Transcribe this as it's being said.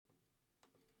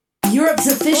Europe's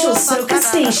official soca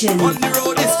station. On the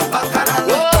road is Bacchanal.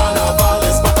 Carnival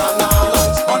is Bacchanal.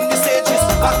 On the stage is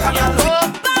Bacchanal.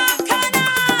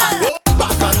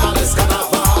 Bacchanal is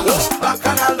Carnival.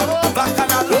 Bacchanal.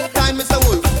 I'm Mr.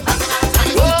 Wolf.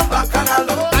 Bacchanal.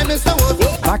 I'm Mr. Wolf.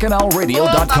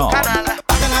 BacchanalRadio.com.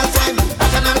 Bacchanal time.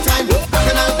 Bacchanal time.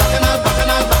 Bacchanal time.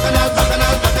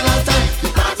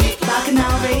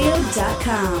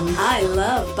 BacchanalRadio.com. I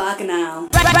love Bacchanal.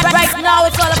 Right now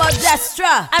it's all about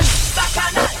Destra and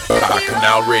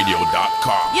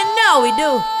BacchanalRadio.com. you know we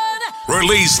do.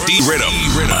 Release D-Rhythm,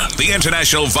 the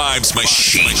international vibes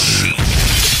machine.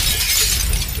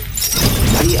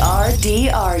 The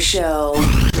RDR Show.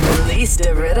 Release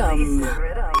the rhythm.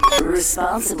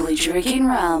 Responsibly drinking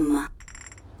rum.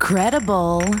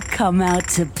 Credible, come out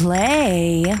to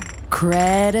play.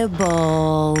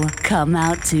 Credible, come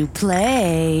out to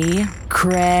play.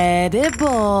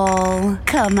 Credible,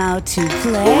 come out to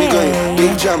play. Where we going?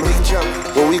 Big jam.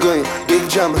 Where we going? Big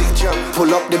jam.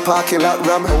 Pull up the parking lot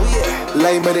ram.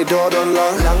 Line by the door don't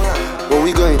long. Where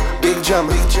we going? Big jam.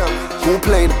 Who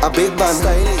playing a big band?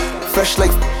 Fresh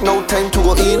like no time to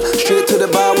go in. Straight to the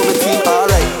bar with the team.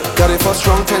 Alright, got it for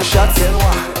strong 10 shots.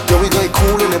 Then we going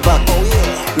cool in the back.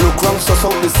 Look round, suss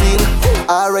out the scene.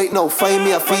 Alright now, find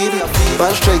me a feed.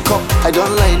 Band straight up, I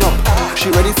don't line up. She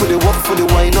ready for the walk, for the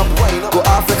wind up. Go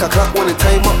off like a clock when the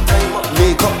time up.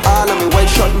 Make up all of me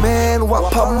white shot, man.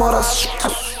 What pop mother?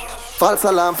 False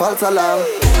alarm.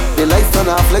 The lights turn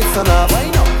off.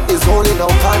 It's holding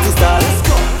down party style.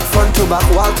 Front to back,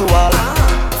 wall to wall.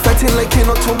 Fetting like you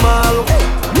know tomorrow.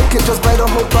 You can just buy the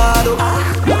whole bottle.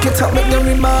 You can talk, make them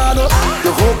remodel.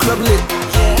 The whole club lit.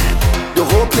 The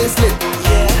whole place lit.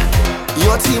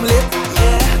 Your team lit.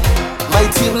 My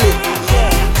team lit.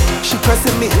 She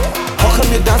pressing me. How come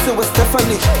you dancing with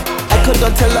Stephanie? I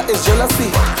couldn't tell her it's jealousy.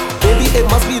 Maybe it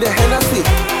must be the Hennessy.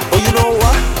 Oh, you know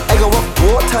what? I go walk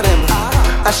both of them.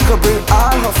 And she could bring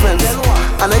all her friends.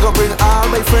 And I go bring all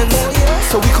my friends.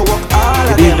 So we could walk all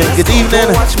of them. Good evening.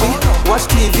 Don't watch me, watch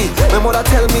TV. My mother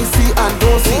tell me see and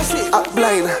don't see. Act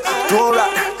blind, don't rap.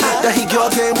 That he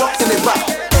girl game walking it back.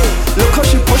 Look how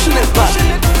she pushing it back.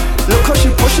 Look how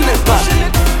she pushing it back.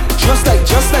 Just like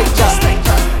that. Just like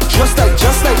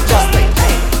that.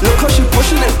 Look how she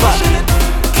pushing it back.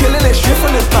 Killing it straight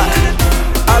from the back.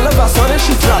 All of a sudden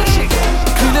she drop.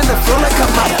 Cleaning the floor like a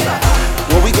map.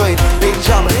 Where we going? Big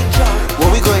jam. Where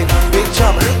we going? Big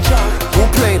jam. Who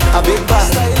playing a big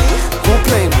band? Who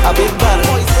playing a big band?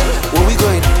 Where we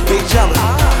going? Big jam.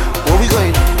 Where we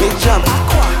going? Big jam.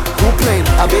 Who playing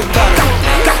a big band?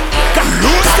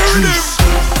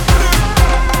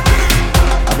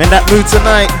 I'm in that mood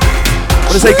tonight. I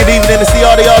want to say good evening, it's the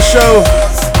RDR Show.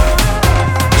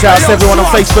 Shout out to everyone on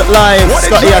Facebook Live.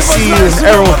 Scotty, I see you.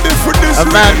 Errol,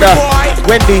 Amanda,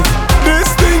 Wendy.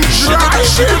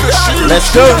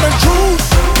 Let's go.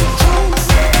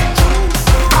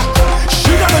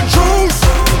 She got a juice.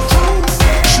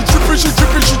 She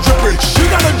dripping. She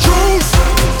got a juice.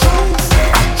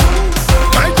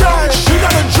 My God, she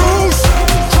got a juice.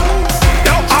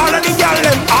 Now all of the gal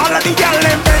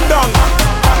them bend down.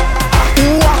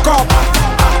 Walk up.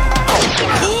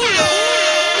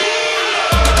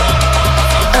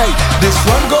 Hey, this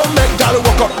one go make gal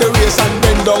walk up the race and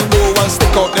bend down low and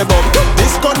stick out the bum.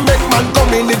 This gun make man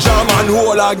come in the jam and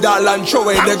hold a gal and throw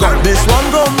away the gun. This one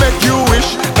go make you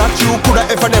wish that you coulda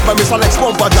ever never miss a next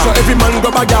bumper jam. So every man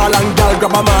grab a gal and gal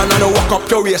grab a man and walk up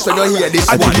your waist when you hear this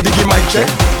one. Diggy my check,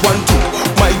 1,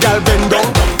 2. My gal bend down,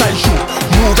 tie shoe,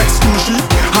 move exclusive,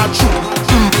 hard shoe.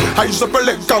 I use up a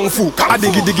leg kung fu. I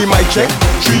diggy my check,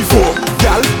 3, 4.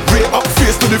 Gal way up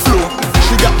face to the floor.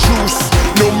 She got juice,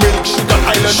 no milk. She got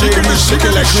island dairy,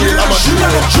 shaking like real. She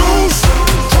got a juice.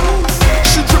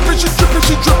 She dripping. She got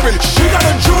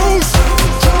a juice.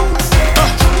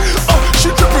 She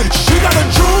dripping. She got a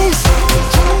juice.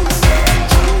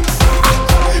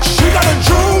 She got a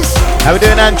juice. How we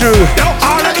doing, Andrew? Now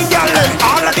all of the gal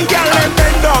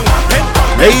bend down.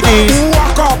 Ladies.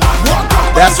 Walk up.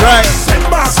 That's right. Send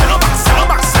back.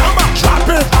 Drop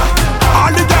it. All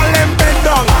the gal bend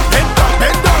down.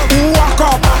 Walk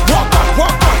up.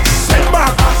 Send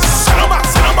back.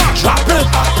 Drop it.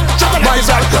 My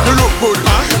God, you look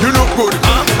good.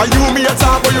 Are you me a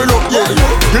talk but you look good?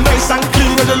 You're nice and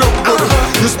clean and you look good.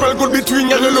 You smell good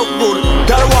between and you look good.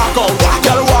 Gotta walk out.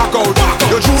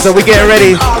 So we're getting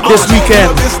ready this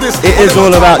weekend. It is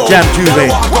all about Jam Tuesday,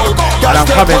 and I'm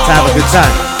coming to have a good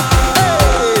time.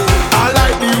 I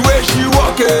like the way she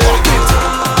walking.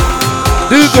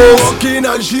 Walking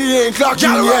and she ain't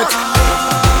clocking yet.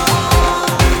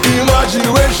 Imagine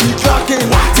when she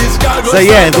clocking. So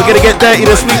yeah, we're gonna get dirty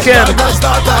this weekend.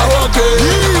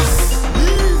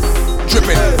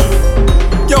 Dripping.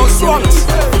 this one.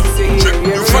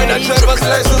 You find that driver's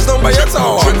license number your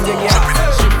tower.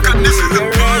 This is the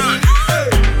part.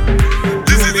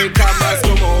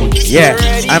 Yeah,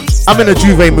 I'm in a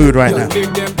Juve mood right now.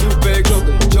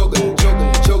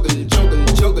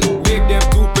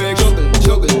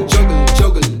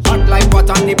 Hot like pot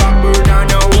on the back burner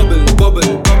now. Bubble,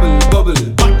 bubble, bubble, bubble.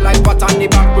 Hot like pot on the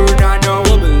back burner now.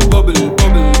 Bubble, bubble,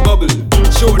 bubble, bubble.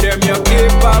 Show them you're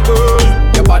capable.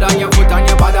 Your body on your foot and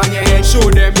your body on your head. Show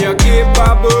them you're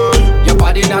capable. Your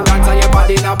body in a dance and your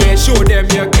body in a bed. Show them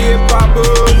you're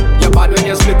capable. Your bad when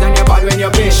you split and your bad when you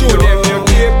bend. Show them you're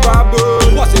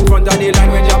capable. What's in front of the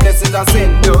line when your blessings are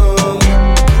sent down?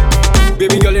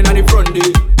 Baby girl in the front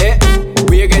day.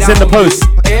 Where you get It's in the post.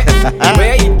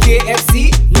 Where you eat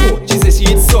KFC? No, she says she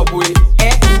eats Subway.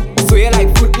 So you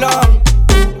like foot long?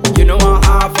 You know I'm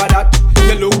half of that.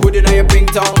 You look good in your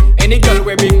pink tongue. Any girl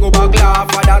with bingo bag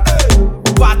laugh at that.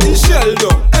 Party shell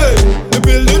down, the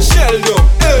building shell down,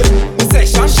 the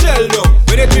session shell down.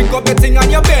 When you drink up your thing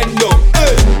and you bend down,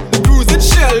 the cruising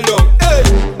shell down,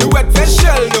 the wet fest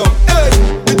shell down,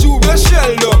 the juve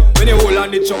shell down. When you hold on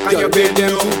the chuck and you bend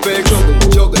them too big.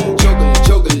 Juggle, juggle,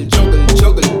 juggle, juggle,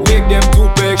 juggle. Make them too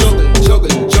big. Juggle, juggle,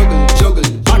 juggle, juggle.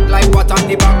 Hot like pot on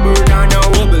the back burner now.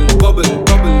 Bubble, bubble,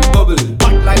 bubble, bubble.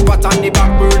 Hot like pot on the back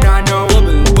burner now.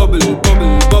 Bubble, bubble, bubble,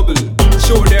 bubble.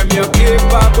 Show them you're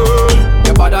capable.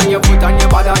 Your body on your foot and your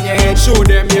body on your head. Show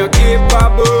them you're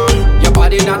capable. Your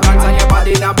body in a dance and your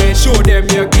body in a bed. Show them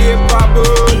you're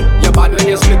capable. Your bad when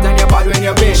you split and your bad when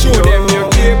you bend. Show them you're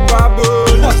capable.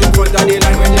 What's in front of the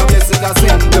line when your blessings are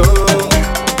sent down?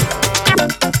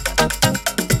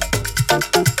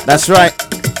 That's right.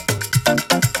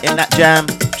 In that jam,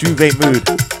 Juve mood.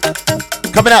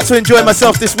 Coming out to enjoy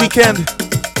myself this weekend.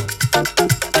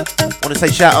 Want to say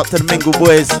shout out to the Mingle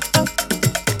Boys.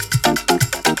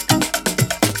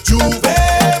 Juve,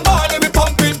 money we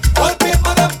pumping. All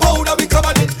paper and powder we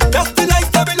coming in. That's the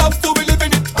lifestyle we love, so we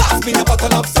living it. Pass me a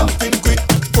bottle of something quick.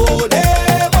 Oh,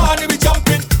 money we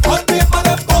jumping. All paper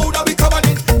and powder we coming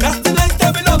in. That's the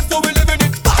lifestyle we love, so we living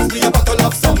it. Pass me a bottle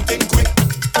of something quick.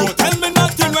 Don't tell me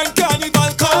nothing when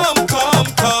carnival come.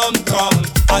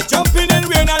 I jumping in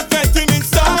rain and fetting in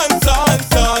sun.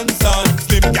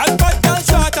 Slim gal, fat gal,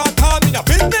 short and calm in a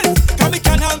business. Can we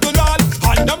can handle all.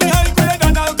 Under me high grade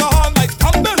and alcohol like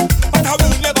tumble, but I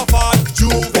will never fall.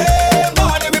 Juve,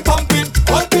 money we pumping.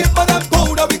 All paper and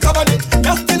powder we coming in.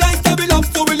 That's the lifestyle we love,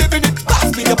 so we living it.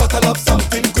 Pass me a bottle of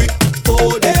something quick.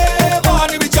 Oh,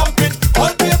 money we jumping.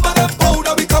 All paper and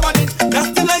powder we coming in.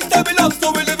 That's the lifestyle we love,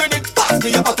 so we living it. Pass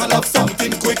me a bottle of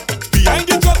something quick. Behind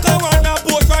the truck I wanna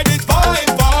boat ride it. Fine.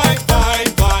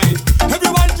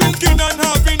 Everyone drinking and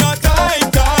having a time.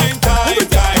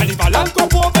 Carnival and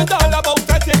cup over it's all about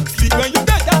setting. Sleep when you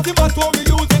dead, that's the motto we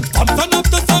using. From sun up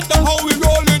to sundown, how we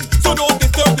rolling. So don't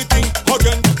disturb the thing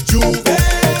again. Juve,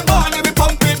 money we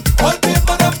pumping. All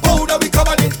paper and powder we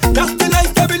coming in. That's the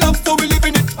lifestyle we love, so we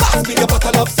living it. Pass me a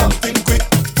bottle of something quick.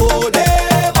 Oh,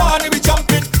 money we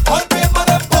jumping. All paper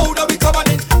and powder we coming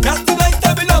in. That's the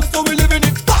lifestyle we love, so we living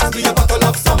it. Pass me a bottle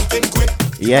of something quick.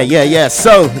 Yeah.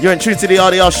 So, you're in tune to the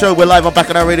RDR show. We're live on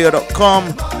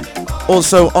BacchanalRadio.com.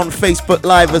 Also on Facebook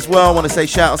Live as well. I want to say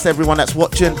shout out to everyone that's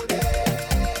watching.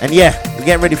 And yeah, we're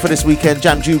getting ready for this weekend.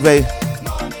 Jam Juve.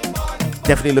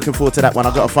 Definitely looking forward to that one.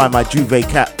 I've got to find my Juve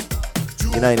cap.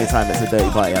 You know, anytime it's a dirty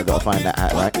party, I've got to find that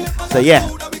hat, right? So yeah,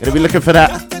 gonna be looking for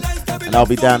that. And I'll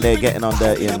be down there getting on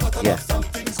dirty. And yeah,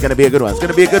 it's gonna be a good one.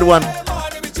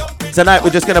 Tonight we're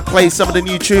just gonna play some of the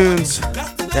new tunes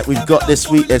that we've got this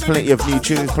week. There's plenty of new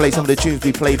tunes. Play some of the tunes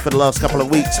we played for the last couple of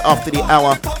weeks. After the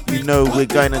hour, you know we're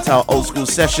going into our old school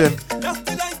session.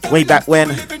 Way back when.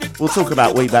 We'll talk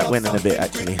about way back when in a bit,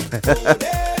 actually.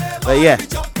 But yeah,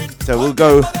 so we'll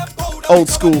go old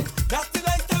school,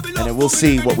 and then we'll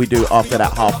see what we do after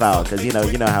that half hour. Because you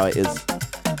know how it is.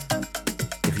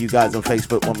 If you guys on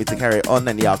Facebook want me to carry it on,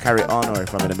 then yeah, I'll carry it on. Or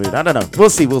if I'm in the mood, I don't know. We'll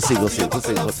see what's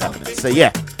happening. So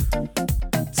yeah.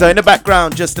 So in the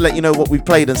background, just to let you know what we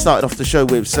played and started off the show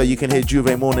with, so you can hear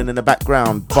Juve Morning in the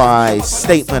background by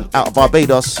Statement out of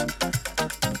Barbados.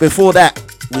 Before that,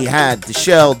 we had The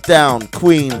Shell Down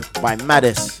Queen by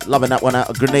Maddis, loving that one out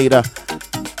of Grenada.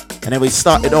 And then we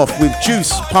started off with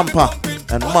Juice, Pumper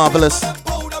and Marvelous.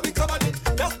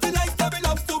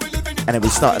 And then we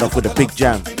started off with a big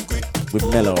jam with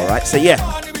Mellow, alright? So yeah,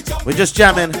 we're just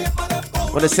jamming.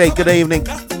 Want to say good evening,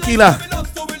 Keela.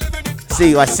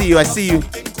 I see you.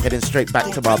 Heading straight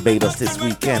back to Barbados this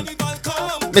weekend.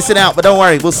 Missing out, but don't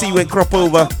worry, we'll see you in Crop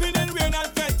Over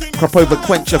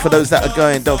Quencher for those that are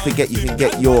going. Don't forget you can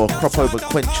get your Crop Over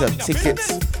Quencher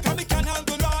tickets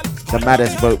the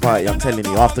maddest boat party. I'm telling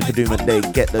you, after Kadooman Day,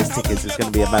 get those tickets. It's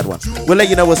going to be a mad one. We'll let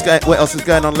you know what else is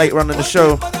going on later on in the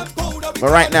show. But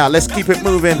right now, let's keep it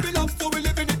moving.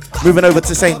 Moving over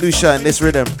to St. Lucia and this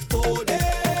rhythm.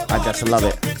 I just love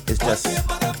it. It's just,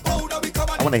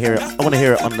 I want to hear it. I want to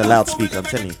hear it on the loudspeaker. I'm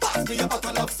telling you.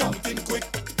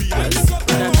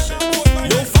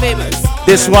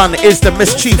 This one is the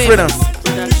Mischief rhythm.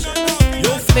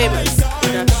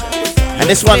 And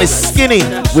this one is Skinny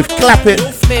with Clap It.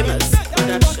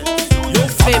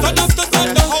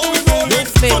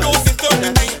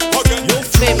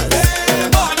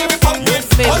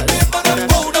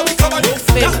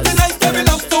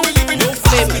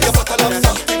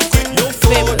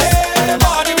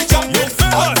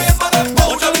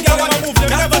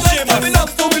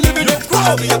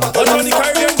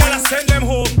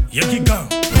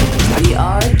 The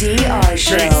RDR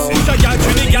Show.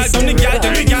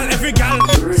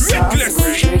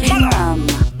 Responsibly drinking rum.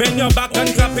 Bend your back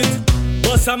and clap it.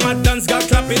 Boss a mad dance, girl,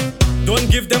 clap it. Don't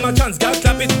give them a chance, girl,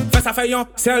 clap it. First of all,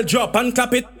 sell drop and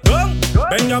clap it.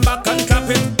 Bend your back and clap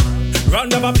it.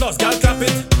 Round of applause, girl, clap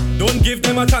it. Don't give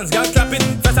them a chance, girl, clap it.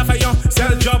 First of all,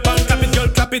 sell drop and clap it, girl,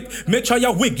 clap it. Make sure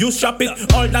your wig, you strap it.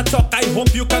 All that talk, I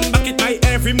hope you can back it. My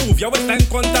every move, your waistline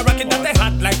counteract it. That they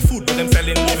hot like food, but them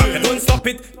selling more. Don't stop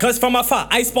it, cause from afar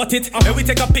I spot it. Then we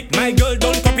take a pic, my girl,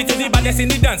 don't copy to the baddest in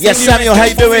the dance. Yes, Samuel, how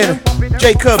you doing?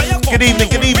 Jacob, good evening,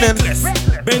 good evening.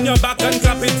 Bend your back and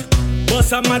clap it.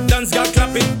 Boss a mad dance, girl,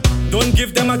 clap it. Don't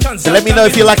give them a chance. So let me know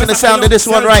if you're liking the sound of this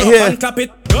one right here. Clap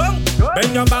it.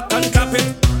 Bend your back and clap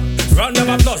it. Round of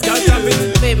applause, girl, clap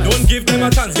it. Don't give them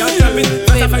a chance, girl, clap it.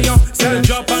 First of all, sell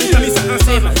drop and clap it.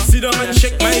 Sit down and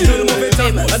shake my girl, move it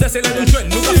up. Other say like the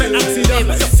trend, look up an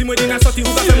accident. See me in a sortie,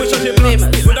 who got them with your blocks.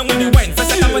 Go down when you wine,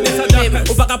 first I tap on this a dab.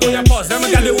 Who back up on your pause, them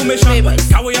a gal who me shop.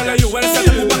 How we all you, well set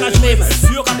up who back a show.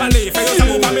 See you cap a lay, for you to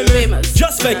move a me.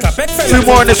 Just fake clap it, two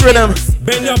more in this rhythm.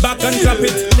 Bend your back and clap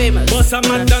it. Boss a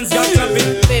mad dance, girl, clap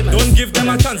it. Don't give them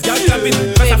a chance, girl, clap it.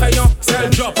 First of all, sell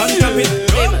drop and clap it.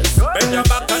 Bend your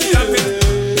back and clap it.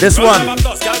 This one,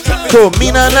 cool,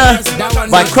 Minana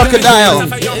by Crocodile.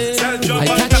 I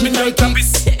catch in my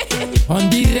kicks on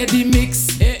the ready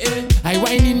mix. I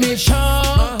whine in my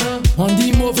shop on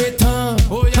the mauvais temps.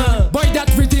 Boy,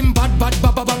 that rhythm bad, bad,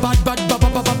 bad, bad, bad, bad,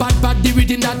 bad, bad, bad, bad. The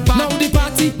rhythm that bad. Now the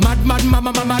party mad, mad, mad,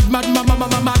 mad, mad, mad, mad,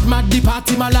 mad, mad, mad. The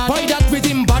party my lad. Boy, that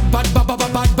rhythm bad, bad, bad, bad,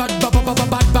 bad, bad, bad, bad, bad,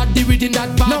 bad, bad. The rhythm that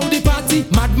bad. Now the party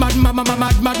mad, mad, mad, mad,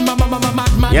 mad, mad, mad, mad,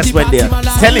 mad, mad. Yes, when they're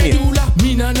telling you.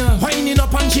 Me nana, whining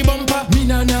up and she bumper. Me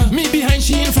nana, me behind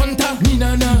she in front her. Me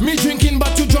nana, me drinking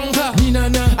but you drunker. Me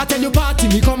nana, I tell you party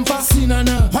me come for. See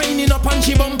nana, whining up and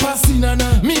she bumper. See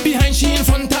nana, me behind she in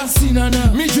front her. See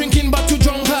nana, me drinking but you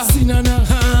drunker. See nana,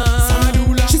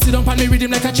 she sit down on me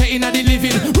rhythm like a chair in the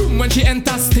living room. When she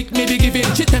enters, stick me be giving.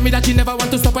 She tell me that she never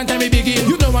want to stop until me begin.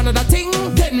 You know another thing,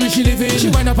 then we she living. She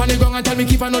wind up on the gong and tell me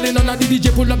keep on holding on. The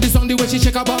DJ pull up the song the way she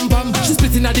shake a bum bum. She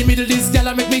splitting at the middle, this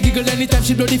gal make me giggle anytime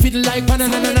she blow the fiddle like banana.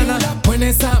 When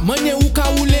esa, manye uka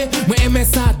ule, mwen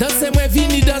emesa, danse mwen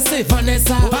vini danse,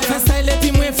 Vanessa. Pa fe style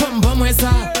pi mwen famba mwen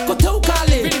sa. Kote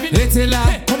ukale, rete la,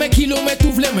 kome kilo mwen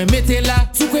touvle mwen mete la.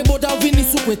 Soukwe boda ou vini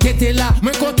soukwe tete la.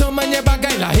 Mwen kontan manye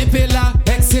bagay la hepe la,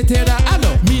 etc.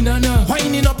 Alors, mi nana,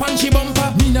 whining up and she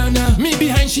bumper. Mi nana, me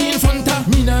behind she in front her.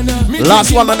 Mi nana,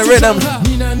 last one on the rhythm,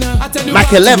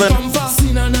 Mac 11.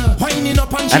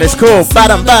 And it's called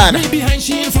Bad and Bad. Me behind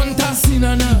she in front her.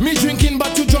 Me drinking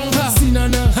but you drunk her.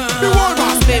 The world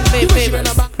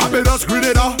Barbados,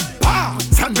 Grenada,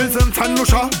 St. Vincent, St.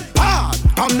 Lucia,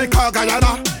 Dominica,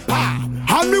 Guyana,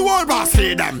 and the world boss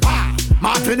see them,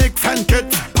 Martinique, St.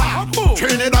 Kitts,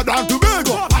 Trinidad and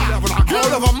Tobago,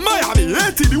 all over Miami,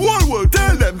 Haiti, the world will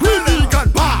tell them, we can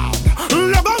bad,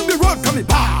 along the road coming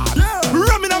bad,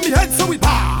 ramming on me head so we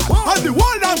bad, and the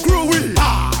world and crew we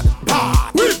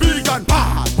bad, we big and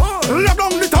bad,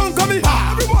 along the town coming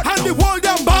bad, and the world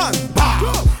and bad,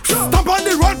 stomp on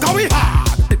the road coming bad.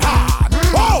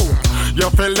 You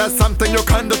feel there's something you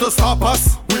can do to stop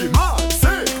us? We mad,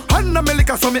 sick. And the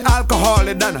milk so me alcohol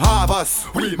it and have us.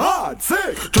 We mad,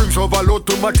 sick. Drinks overload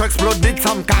too much, explode did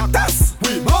some cactus.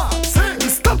 We mad, sick.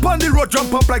 Stop on the road,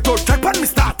 jump up like those check on me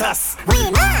status. We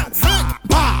mad, sick.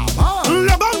 Bad,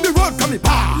 love on the road, come me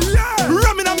bad.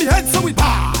 Ramming on me head so we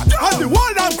bad. And the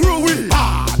world and crew we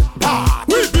bad.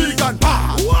 We big and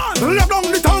bad. Love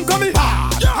on the town, come me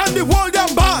bad. And the world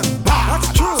and bad.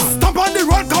 That's true. Stop on the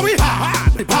road, come me bad.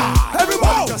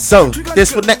 So,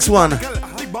 this for next one,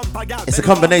 it's a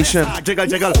combination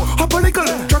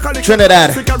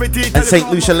Trinidad and St.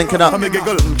 Lucia linking up.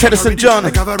 Tredison John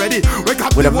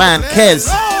with a man, Kez.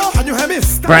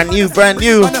 Brand new.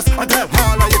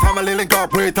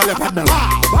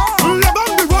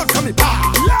 it.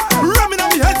 Ramming on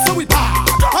me head so it.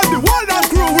 And the world and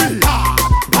crew we.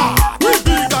 We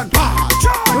big and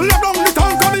left down the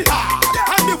town come it.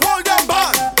 And the world them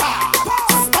bad.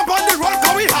 Stop on the road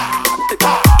come it.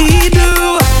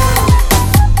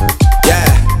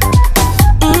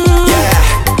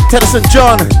 Tedderson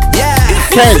John,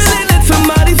 Kez.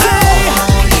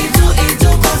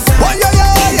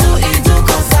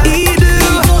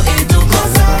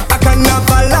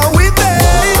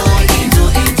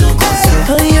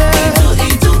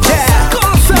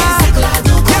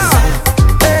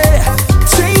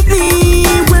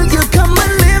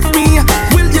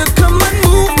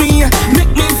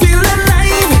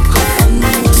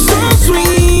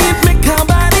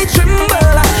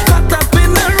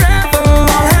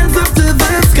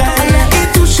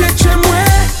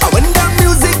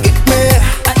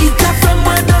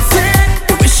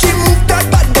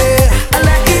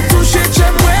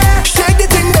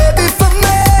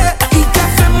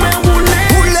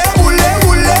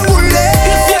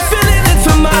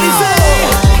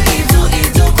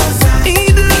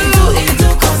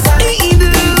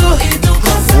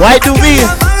 Why do we?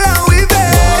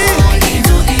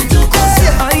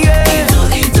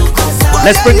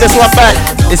 Let's bring this one back.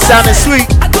 It's sounding sweet.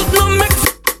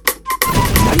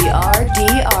 The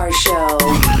RDR Show.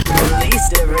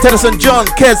 Tedderson John,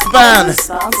 Kez Van.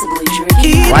 Responsibly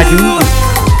drinking. Why do we?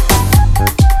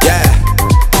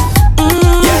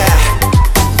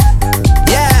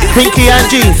 Pinky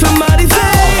Angie.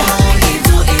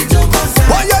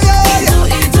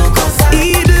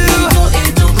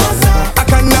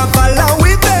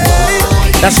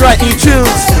 That's right, new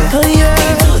tunes.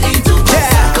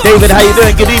 David, how you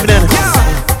doing? Good evening.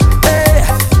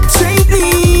 Take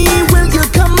me, will you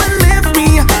come and lift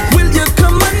me? Will you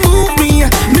come and move me?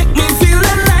 Make me feel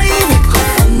alive.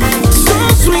 So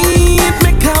sweet,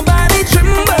 make our body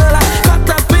tremble. Caught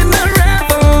up in the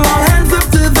revel, all hands up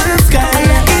to the sky.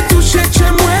 Et touche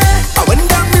moi. When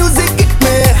the music hit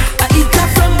me, I eat up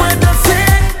from where the say.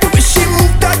 The way she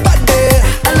move that body,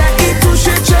 I like it touche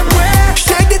moi.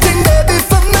 Shake the thing, baby,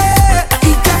 for me. I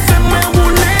eat up from where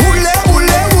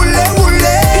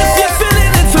if you're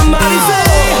feeling it, somebody say.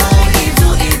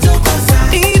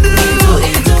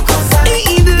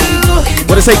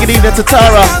 Want to say good evening to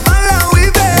Tara.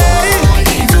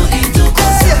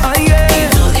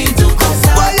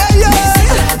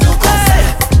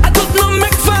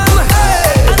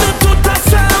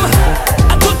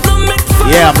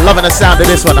 Yeah, I'm loving the sound of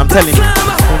this one, I'm telling you.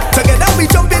 Together we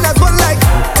jumping as one like.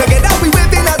 Together we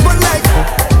waving as one like.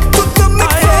 Put the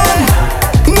mix on.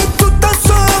 Put the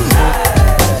song.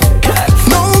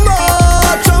 No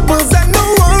more troubles and no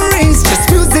worries.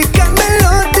 Just music and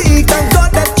melody. Thank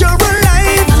God that you're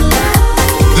alive.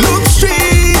 Look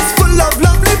streets full of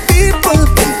lovely people.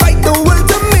 Invite the world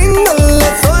to mingle.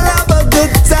 Let's all have a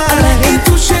good time.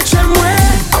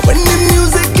 And when the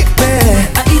music hit me,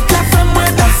 I eat that from where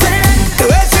the say. The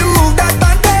way she move that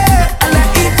body, I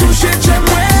like it to shake.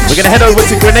 We're gonna head over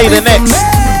to Grenada next.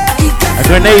 A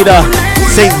Grenada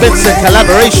St. Vincent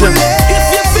collaboration.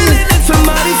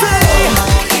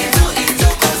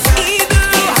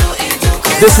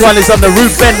 This one is on the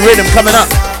Ruth Ben rhythm coming up.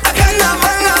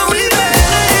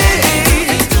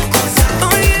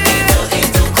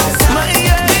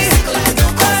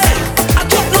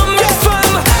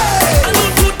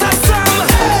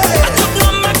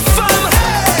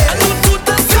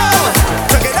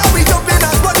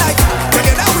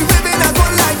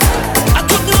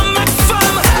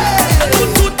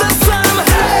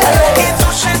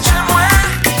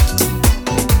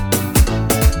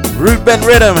 Ruth Ben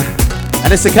rhythm,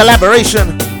 and it's a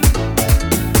collaboration.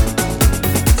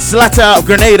 Slatter out of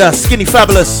Grenada, Skinny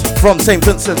Fabulous from St.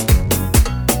 Vincent,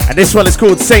 and this one is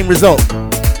called Same Result.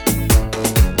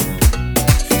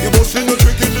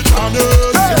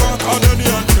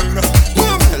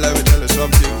 Let me tell you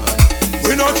something.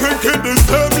 We're not drinking the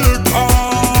same liquor,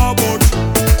 but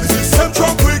it's the same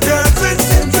truck we get it.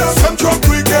 Same truck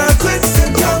we get it.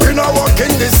 We're not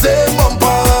walking the same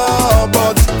bumper,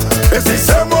 but it's the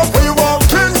same walk we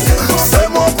walking.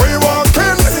 Same walk we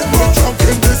walking. We're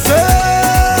drinking the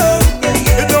same.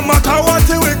 It don't matter what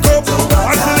you wake up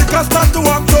until it can start to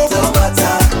walk up.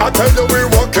 I tell you we're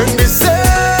walking the same.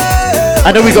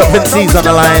 I know we got Vince C's on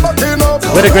the line.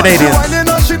 We're the Grenadians.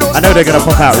 I know they're gonna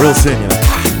pop out real soon, you know.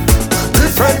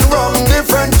 Different rum,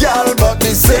 different gal, but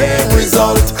the same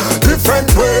result. Different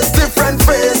ways, different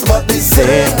face, but the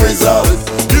same result.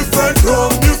 Different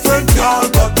rum, different gal,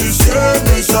 but the same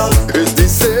result. It's the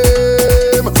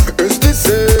same, it's the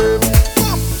same.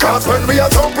 Cause when we are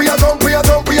jump, we are jump, we are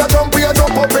jump, we are jump, we are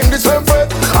jump up in the same way.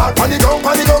 All panic on,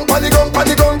 panic on, panic on,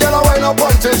 panic on, girl, I wind up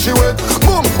until she wet.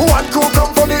 Boom, one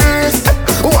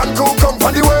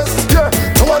first. Yeah,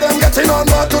 two of them getting on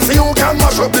mad to see who can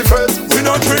mash up the first. We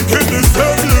not drinking the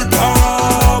same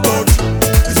liquor, but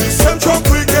it's the same truck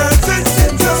we get it.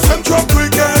 Same truck we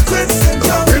get it.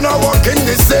 We not walking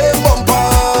the same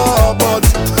bumper, but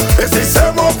it's the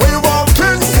same up we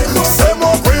walking. Same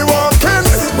up we walking.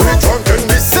 We drunk in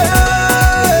the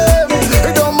same.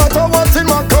 It don't matter what's in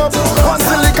my cup. Once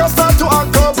the liquor start to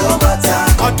act up,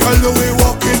 I tell you we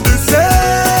walking the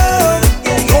same.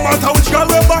 No matter which girl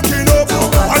we're backing up,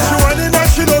 and she running and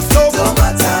she don't stop.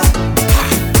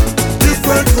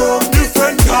 Different road,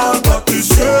 different girl, but the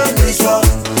same result.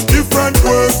 Different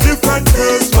ways, different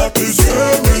ways, but the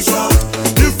same result.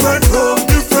 Different road,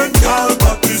 different girl,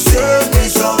 but the same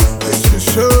result. It's the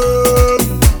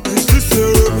same, it's the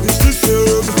same, it's the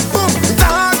same.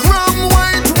 dark rum,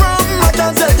 white rum, I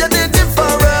can tell you the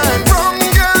difference. From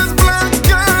girls, black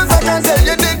girls, I can tell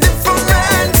you the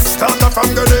difference. Starter from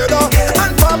Grenada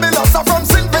and Fabulous are from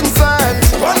St. Vincent.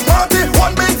 One party,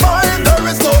 one big fight, there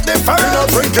is no difference. We're not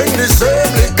drinking the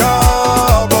same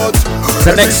liquor, but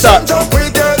So next up, same jump we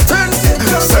getting,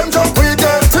 same jump we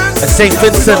getting. a St.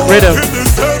 Vincent rhythm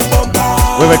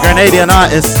with a Grenadian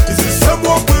artist.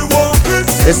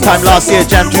 This time last year,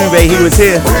 Jam Juve, he was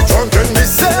here. We drunk in the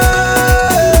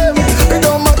same. It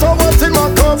don't matter what's in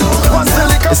my cup. Once the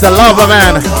liquor It's the Lava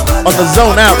Man on the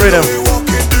Zone Out rhythm.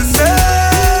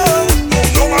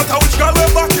 No matter which girl we're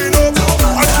backing up,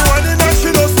 and she running and she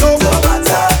don't stop.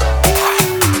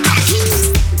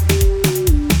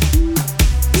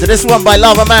 So this one by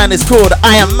Lava Man is called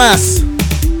I Am Mass.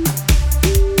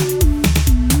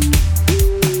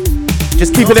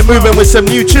 Just keeping it moving with some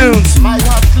new tunes. my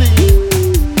heart clean,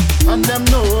 and them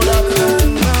know that.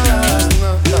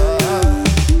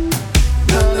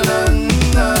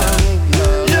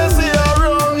 Yes, you're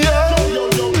wrong, yeah.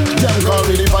 Them call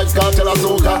me the Vibes Cartel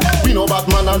Azoka. We know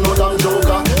Batman and no damn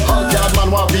joker. Hard yard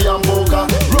man want be and poker.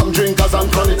 Rum drinkers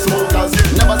and chronic smokers.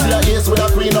 Never see a ace with a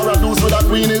queen or a deuce with a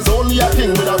queen. Is only a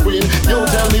king with a queen. You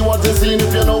tell me what is seen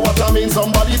if you know what I mean.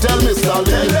 Somebody tell Mr.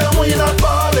 Lee. Tell them we not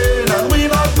falling and we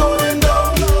not going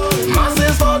down.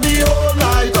 Masses for the whole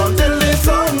night until the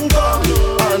sun come.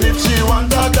 And if she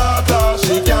want a daughter,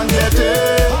 she can get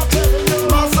it.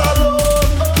 Mass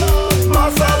alone,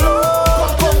 mass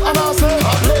alone. Come and I say,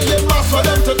 I play it mass for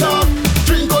them to talk.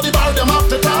 Drink all the bar, them have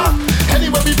to talk.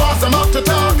 Anyway we pass, them have to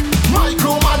talk. My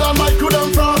crew mad and my crew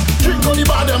them frost. Drink all the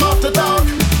bar, them have to talk.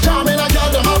 Jamming a girl,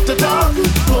 them have to talk.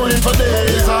 Going for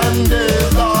days and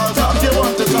days, Lord. Talk you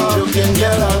want to talk. Drinking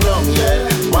girl around, yeah.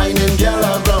 Whining girl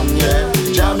around, yeah.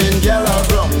 Jamming girl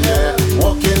around, yeah.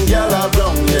 Walking girl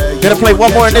around, yeah. Gonna play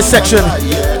one more in this section.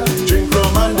 Drink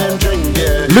rum and them drink,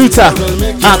 yeah. Luther,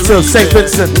 out to St.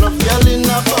 Vincent.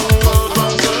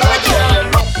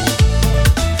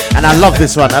 And I love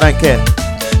this one, I don't care.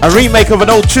 A remake of an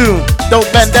old tune,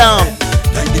 Don't Bend Down.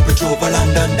 Like the bridge over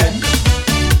London then.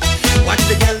 Watch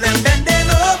the girl them bending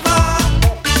over.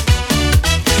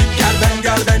 Girl bend,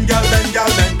 girl bend, girl bend, girl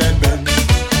bend, bend, bend.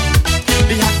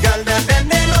 The hot girl them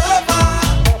bending over.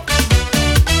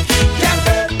 Girl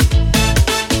bend.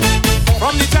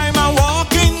 From the time I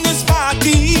walk in this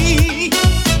party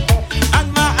and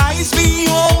my eyes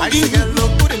behold you,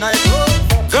 look good in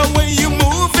the way you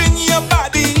move in your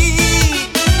body,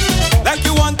 like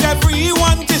you want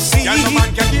everyone to see. No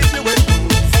man can keep you with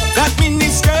that mini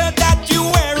skirt that you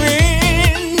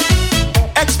wearing,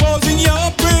 exposing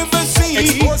your privacy,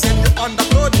 exposing your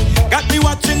undercloth. Got me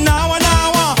watching now and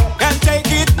hour, can't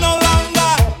take it no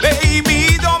longer.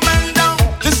 Baby, don't bend down,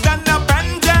 just stand up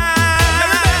and dance.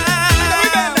 Let me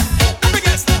bend, let me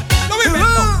guess, let me bend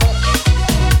down.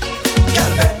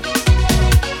 Girl bend,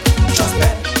 just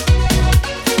bend,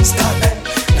 start bend,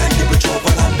 like the bridge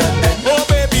over London bend. Oh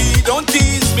baby, don't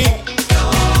tease me.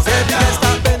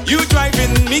 You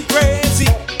driving me crazy.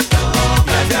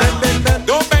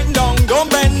 Don't bend down, don't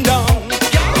bend down.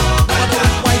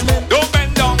 Don't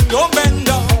bend down, don't bend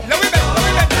down. Let me bend, let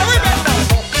me bend, let me bend down.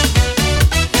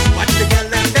 Watch the girl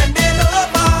them bending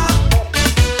over.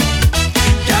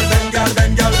 Girl bend, girl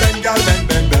bend, girl bend, girl bend,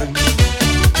 bend, bend.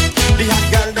 The hot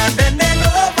girl them bending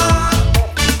over.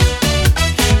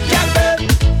 Girl bend.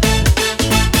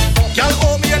 Girl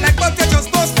hold me your neck but you just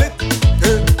don't split.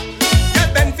 Girl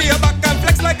bend for your back and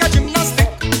flex like a gymnastic.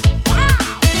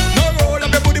 No roll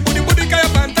up your booty, booty, booty, 'cause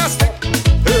your pants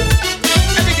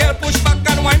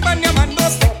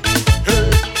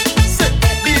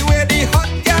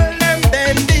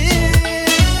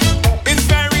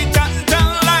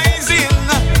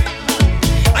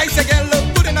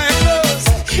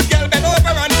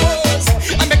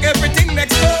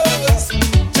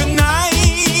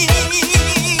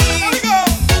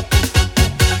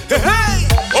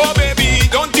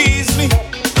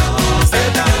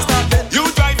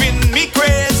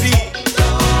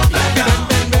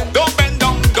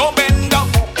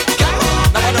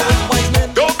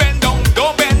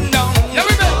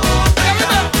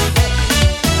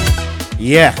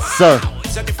Yeah, so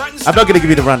I'm not going to give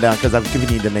you the rundown because I've given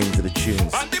you the names of the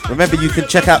tunes. Remember, you can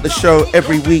check out the show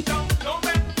every week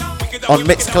on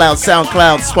Mixcloud,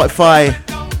 SoundCloud, Spotify,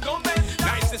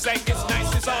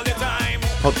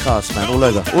 podcast, man, all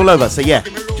over. So yeah,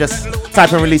 just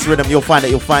type in Release Rhythm, you'll find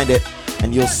it,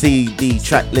 and you'll see the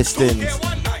track listings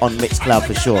on Mixcloud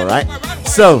for sure, right?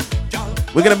 So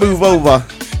we're gonna move over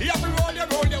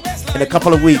in a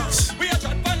couple of weeks.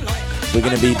 We're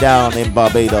gonna be down in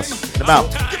Barbados in about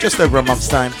just over a month's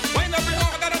time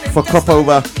for crop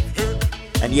over,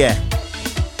 and yeah,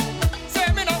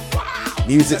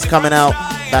 music's coming out,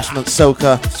 Bashment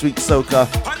Soca, Sweet Soca,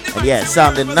 and yeah, it's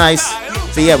sounding nice.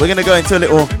 So yeah, we're gonna go into a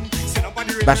little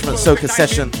Bashment Soca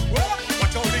session,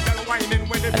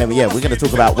 and then yeah, we're gonna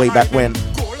talk about way back when,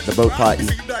 the boat party,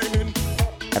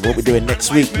 and what we're doing next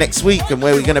week, and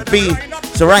where we're gonna be.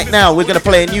 So right now, we're gonna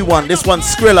play a new one. This one's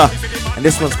Skrilla, and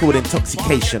this one's called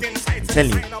Intoxication. I'm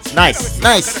telling you, it's nice.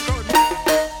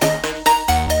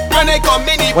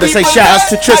 What I say, shout outs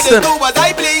to Tristan.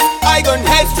 I gon'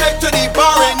 head straight to the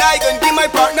bar and I gon' give my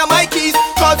partner my keys,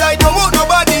 cause I don't want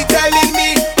nobody telling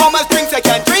me how much drinks I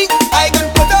can drink. I gon'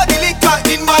 put all the liquor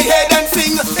in my head and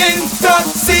sing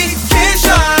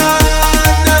intoxication.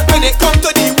 When it comes to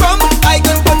the rum, I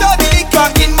gon' put all the liquor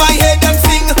in my head and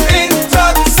sing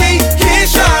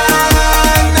intoxication.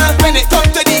 When it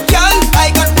comes to the girl, I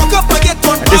gon' walk up and get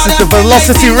on. This is the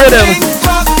Velocity Rhythm.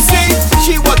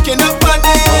 She walking up on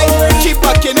it, she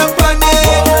backing up on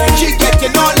it, she getting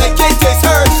all like it is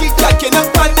her, she jacking up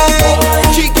on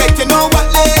it, she getting all what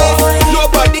less,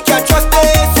 nobody can trust it,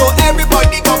 so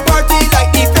everybody gon' party like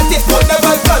if it was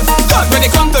never done. When it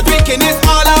comes to drinking, it's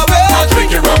all away. I drink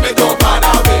it rum, it don't bad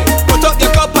away. Put up your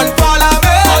cup and fall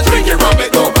away. I drink it rum, it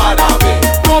don't bad away.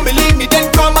 Don't believe me, then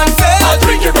come and say I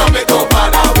drink it rum, it don't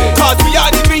bad away. Cause we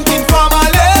are the drinking family.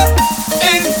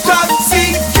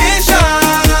 Intoxication.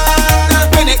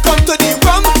 When it comes to the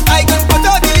rum, I can put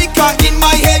all the liquor in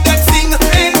my head and sing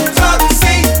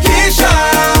intoxication.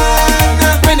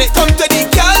 When it comes to the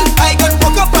girl, I can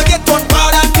walk up and get on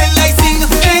board until I sing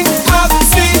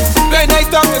intoxication. When I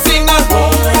start to sing,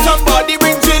 somebody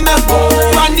bring gin,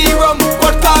 brandy, rum,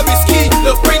 vodka, whiskey,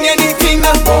 look, bring anything.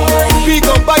 We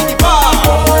gon' buy the bar.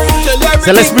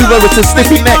 So let's move over to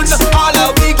Sniffy next.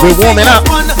 We're warming up.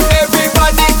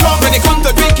 Everybody come. When it comes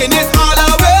to drinking, it's all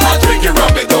away. I drink it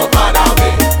rum, it don't bad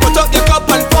away. Put up your cup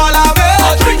and fall away.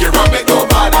 I drink it rum, it don't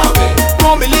bad away.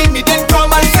 Don't believe me, then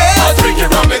come and say I drink it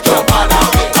rum, it don't bad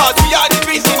away. Cause we are the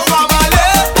drinking family.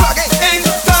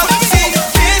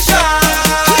 Intoxication.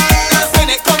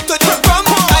 When it comes to the rum,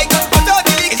 I can put all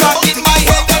the liquor in my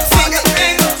head and sing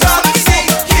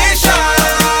intoxication.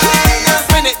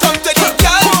 When it comes to the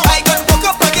girl, I can walk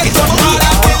up and get on board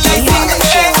until I sing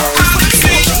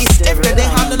intoxication. If they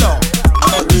have the law,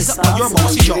 I'm gonna ease up on your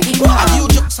bossy job. I do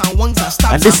jokes and ones and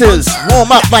stops. And this is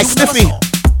Warm Up by Sniffy.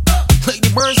 Like the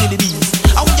birds in the bees.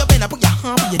 I want your bend, I put your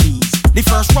hand on your knees. The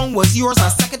first round was yours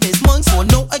and second is mine, so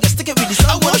no, I can stick it with this.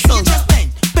 I wanna see you just bang,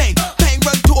 bang, bang,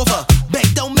 right over. Bang,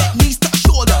 don't make knees touch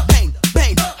shoulder. Bang,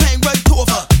 bang, bang, right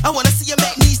over. I wanna see you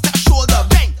make knees touch shoulder.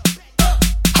 Bang,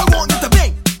 I want you to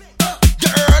bang,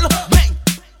 girl, bang.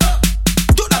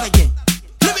 Do that again.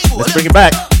 Let me go. Let's bring it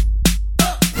back.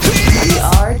 The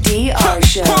RDR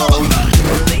Show.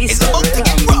 Release It's about to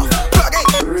get rough.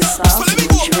 Responsibly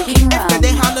drinking If rum.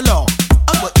 they handle law, I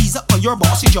will ease up on your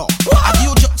bossy jaw. I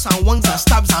do jokes and ones and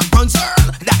stabs and runs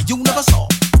that you never saw.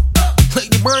 Like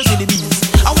the birds in the bees.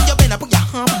 I want your bend, I put your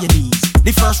hand on your knees.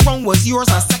 The first round was yours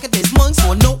and second is mine,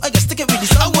 so no, I can stick it with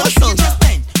this. I wanna see you just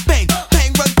bang, bang,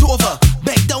 bang, right over.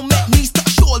 Bang, don't make knees touch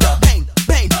shoulder. Bang,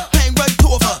 bang, bang, right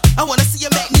over. I wanna see you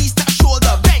make knees touch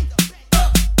shoulder. Bang,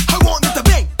 I want you to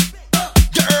bang,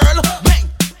 girl, bang.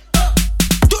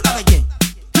 Do that again.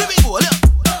 Let me go, look.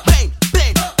 Bang,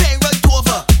 bang, bang, right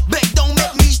over. Bang, don't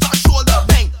make knees touch shoulder.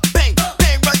 Bang, bang,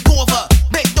 bang, right over.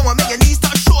 Bang, don't make your knees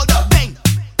touch shoulder. Bang,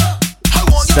 I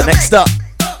want you So to next bang. up,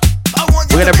 I want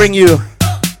you we're to gonna bring you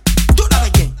do that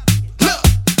again. Look,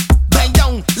 bang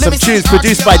down. Let some me see tunes the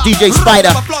produced by arch, DJ yeah. Spider.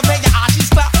 Round of applause, make your arches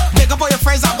clap. Make up for your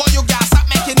friends, I got you gas. Stop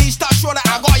making knees touch shoulder,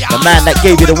 I got ya. The man that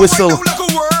gave you the whistle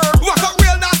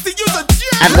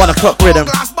and 1 o'clock rhythm.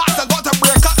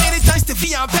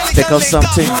 Pick up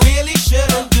something.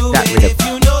 That rhythm.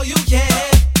 You know you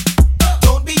can.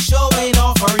 Don't be showing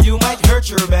off or you might hurt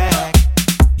your back.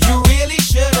 You really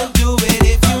shouldn't do it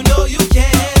if you know you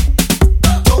can.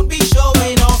 Don't be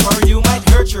showing off or you might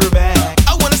hurt your back.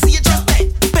 I wanna see you just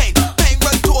bang, bang, bang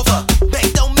right over.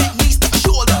 Bang, don't make knees touch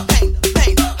shoulder. Bang,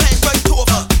 bang, bang right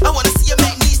over. I wanna see you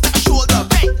make knees touch shoulder.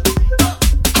 Bang,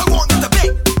 I want you to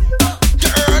bang,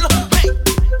 girl, bang.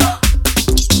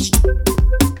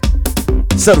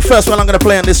 So the first one I'm gonna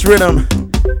play on this rhythm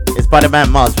is by the man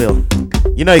Marsville.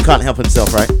 You know he can't help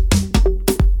himself, right?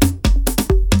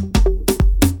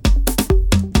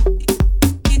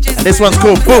 And this one's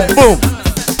called Boom Boom.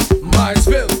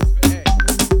 Marsville.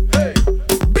 Hey,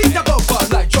 beat the bumper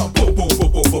like drum. Boom boom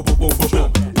boom boom boom boom boom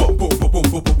boom boom boom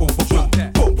boom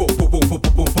boom boom boom boom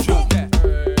boom boom.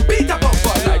 Beat the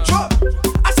bumper like drum.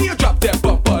 I see you drop that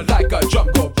bumper like a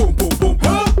drum. Go boom boom boom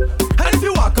boom. And if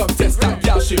you want come test that,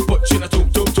 y'all she put you in a toom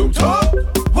toom toom toom.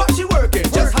 What she working?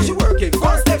 Just how she working?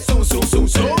 One step soon soon soon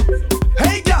soon.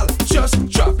 Hey gal, just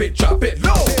drop it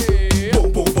low.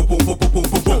 Boom boom boom boom boom boom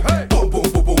boom boom. Boom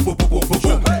boom boom boom boom boom boom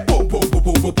boom. Boom boom boom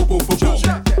boom boom boom boom boom.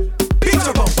 Beat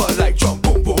your bumper like drum.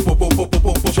 Boom boom boom boom boom boom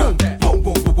boom boom. Boom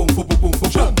boom boom boom boom boom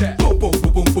boom boom. Boom boom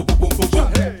boom boom boom boom boom.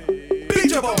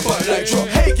 Beat your bumper like drum.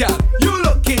 Hey gal, you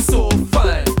looking so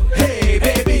fine. Hey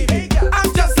baby,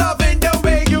 I'm just loving the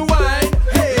way you whine.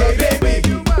 Hey baby,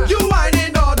 you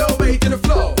whining all the way to the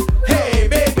floor. Hey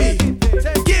baby,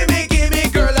 give me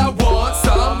girl, I want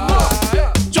some more.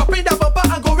 Dropping that bumper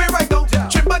and going right down.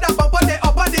 Trimmer that bumper, they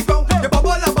up on the ground. The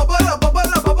bubble,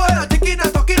 ticking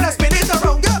and talking and spin it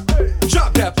around.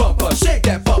 Drop that bumper, shake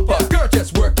that bumper, girl,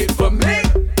 just work it for me.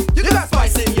 You got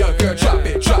spice in your girl, drop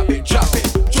it.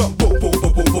 Drum boom boom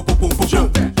boom boom boom boom boom boom.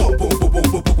 Boom boom boom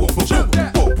boom boom boom boom boom.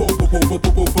 Boom boom boom boom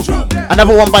boom boom boom.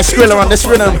 Another one by Skrilla on this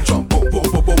rhythm.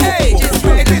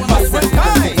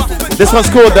 This one's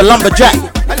called The Lumberjack.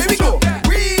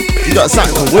 You got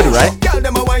something for wood, right? Girl,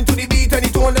 them a wine to the beat and the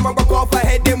tone. Them a rock off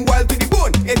ahead, them wild to the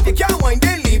bone. If they can't wine,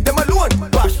 then leave them alone.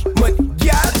 Bash, man,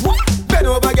 girl. Bend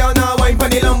over, girl, now wine pon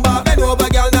the lumbar. Bend over,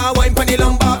 girl, now wine pon the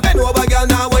lumbar. Bend over, girl,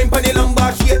 now wine pon the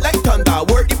lumbar. Shake like thunder,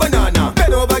 work the banana.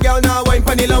 Bend over, girl, now wine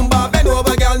pon the lumbar. Bend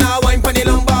over, girl, now wine pon the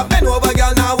lumbar. Bend over,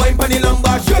 girl, now wine pon the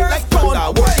lumbar. Shake like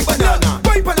thunder, work the banana.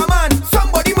 Wine pon a man,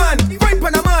 somebody man. Wine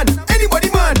pon a man, anybody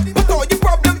man. Put all your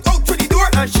problems out through the door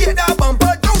and shake that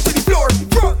bumper down to the floor.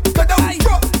 Cut down,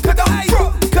 cut down,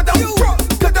 cut down,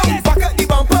 cut down. Back at the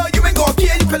bumper, you ain't gon'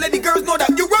 care. You can let the girls know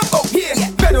that you run out here.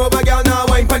 Bend over, girl, now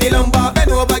wine pon the lumbar.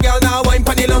 Bend over, girl, now wine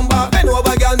pon the lumbar. Bend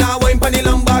over, girl, now wine pon the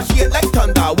lumbar. Shake like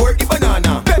thunder, work the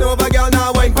banana. Bend over, girl,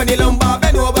 now wine pon the lumbar.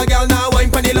 Bend over, girl, now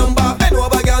wine pon the lumbar. Bend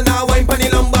over, girl, now wine pon the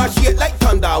lumbar. Shake like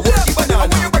thunder, work the banana.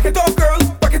 When you break it off, girl,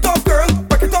 break it off, girl,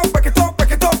 break it off, break it off,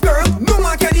 break it off, girl. No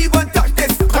man can even touch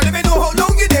this. Can't even know how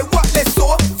long you there. What let's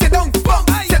so sit down, bunk,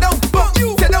 sit down, bunk,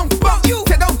 sit down, bunk,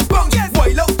 sit down, bunk.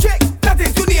 Wild out check, that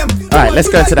is your name. Alright, let's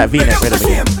go into that V-neck rhythm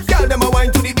again. Girl, them a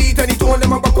wine to the beat and the tone.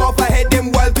 Them a rock off ahead,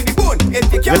 them wild to the bone. If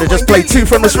they can't We're gonna just play wine, two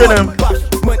from this rhythm. Bash,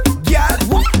 man, girl.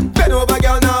 Bend over,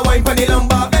 girl, now wine pon the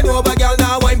lumbar. Bend over, girl,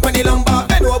 now wine pon the lumbar.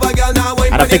 Bend over, girl, now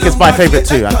wine And I pon the think it's my lumbar. favourite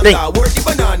too, I think. Work the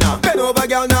banana. Bend over,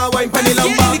 girl, now wine pon the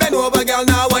lumbar. Bend over, girl,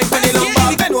 now wine pon the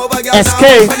lumbar. Bend over, girl, now SK.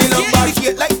 wine pon the lumbar.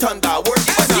 Shake like thunder, work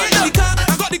the banana.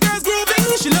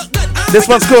 This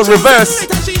one's called Reverse.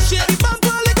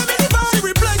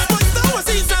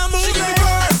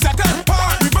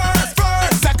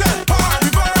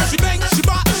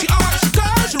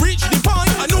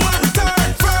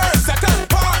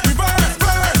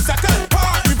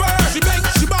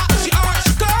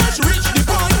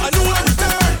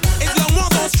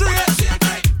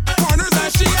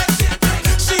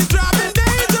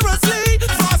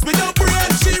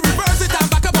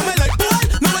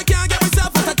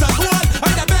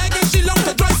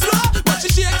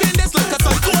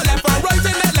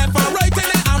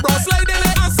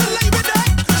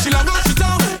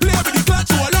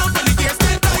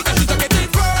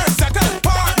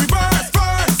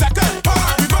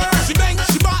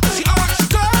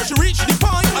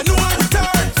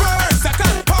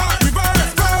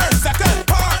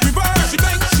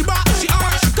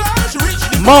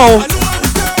 Mo.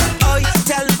 I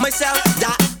tell myself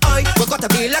that I forgot to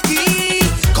be lucky.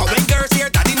 Cause when girls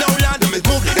hear daddy no land, them is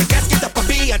move like a gasket up a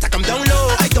pee and take them down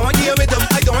low. I don't deal with them,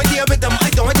 I don't deal with them, I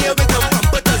don't deal with them.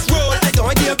 But this road, I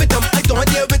don't deal with them, I don't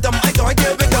deal with them, I don't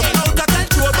deal with them. Out of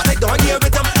control, but I don't deal with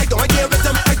them, I don't deal with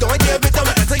them, I don't deal with them.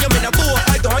 I tell you in a boat,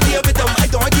 I don't deal with them, I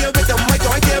don't deal with them, I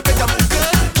don't deal with them.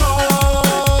 Good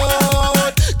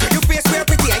God, do you face wear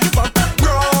pretty and you bump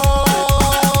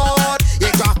broad? You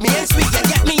drop me in sweet and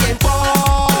get me in.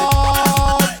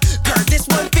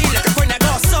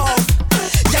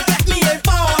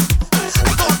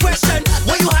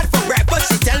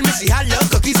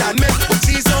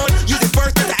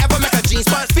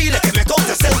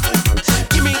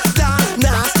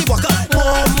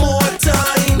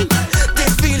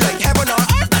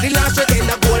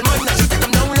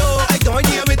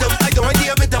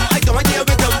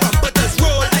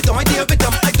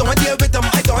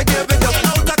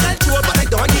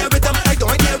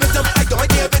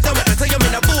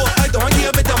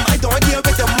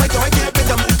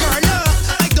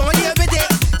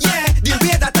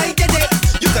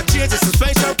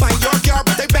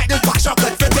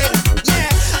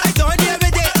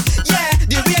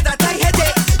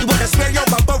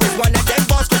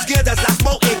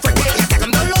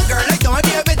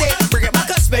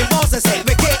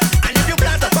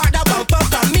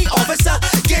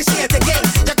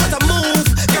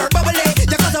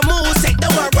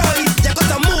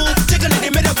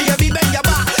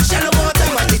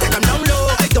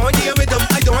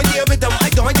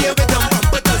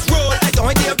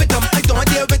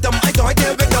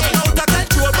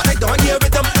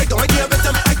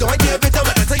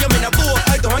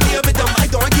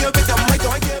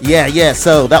 Yeah,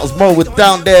 so that was Mo with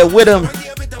Down There with him,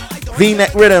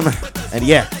 V-neck rhythm. And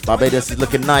yeah, Barbados is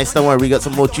looking nice. Don't worry, we got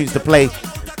some more tunes to play.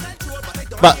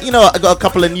 But you know, I got a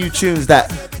couple of new tunes that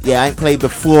I ain't played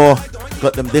before.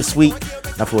 Got them this week.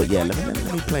 I thought,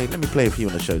 let me play a few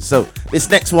on the show. So this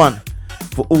next one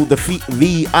for all the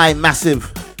VI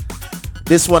Massive.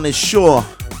 This one is Sure,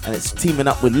 and it's teaming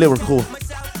up with Lyrical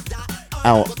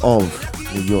out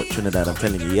of New York, Trinidad. I'm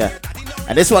telling you, yeah.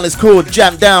 And this one is called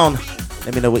Jam Down.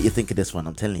 Let me know what you think of this one.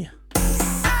 I'm telling you.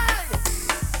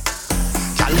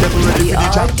 The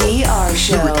RDR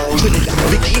Show.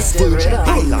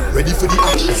 Ready for the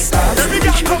action. Every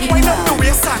girl come wind up the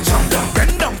waist and jump down.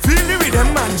 Bend down, feel the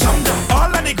rhythm and jump down. All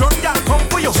of the gun girl come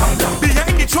for you. Jump down.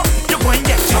 Behind the truck, you go and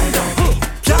get jump down.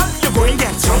 Girl, you go and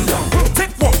get jump down.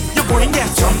 Take walk, you go and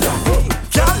get jump down.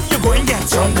 Girl, you go and get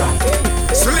jump down.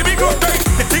 So let me go back.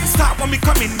 The things start when we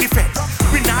come in the fence.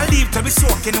 We now leave till we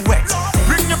soaking wet.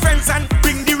 Bring your friends and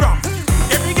bring the rum.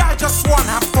 Every girl just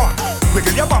wanna have fun.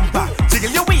 Wiggle your bumper,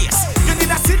 jiggle your waist. You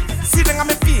need a sit down on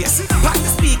my face. Pan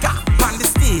the speaker, pan the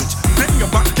stage. Bring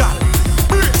your back, girl.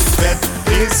 Fed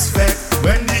is fed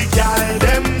when the girl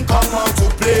them come out to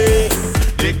play.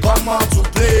 They come out to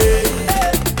play.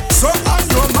 So on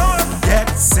your mark,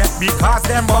 get set because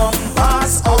them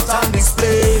bumpers out on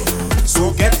display.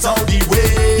 So get out the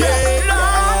way.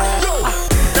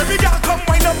 Every girl come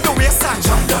wind up the waist and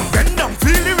jump down. Bend down,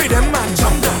 feel the rhythm and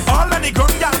jump down. All of the gun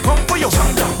girl come for you.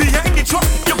 Jump down. Behind the truck,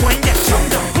 you go and get jump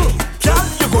down. Girl,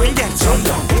 you go and get jump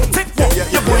down. Take walk,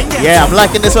 you go and get. Yeah, I'm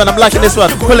liking this one.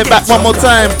 Pull it back one more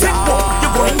time. Take walk, you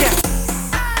go and get.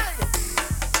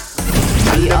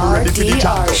 The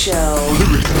RDR Show.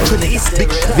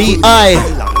 VI,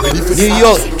 New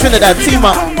York, Trinidad, team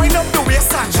up. Come wind up the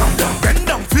waist and jump down. Bend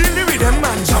down, feel the rhythm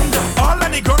and jump down. All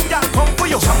of the gun girl come for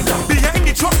you. Jump down. Behind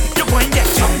the truck, you go and get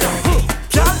jump down.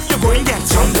 Girl, you go and get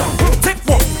jump down. Take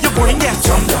walk, you go and get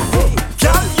jump down.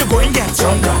 Girl, you go and get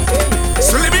jump down.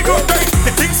 So let me go back.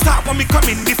 The things start when we come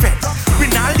in the fence. We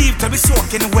now leave till we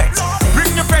soaking wet.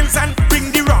 Bring your friends and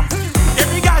bring the rum.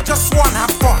 Every guy just wanna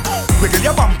have fun. Wiggle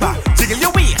your bumper, jiggle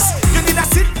your waist. You need a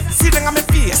sit down on my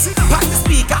face. Pan the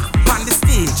speaker, pan the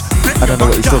stage. I don't know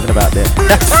what he's talking about there.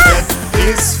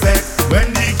 It's fed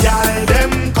when the girl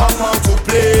them come out to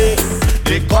play.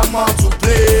 They come out to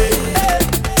play.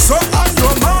 So on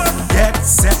your mark, get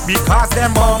set because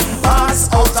them bumpers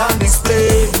out on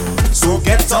display. So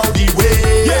get out the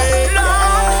way.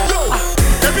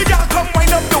 Every girl come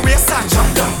wind up the waist and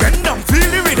jump down. Bend down, feel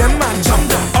the rhythm and jump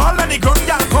down. All of the gun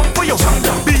girl come for you. Jump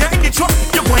down. Behind the truck,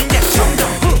 you go and get jump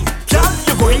down. Girl,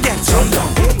 you go and get jump down.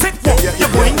 Take walk, you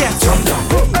go and get jump down.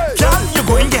 Girl, you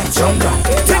go and get jump down.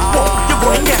 Take walk, you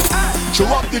go and get. Show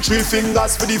up the 3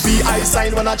 fingers for the VI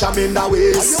sign when I jam in the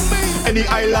waist. Any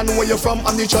island where you're from,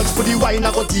 I'm the judge for the wine.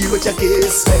 I go deal with your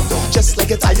case. Just like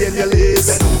a tie in your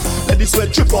lace. Let the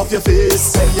sweat drip off your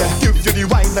face. Give you the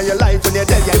wine of your life when you're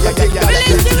dead.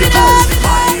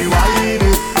 My wine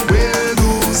will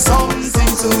do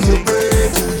something to your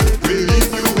brain. Will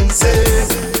leave you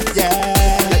insane.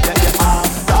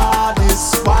 After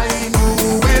this wine,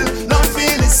 you will not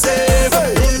feel the same.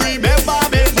 Remember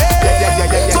me.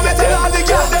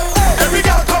 Every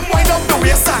girl come wind up the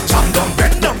waist and jump down.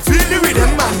 Bend down, feel the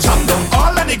rhythm and jump down.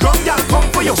 All of the gun girl come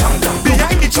for you. Jump down.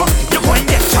 Behind the truck, you go and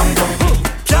get jump down.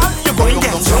 Girl, you go and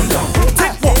get jump down.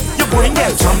 Take walk, you go and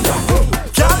get jump down.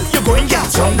 Girl, you go and get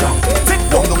jump down. Take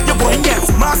walk, you go and get.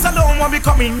 Master don't want me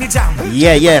come in the jam.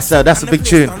 Yeah, so that's a big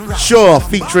tune. Sure,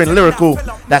 featuring Lyrical.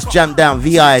 That's Jam Down,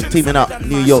 VI, teaming up,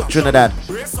 New York, Trinidad.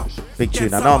 Big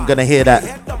tune. I know I'm gonna hear that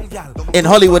in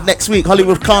Hollywood next week.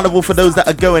 Hollywood Carnival. For those that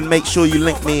are going, make sure you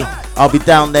link me. I'll be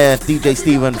down there. DJ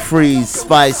Steven, Freeze,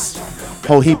 Spice,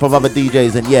 whole heap of other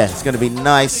DJs, and yeah, it's gonna be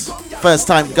nice. First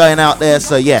time going out there,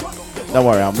 so yeah, don't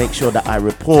worry. I'll make sure that I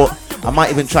report. I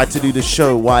might even try to do the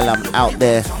show while I'm out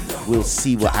there. We'll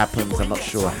see what happens. I'm not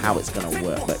sure how it's gonna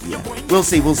work, but yeah, we'll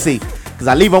see. Because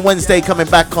I leave on Wednesday, coming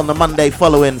back on the Monday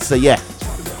following. So yeah,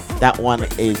 that one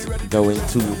is going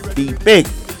to be big.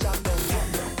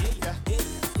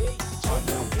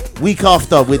 Week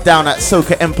after, we're down at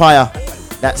Soca Empire.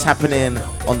 That's happening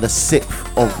on the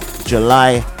 6th of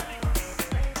July,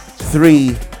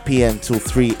 3 p.m. till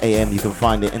 3 a.m. You can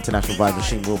find it. International Vibe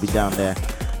Machine will be down there.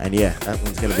 And yeah, that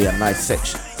one's going to be a nice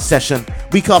session.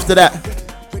 Week after that,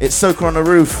 it's Soca on the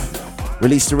Roof.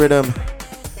 Release the Rhythm,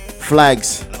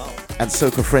 Flags, and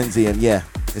Soca Frenzy. And yeah,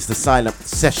 it's the silent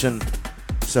session.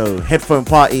 So headphone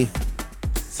party.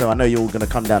 So I know you're all gonna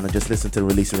come down and just listen to the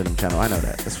Release the Rhythm channel. I know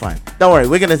that. That's fine. Don't worry.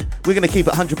 We're gonna keep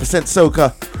it 100%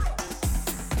 Soca.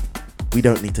 We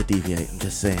don't need to deviate. I'm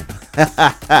just saying.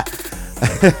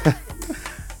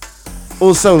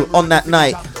 Also on that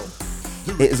night,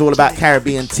 It is all about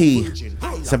Caribbean tea.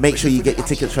 So make sure you get your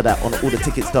tickets for that on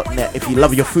allthetickets.net. If you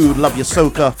love your food, love your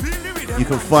soca, you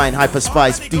can find Hyper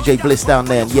Spice, DJ Bliss down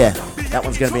there. And yeah, that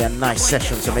one's going to be a nice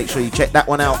session. So make sure you check that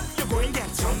one out.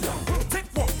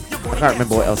 I can't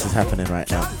remember what else is happening right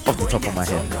now off the top of my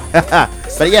head.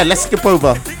 But yeah, let's skip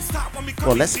over.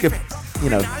 Well, let's skip,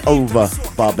 over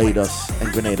Barbados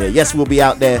and Grenada. Yes, we'll be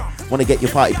out there. Want to get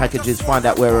your party packages, find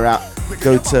out where we're at.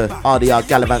 Go to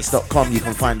rdrgallivants.com. You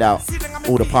can find out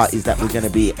all the parties that we're going to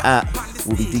be at.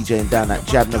 We'll be DJing down at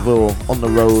Jab Neville on the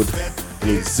road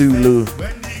with Zulu.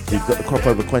 We've got the Crop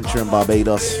Over Quencher in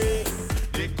Barbados.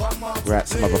 We're at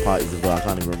some other parties as well. I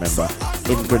can't even remember.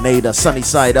 In Grenada, sunny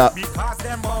side up.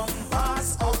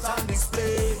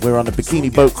 We're on the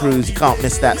Bikini Boat Cruise. You can't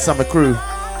miss that. Summer crew.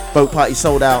 Boat party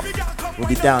sold out. We'll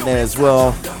be down there as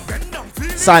well.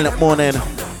 Silent Morning.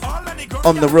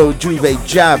 On the road, Juve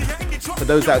Jab. For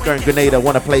those that are going Grenada,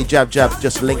 want to play Jab,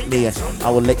 just link me. I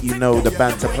will let you know the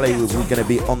band to play with. We're going to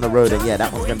be on the road. And yeah,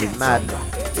 that one's going to be mad.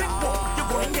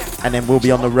 And then we'll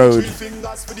be on the road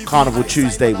Carnival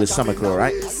Tuesday with Summer Crew,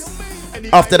 alright?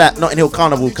 After that, Notting Hill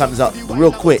Carnival comes up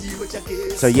real quick.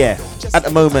 So yeah, at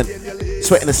the moment,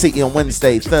 Sweating the City on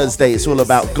Wednesday. Thursday, it's all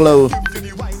about Glow.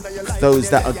 Those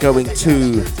that are going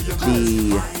to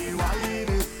the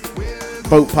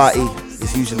boat party,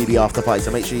 it's usually the after party,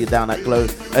 so make sure you're down at Glow.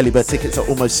 Early bird tickets are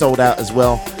almost sold out as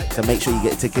well, so make sure you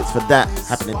get tickets for that,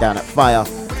 happening down at Fire.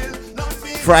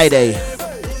 Friday,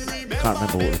 can't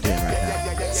remember what we're doing right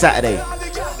now. Saturday,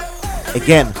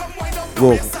 again,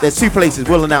 there's two places.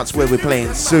 We'll announce where we're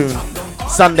playing soon.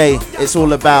 Sunday, it's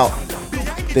all about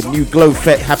the new Glow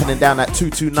Fete happening down at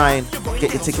 229.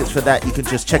 Get your tickets for that. You can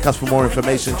just check us for more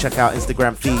information. Check our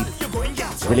Instagram feed.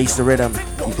 Release the Rhythm.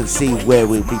 You can see where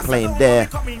we'll be playing there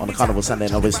on the Carnival Sunday.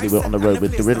 And obviously, we're on the road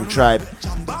with the Rhythm Tribe.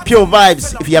 Pure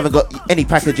Vibes. If you haven't got any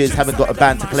packages, haven't got a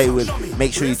band to play with,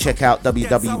 make sure you check out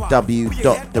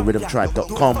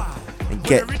www.therhythmtribe.com and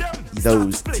get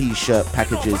those t-shirt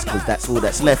packages, because that's all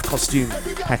that's left. Costume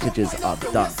packages are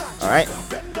done. Alright,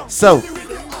 so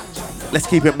let's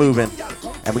keep it moving,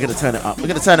 and we're gonna turn it up.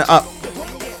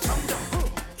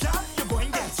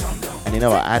 And you know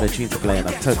what, I had a tune to play and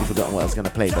I've totally forgotten what I was gonna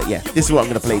play, but yeah, this is what I'm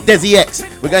gonna play. Desi X,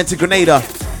 we're going to Grenada.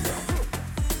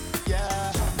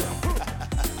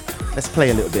 Let's play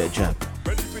a little bit of jam.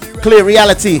 Clear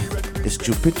Reality. It's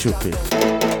Chupid Chupid.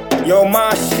 Yo,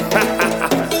 Mash.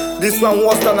 This one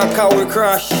was on a car we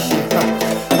crash.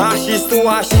 Ashes to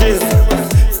ashes.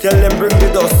 Tell them bring the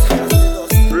dust.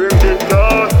 Bring the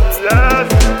dust, yes.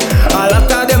 A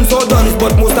lot of them so done,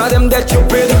 but most of them dead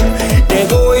stupid. They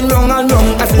going wrong and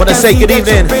wrong. Wanna say good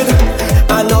evening to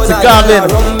Garvin.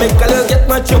 Make a little get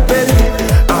my stupid.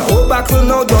 I hope back will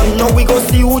now done. Now we go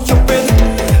see who stupid.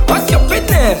 What's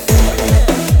stupidness?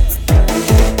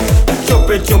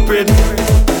 Stupid.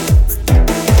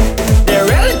 They're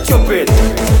really stupid.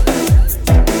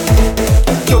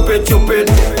 Stupid.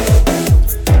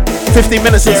 15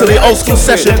 minutes into the old school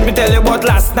session. Let me tell you about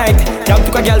last night. Jam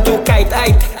took a girl to kite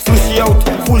height. Sushi out,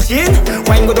 full she in.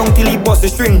 Wine go down till he bust the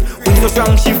string. Wind so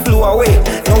strong she flew away.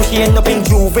 Now she end up in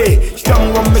Juve.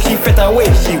 Strong rum make she fet away.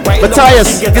 She wild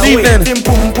Matthias, good evening.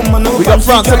 We got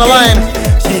France on the line.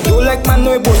 She do like man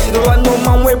no bush. She don't want no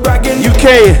man we bragging. UK.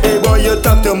 Hey boy, you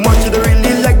talk too much. You don't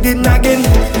really like the nagging.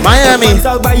 Miami.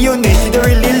 All by your knee. She don't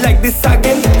really like the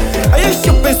sagging. Are you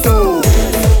stupid so?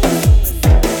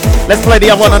 Let's play the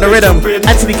other one on the rhythm.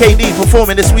 Anthony KD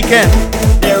performing this weekend.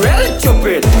 They're really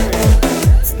stupid.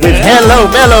 With Hello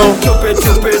Mellow. Stupid.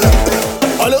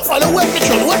 Hello, wet me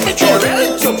tune. They're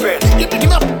really stupid. Give me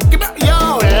up.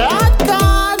 Yo, hot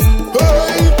God.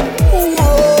 Hey,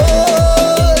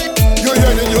 you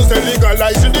hear the news, they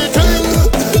legalizing the thing.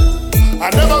 I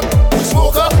never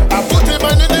smoke up. I put him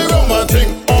in the Roman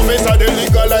thing. Officer, they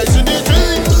legalizing the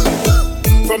thing.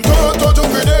 From Toronto to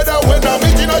Grenada, when I'm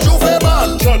meeting a Juve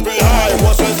man. Shot me high,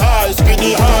 was high,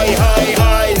 skinny high.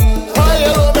 High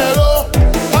yellow mellow,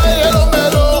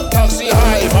 taxi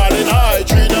high, Marlin high,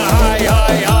 Trina high.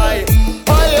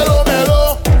 High yellow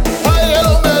mellow,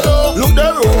 look the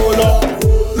roll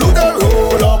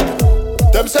up.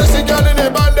 Them sexy girl in the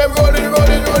band, them rolling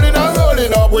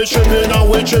up. We chipping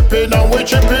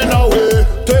away.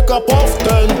 Take a puff,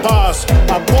 then pass.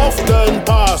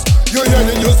 You hear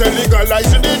the news, they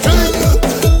legalizing the thing.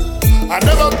 I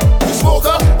never smoke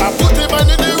up. I put him in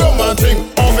the Roman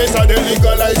thing. Officer, they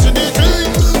legalizing the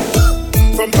thing.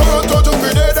 From Toronto to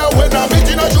Grenada, when I'm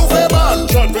meeting a Juve man.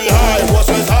 Shot me high, was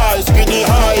high, skinny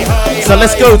high. So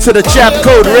let's go to the Jab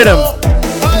Code Rhythm.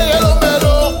 High yellow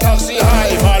mellow, taxi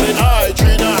high, Marlin high,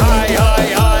 Trina high.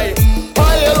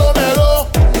 High yellow mellow.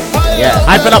 Yeah,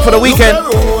 hyping up for the weekend.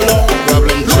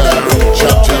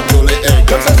 Chop, roll it in.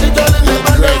 Them say she girl in the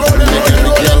band, they rolling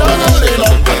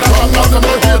up. And I'm not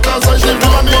no haters, and she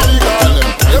know me legal.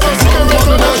 Never see me run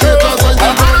on the haters, and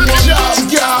she burn me jazz.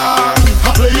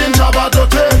 I play in Jabba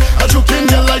Dote, I juke in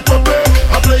girl like puppy.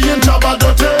 I play in Jabba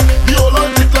Dote, the whole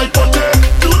on tick like putty.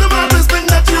 Do the maddest thing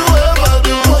that you ever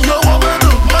do. What you wanna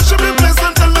do? Mash up the place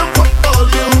and tell them fuck all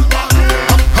you.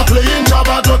 I play in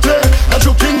Jabba Dote, I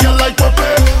juke in girl like puppy.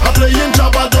 I play in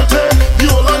Jabba Dote, the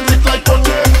whole on tick like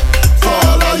putty. For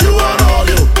all of you and all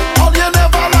you, all you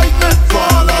never like me. For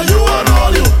all of you and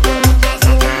all you.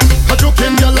 I juke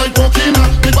in girl like Pokina,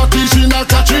 the Batishina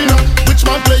Katrina. Which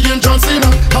man playing John Cena?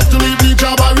 Have to leave the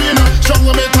job arena.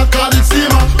 Stronger make a call it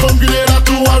steamer. From Grenada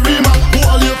to Arima. Who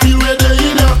all you feel where they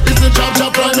in ya? It's the job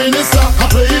prime minister. I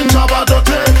play in Jabba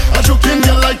Dote. I joke in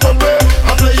girl like puppy.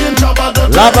 I play in Jabba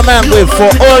Dote. Lava Man with for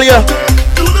all ya.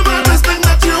 Do the maddest thing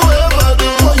that you ever do.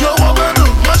 What you wanna do?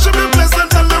 Mash up the place and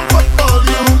tell them fuck all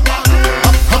you.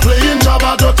 I play in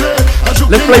Jabba Dote.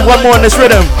 Let's play one more in this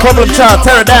rhythm. Problem Child,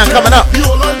 Tear It Down coming up. You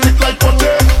all tick like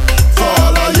putty. For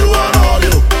all of you and all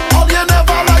you. All you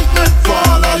never like me. For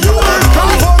all of you and all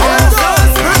you.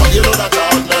 You know that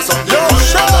I mess up the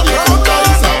money. All of the good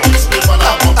guys are we sleep and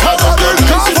I pump out of their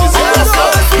lives. It is all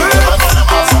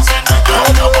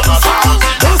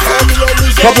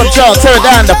Problem Child, Tear It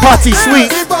Down, the party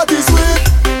sweet. The party sweet.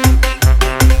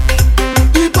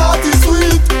 The party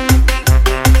sweet.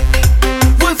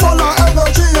 We full of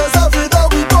energy, yes, every day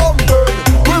we bumpin'.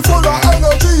 We full of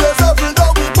energy, yes, every day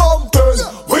we bumpin'.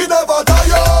 We never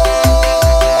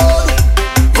tired.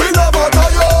 We never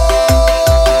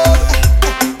tired.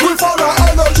 We full of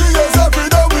energy, yes, every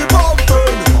day we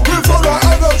bumpin'. We full of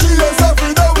energy, yes,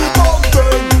 every day we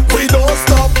bumpin'. We don't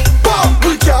stop, bump,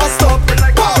 we can't stop,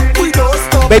 bump, we don't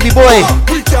stop. Baby boy.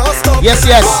 We can't stop. Yes,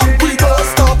 yes. Bump, we don't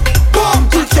stop.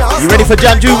 Bump, we can't You ready for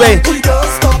Jan Juve? we don't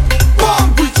stop.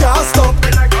 Bump, we can't stop.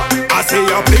 I say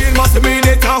your plane must mean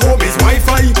it at home is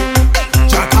Wi-Fi.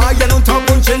 Jata, you don't talk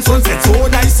punching sunset so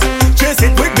nice. Chase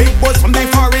it with big boys from the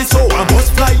forest, so I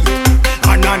must fly.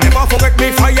 And I never forget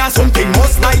me fire, something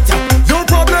must light. No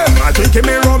problem, I drinking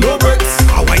me rum, no bricks.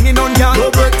 I whining on ya, no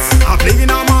bricks. I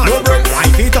playing a man, no bricks.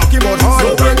 Wifey talking about hard,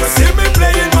 no bricks. See me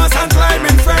playing mass and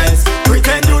climbing friends.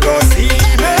 Pretend you don't see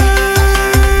me.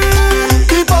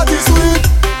 The party sweet.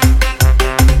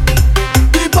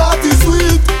 The party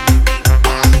sweet.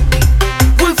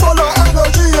 We full of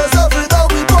energy, yes, every day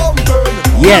we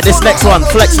bumpin'. Yeah, this next one,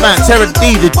 Flex Man, Terrence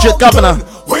D, the Governor.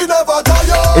 We never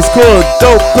tired. It's called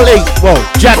Don't Play. Well,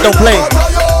 Jack Don't Play.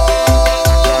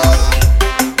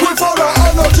 We full of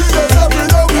energy, yes, every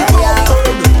day we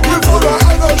bumpin'. We full of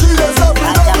energy, yes,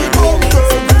 every day we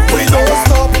bumpin'. We don't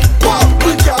stop. Bump,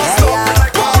 we can't stop.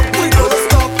 Bump, we don't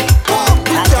stop. Bump,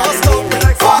 we can't stop.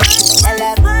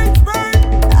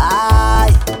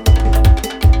 Aye,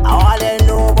 I wanna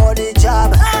know about the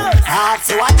job.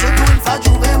 Ask what you doing for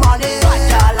Juve money.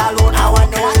 All alone, I wanna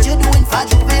know what you doing for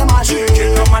Juve money.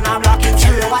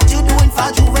 Tell me what you doing for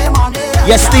Juve money.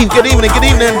 Yes, Steve, good evening, good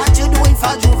evening. What you doing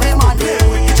for Juve money?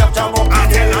 I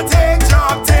tell her take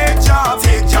job, take job,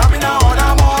 take job in a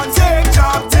other month. Take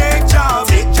job, take job,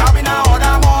 take job in a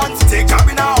other month. Take job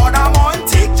in a other month.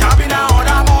 Take job in a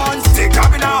other month. Take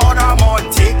job in a other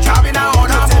month. Take job in a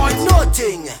other month.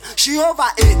 Nothing. She over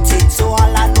 18, so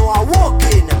all I know I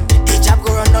walking. The job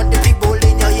go run on the big bowl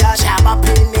in your yard. Shabba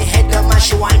play me head on my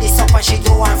she want this up and she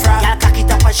do one frog. Y'all cock it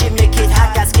up and she make it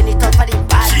hot. Y'all skin it up for the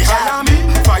bad She hire me,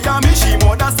 fire me. She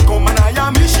mother stick on and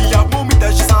hire me. She have mommy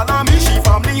that she saw me. She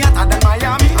family hotter than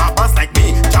Miami. A boss like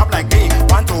me, job like me.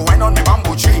 Want to wine on the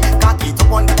bamboo tree. Cock it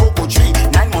up on the cocoa tree.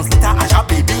 9 months later I shall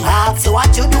baby. Ask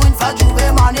what you doing for Juve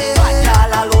money.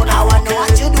 Y'all alone, I want know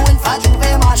what you doing for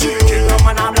Juve money. Kill them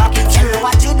and I'm blocking. Tell me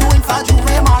what you doing for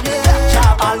Juve money.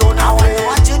 Job alone, I want know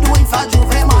what you doing for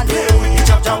Juve money.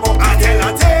 Chop chop up. I tell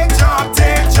her take job,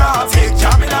 take job, take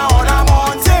job in a other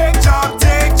month. Take job,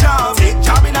 take job, take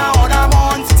job in a other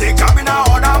month. Take job in a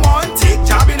other month. Take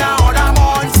job in a other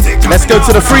month. Let's go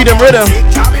to the Freedom Rhythm. Take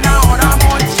job in a other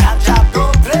month. Chop chop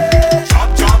go play. Chop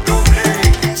chop go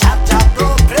play. Chop chop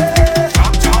go play.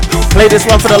 Chop chop go Play this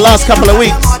one for the last couple of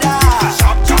weeks.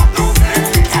 Chop chop go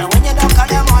play. Tell when you don't call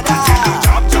your mother.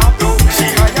 Chop chop go play.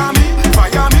 She hire me,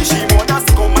 fire me. She mother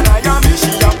stick on and hire me.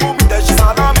 She have mommy that she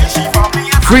saw me. She family.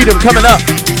 Freedom coming up.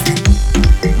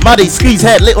 Muddy, Squeeze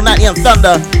Head, Little Natty and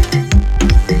Thunder.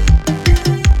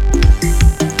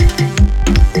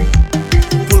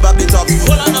 Pull back the top.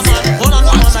 Hold on,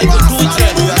 man. I can do it,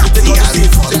 yeah.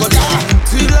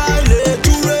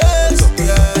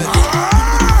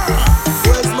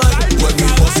 When we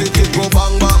bust it, it go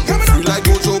bang bang. Feel like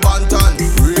Gojo Bantan.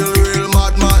 Real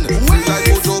madman. Feel like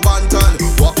Gojo Bantan.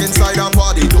 Walk inside and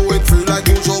party, do it. Feel like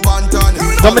Gojo Bantan.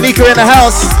 Dominica in the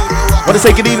house. Want to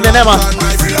say good evening, Emma.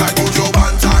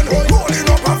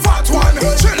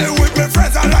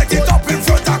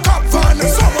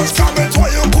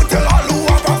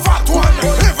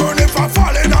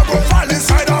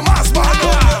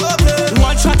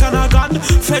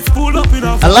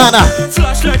 Alana.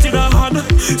 Flashlight in a hand,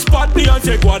 spot me and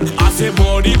take one. I say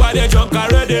money by the junk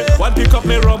already. One pick up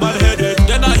me rum and head it.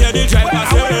 Then I hear the driver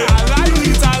say, I like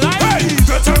it, I like it. Hey,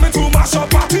 they tell me to mash up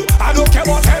party. I don't care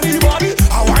about anybody.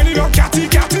 I whine it up catty.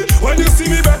 When you see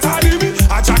me better leave me.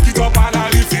 I jack it up and I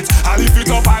lift it. I lift it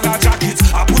up and I jack it.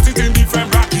 I put it in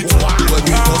different brackets. When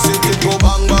we go sit it go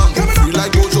bang bang. Feel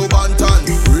like Gojo Bantan.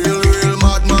 Real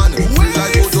madman. Feel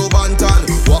like Gojo Bantan.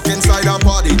 Walk inside a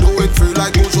party. Do it feel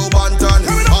like Gojo Bantan.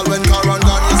 All when Karan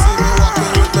gone, you see me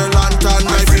walking with me lantern.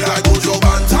 I feel like Gojo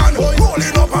Bantan.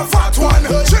 Rolling up a fat one.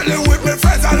 Chilling with me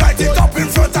friends. I light it up in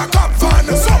front of Cap Van.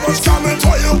 So much coming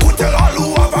to you could tell all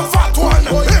who have a fat one.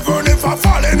 Even if I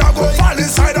fall in, I go fall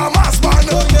inside a mass band.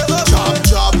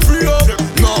 Job free up.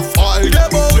 Enough oil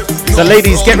demo. So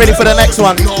ladies, get ready for the next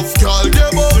one.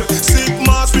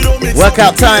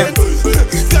 Workout time.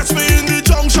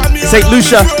 St.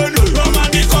 Lucia.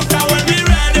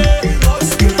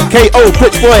 KO,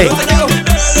 Pitch Boy.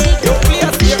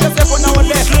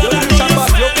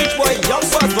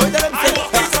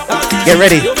 Get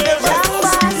ready.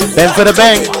 Bang for the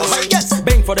bang.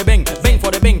 Bang for the bang, bang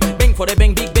for the bang, bang for the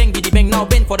bang, big bang, biddy bang, now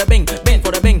bang for the bang, bang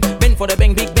for the bang, bang for the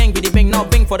bang, big bang, biddy bang, now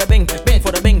bang for the bang, bang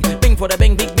for the bang, bang for the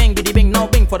bang, big bang, biddy bang, now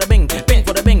bang for the bang, bang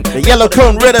for the bang. The yellow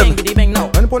cone rhythm.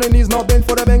 And put the knees now, bend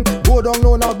for the bang. Go down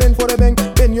low now, bend for the bang.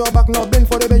 Bend your back now, bend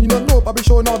for the bang. You don't know, Papi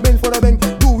show now, bend for the bang.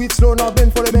 Do it slow now,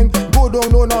 bend for the bang. Go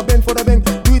down low now, bend for the bang.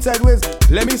 Do it sideways.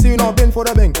 Let me see you now, bend for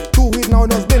the bang. Do it now,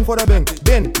 just bend for the bang.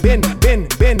 Bend.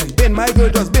 My girl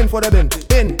just bend for the bang.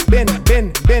 Bend.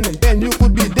 You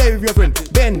could be there with your friend.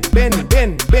 Bend.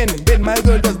 My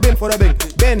girl just bend for the bang.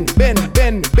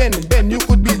 Bend. You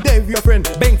could be there with your friend.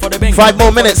 Bang for the bang. 5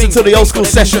 more minutes until the old school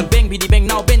session. Bang, biddy bang,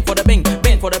 now bang for the bang,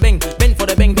 bang for the bang, bang for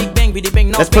the bang, big bang, biddy bang,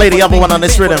 now. Let's play the other one on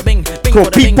this rhythm.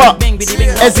 Called Peep Pop.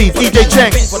 Ezzy, DJ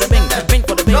Cheng. Bang for the bang, bang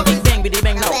for the bang, big bang, biddy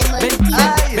bang, now. Bang.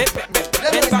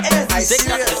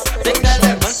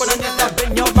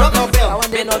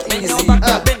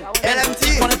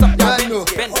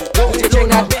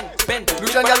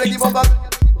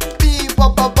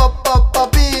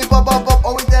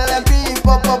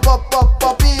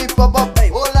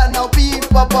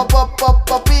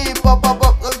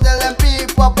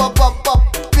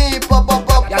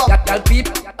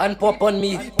 And pop on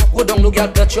me, go down, no girl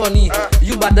touch your knee.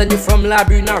 You bad than you from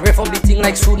Labry, now ref up the thing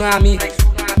like tsunami.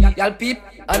 Y'all peep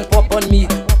and pop on me,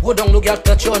 go down, no girl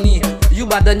touch your knee. You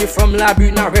bad than you from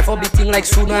Labry, now ref up the thing like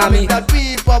tsunami. That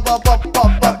beep pop,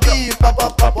 beep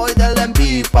pop, boy tell them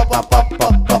beep pop,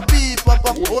 beep pop,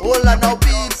 hold on now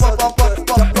beep pop,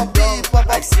 beep pop,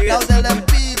 now tell them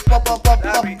beep pop.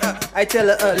 I tell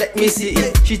her, let me see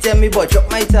it. She tell me, boy, drop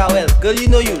my towel. Girl, you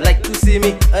know you like to see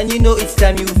me, and you know it's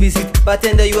time you visit.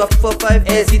 Bartender, you have 4, 5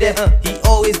 airs, he there, he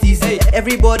always dizzy.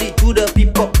 Everybody do the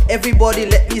peep pop, everybody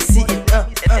let me see it.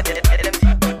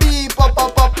 Beep pop,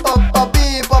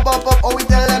 beep pop, oh we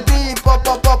tell them beep pop,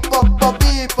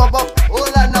 beep pop,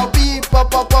 hold on now beep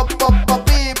pop,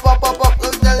 beep pop,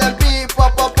 oh tell them beep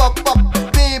pop,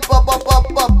 beep pop,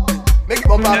 make it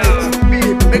pop,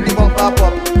 beep, make it pop.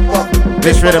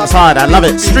 This rhythm's hard, I love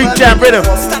it. Street Jam rhythm.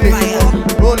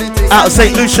 Out of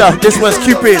St. Lucia, this was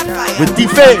Cupid with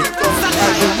D-Fade.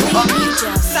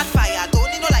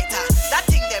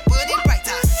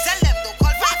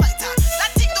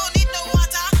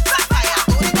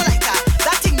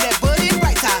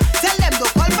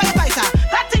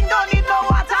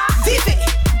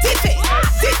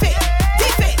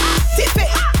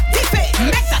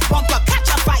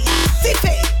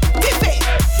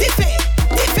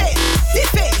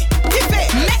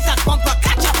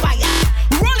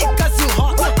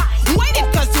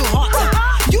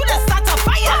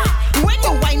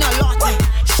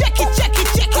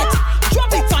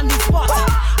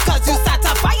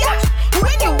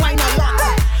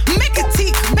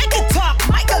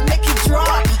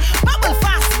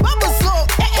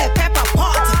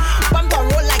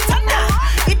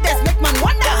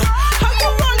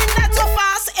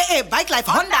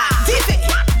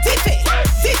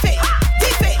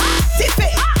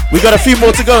 We got a few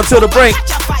more to go until the break.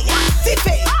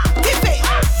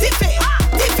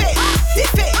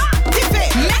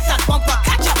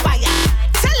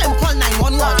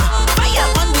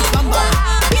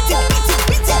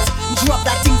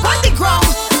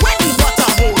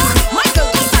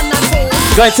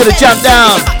 Going to the jump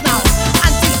down.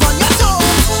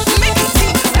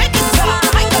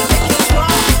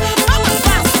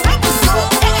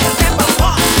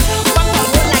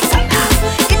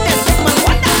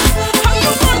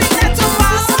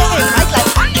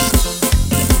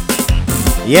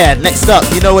 Yeah, next up,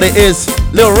 you know what it is.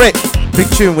 Lil Rick,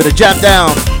 big tune with a jam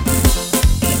down.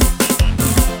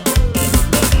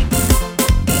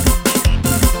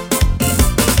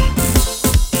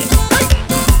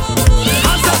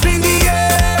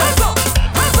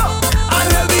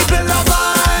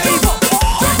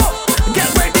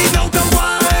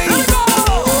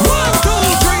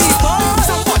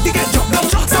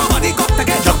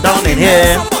 Jump down in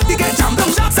here.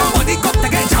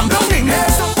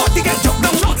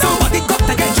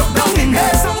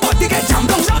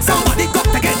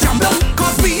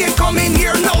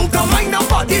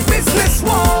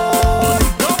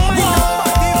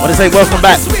 What to say? Welcome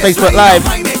back, Facebook Live.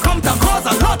 I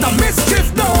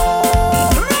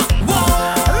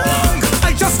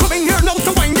just come in here now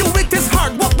to wind you with this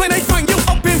hard work. When I find you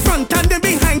up in front and then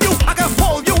behind you, I can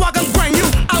fold you, I can grind you.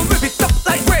 I'll whip it up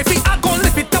like gravy, I gon'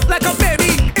 lift it up like a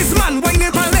baby. It's man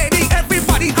whining for lady,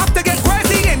 everybody have to get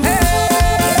crazy in here.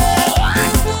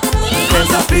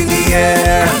 Hands up in the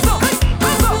air.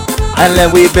 And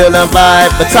then we build a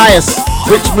vibe. Matthias,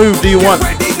 which move do you want?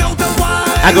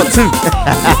 I got two.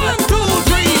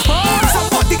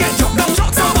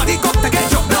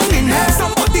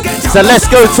 So let's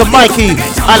go to Mikey,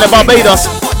 Isle of Barbados.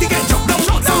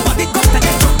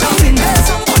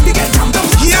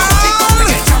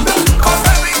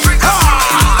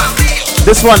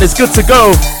 This one is good to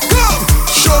go.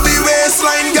 Show me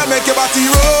waistline, girl, make your body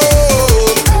roll.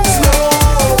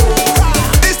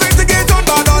 It's time to get on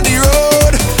bad on the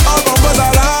road. All bumpers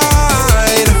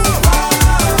align.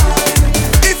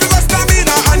 If you got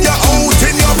stamina and you're out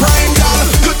in your prime,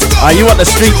 girl, good to go. You want the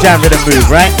street jam rhythm move,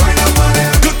 right?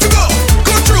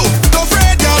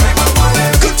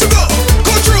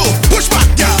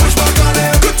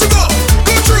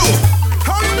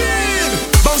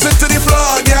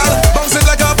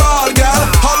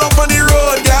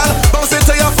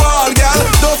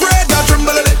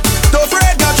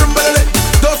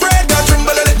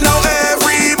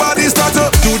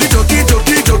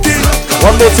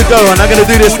 One more to go, and I'm gonna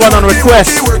do this one on request.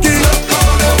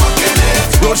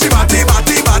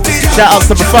 Shout outs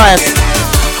to Matthias.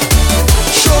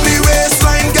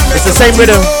 It's the same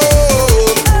rhythm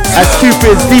as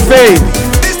Cupid's DP.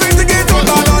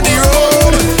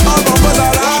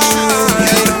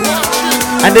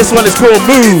 And this one is called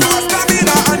Move.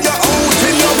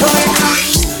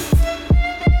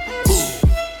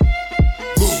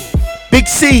 Big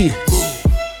C.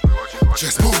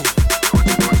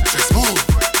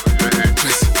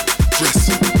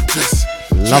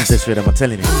 Love this rhythm, I'm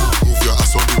telling you. Move your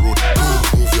ass on the road.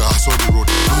 Move your ass on the road.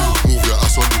 Move your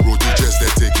ass on the road. You just there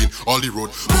taking all the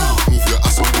road. Move your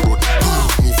ass on the road.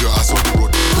 Move your ass on the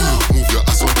road. Move your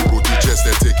ass on the road. You just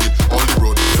there taking all the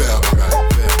road. Fair bagay.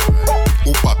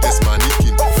 Upa pes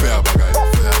manikin. Fair bagay.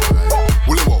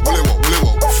 Wule wo.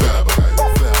 Fair bagay.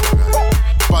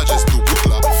 Pas just do good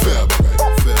lap. Fair bagay.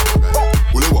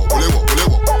 Wule wo.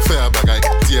 Fair bagay.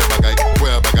 Dear bagay.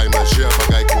 Where bagay. Manger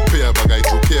bagay. Compare bagay.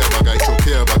 Joker bagay.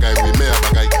 Choker bagay. We mer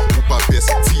bagay. Upa pes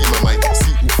team amay. Si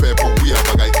ou fait pour we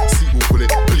bagay. Si ou voulez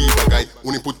pli bagay.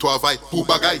 On est pour toi vaille pour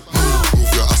bagay.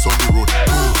 Move your ass on the road.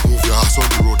 Move your ass on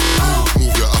the road.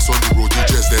 Move your ass on the road. You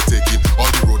just there taking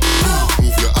all the road.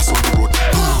 Move your ass on the road.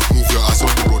 Move your ass on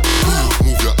the road.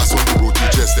 Move your ass on the road. You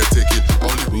just there taking all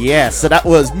the road. Yeah, so that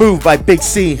was Move by Big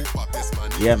C.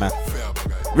 Yeah, man.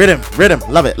 Rhythm,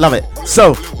 love it.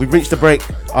 So, we've reached the break.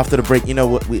 After the break, you know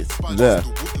what we...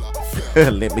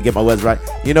 Let me get my words right.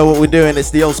 You know what we're doing.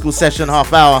 It's the old school session,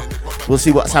 half hour. We'll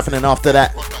see what's happening after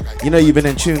that. You know you've been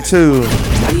in tune too.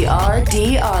 The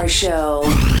RDR Show.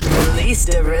 Release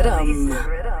the rhythm.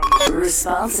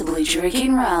 Responsibly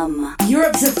drinking rum.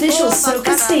 Europe's official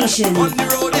soca station. On the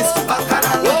road is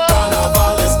Bacchanal.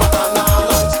 Carnival is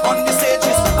Bacchanal. On the stage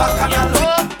is Bacchanal.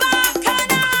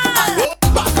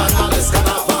 Bacchanal is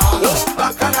Carnival.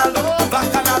 Bacchanal.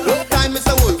 Time is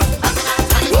the wolf.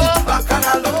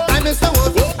 Bacchanal. Time is the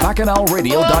wolf.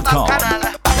 BacchanalRadio.com.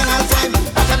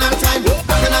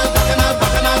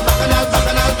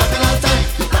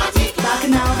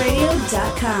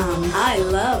 BacchanalRadio.com. I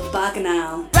love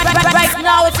Bacchanal. Right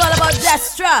now it's all about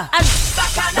Destra and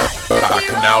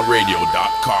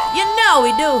BacchanalRadio.com. You know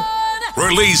we do.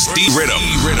 Release D-Rhythm,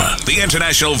 the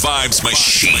international vibes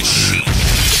machine.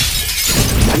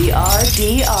 The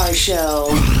RDR Show.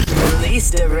 Release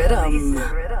the rhythm.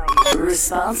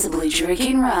 Responsibly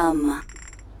drinking rum.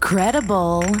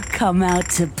 Credible, come out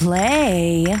to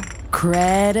play.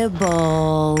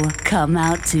 Credible, come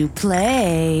out to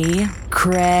play.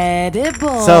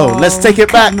 Credible. So, let's take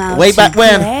it back. Way back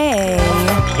when.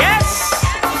 Yes.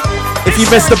 If you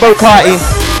missed the boat party.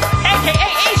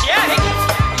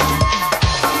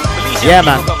 Yeah,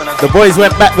 man. The boys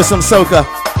went back with some soca.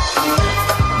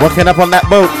 Working up on that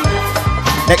boat.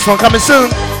 Next one coming soon.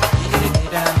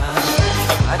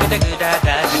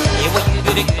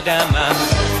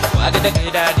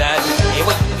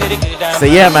 So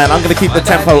yeah, man, I'm gonna keep the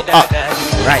tempo up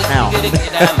right now.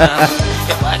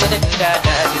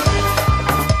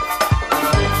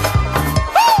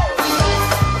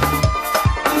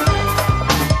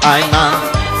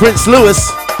 I'm Prince Louis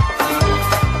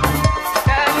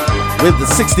with the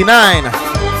 69.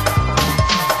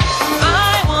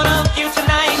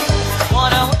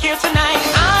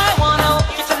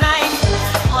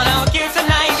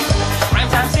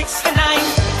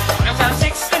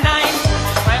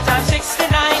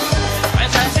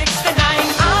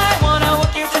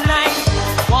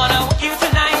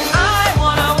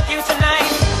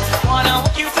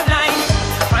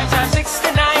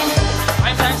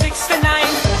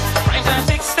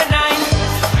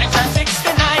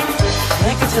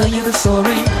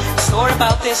 Story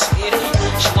about this lady.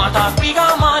 She want a bigger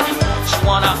money. She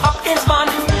want a Hopkins bun.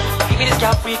 Give me this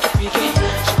girl freaky.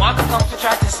 She want to come to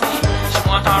try to me. She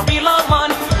want a real long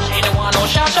money. She don't want no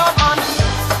short on.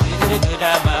 You did a good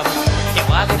mama. You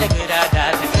walk it a good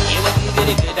dad. You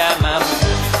did a good mama.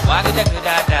 Walk it a good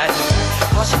dad.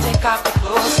 Cause she take off the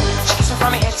clothes. She kiss me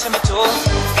from my head to my toes.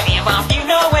 And if I'm you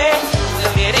know it,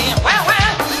 little lady. Well,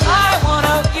 I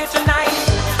wanna hook you tonight.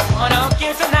 Wanna hook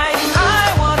you tonight.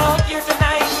 I wanna hook you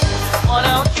tonight.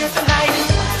 Wanna hook you tonight.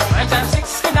 Prime time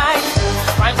 69.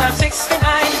 Prime time 69.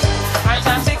 Prime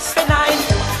time 69.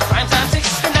 Prime time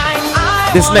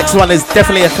 69. This next one is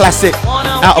definitely a classic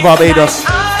out of Barbados.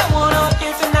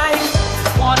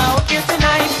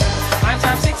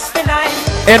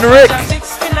 Enric,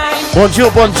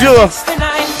 bonjour, bonjour.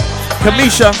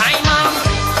 Kamisha,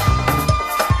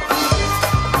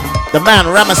 the man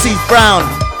Ramesses Brown.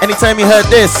 Anytime you heard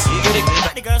this,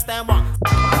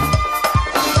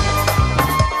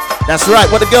 that's right.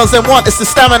 What the girls then want is the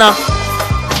stamina.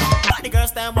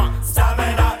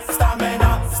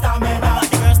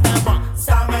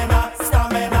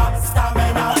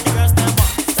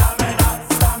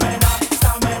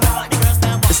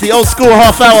 It's the old school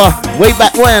half hour, way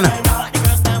back when.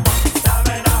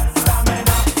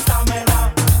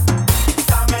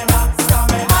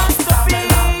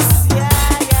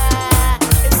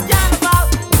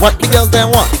 What the girls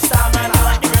then want?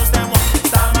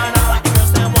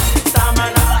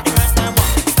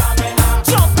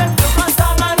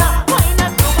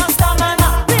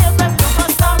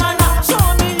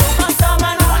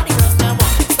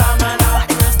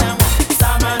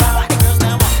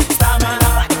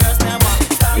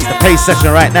 It's the pace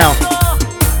session right now.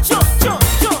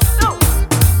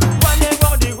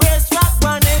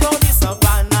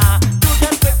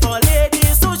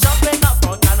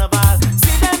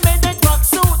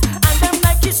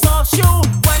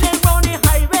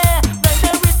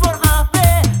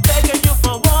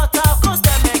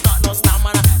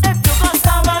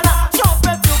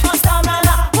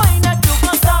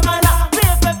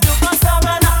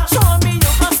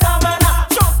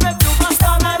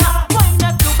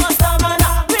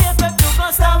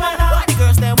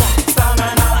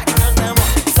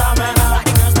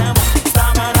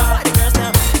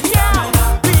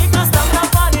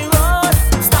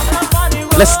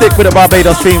 Let's stick with the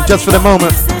Barbados theme just for the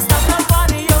moment.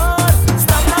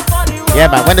 Yeah,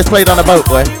 man, when it's played on a boat,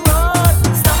 boy,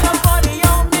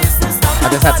 I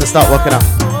just had to start working up.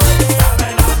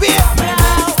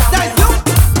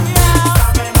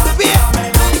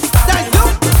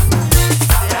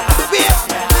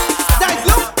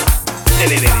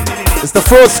 It's the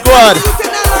full squad.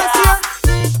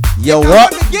 Yo,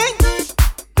 what?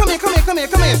 Come here.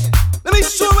 Let me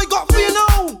show what we got for you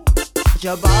now.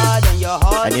 You're bad and you're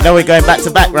hot. And you know we're going back to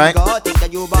back, right? Think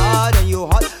that you're bad and you're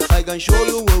hot. I can show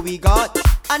you what we got.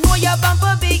 I know your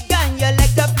bumper big and you like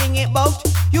to fling it bout.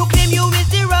 You claim you is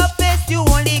the roughest, you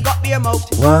only got beer mouth.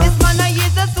 What? This man I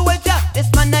is a soldier, this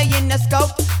man I in a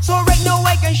scout. So right now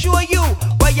I can show you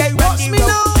why I run the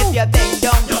road. If you bend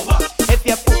down, you walk. If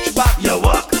you push back, you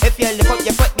walk. If you lift up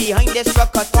your foot behind this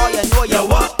record, all you know you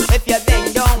walk. If you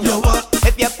bend down, you walk.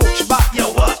 If you push back, you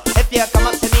walk. If you come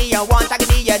up to me, you want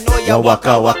agony, you know you walk.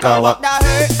 Walk. That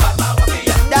hurt.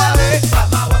 That hurt.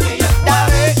 That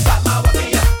hurt.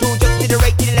 To just to the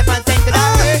right, to the left and center. That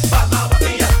hurt.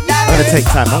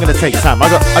 I'm gonna take time. I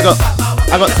got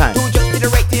time. To just to the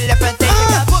right, to the left and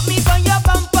center. Put me on your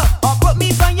bumper or put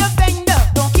me on your fender.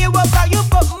 Don't care what how you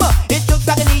put me. It took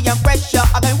agony and pressure.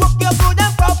 I can work your good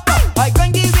and proper. I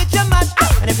can give it your man.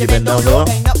 And if you bend down low,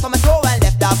 hang up from my toe and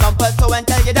left that bumper so and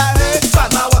tell you that hurt.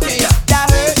 Bad man walking ya. That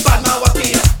hurt. Bad man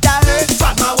walking ya. That hurt.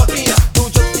 Bad man walking ya. To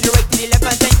just to the right, to the left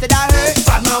and center. That hurt.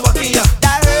 Bad man walking ya.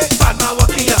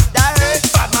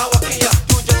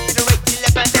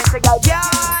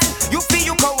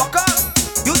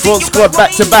 Vault Squad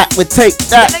back to back with Take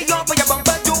That. Take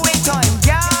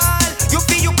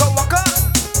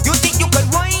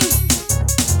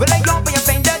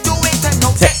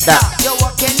that.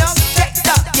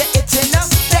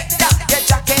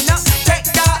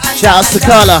 Shout out to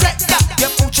Carla.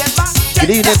 Good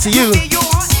evening to you.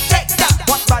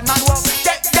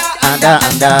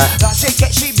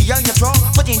 And she behind your throat,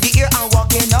 put in the ear and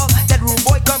walking up. That rude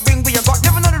boy come bring we got.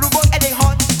 Never know the rude boy, and they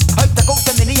hot. I take out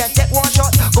the mini and take one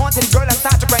shot. Go on to the girl and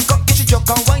start to crank up. Get your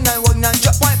joke on wine and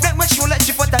drop. Point blank when she will let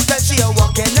you foot and tell she a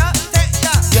walking up. Take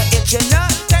that, you're itching up.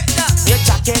 Take that, you're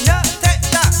jacking up. Take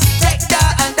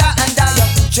that, and that, you're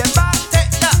pushing back.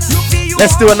 Take that, you feel you.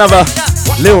 Let's do another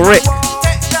Lil Rick.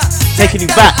 Taking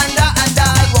you back.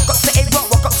 Walk up to eight,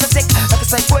 walk up to six. Like a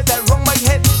psycho that wrong my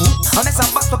hip. Unless I'm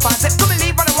back to pass it. Come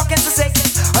believe when I walk into six.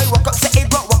 I walk up to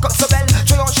eight, walk up to bell.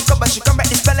 Show you how she come back, she come back.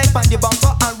 This spell like on the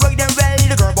bumper and ride and well.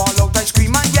 The girl ball out and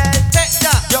scream and yell. Take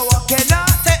that, you're walking up.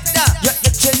 Take that, you're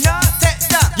itching up. Take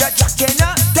that, you're jacking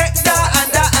up. Take that,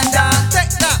 and that.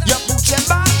 Take that, you're pushing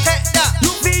back. Take that,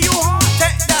 you feel you hot.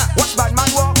 Take that, watch bad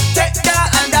man walk. Take that,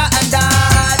 and that.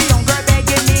 The young girl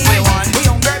begging me. The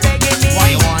young girl begging me.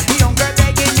 The young girl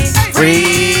begging me.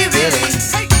 Free Willy.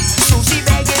 Susie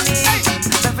begging me.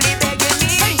 Beverly begging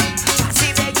me. Patsy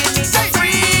begging me.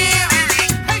 Free Willy.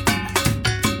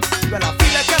 Well, I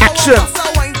feel like Action.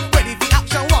 ready for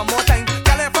action one more time.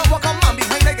 Girl, if I walk a man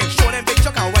behind again, show them big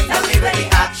chuck and wine. Tell me where the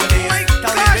action is.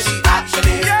 Tell me where the action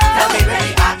is. Tell me where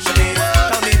the action is.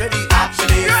 Tell me where the action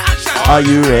is. Are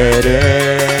you ready?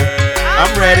 I'm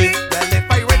ready. Well, if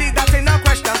I ready, that's in a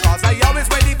question. Cause I always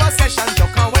ready for session.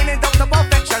 Chuck and wine and down to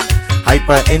perfection.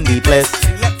 Hyper indie place.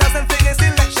 Selectors and figure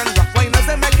selection. Rough winers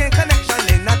and making connection.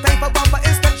 In a time for bumper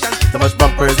inspection. So much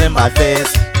bumpers in my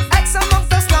face. X amongst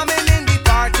the slamming in the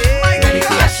party. Ready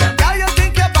for action. Girl, you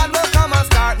think you're bad, well, come and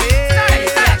start me. Ready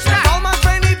for action. Call my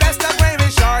friend, the best of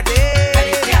waving shorty.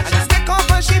 Ready for action. And stick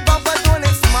off and she bumper doing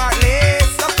it smartly.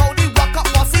 Suck out the walk up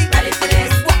bossy. Ready for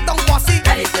this. Walk down bossy.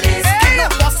 Ready for this. Skin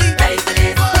up bossy. Ready for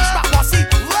this. Push back bossy.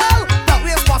 Well, that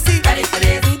way's bossy. Ready for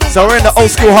this. So we're in the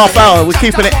old school half hour. We're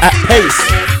keeping it at pace.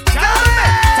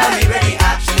 Tell me where the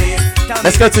action is.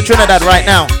 Let's go to Trinidad right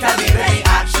now. Tell me where the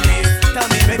action is. Tell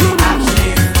me where the action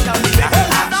is. Tell me where the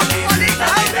action is.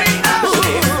 Tell me where the action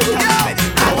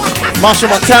is. Marshall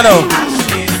Montano.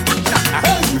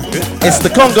 It's the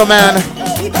Congo man.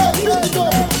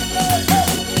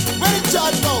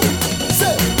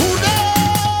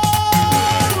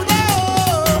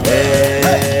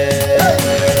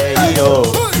 Hey, yo.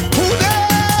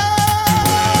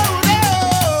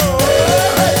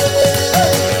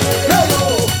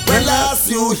 When last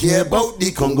you hear about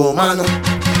the Congo man?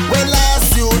 When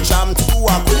last you jam to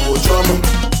a Congo drum?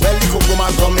 Well, the Congo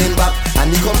man coming back and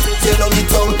he come to tear down the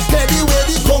town. Tell the way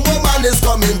the Congo man is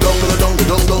coming down, down,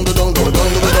 down, down, down, down, down,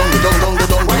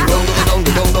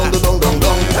 down, down, down,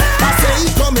 down. I say he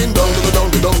coming down, down,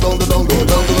 down, down, down,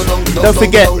 down, down. Don't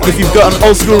forget, if you've got an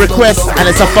old school request and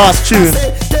it's a fast tune,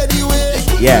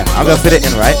 yeah, I'm gonna fit it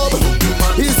in, right?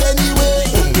 He's anyway,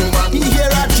 he hear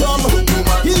a drum,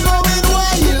 he going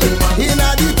wild, in a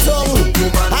the tongue,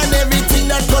 and everything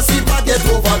that cause he get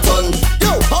overturned.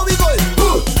 Yo, how we going?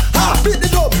 Beat the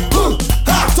drum,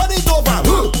 turn it over,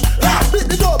 beat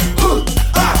the drum,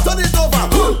 turn it over,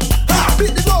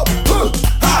 beat the drum,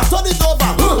 turn it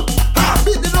over,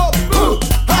 beat the drum.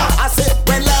 I said,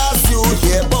 when last you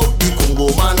hear about the Congo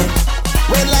man,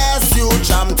 when last you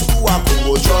jam to a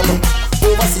Congo drum,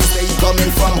 overseas where he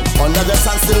coming from, under the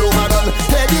sun still overdone.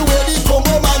 Tell you where the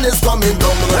Congo man is coming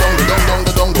down, down, down,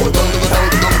 down, down, down,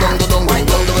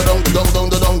 down,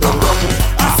 down, down, down.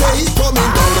 I say he coming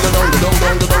down, down, down,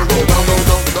 down, down, down, down,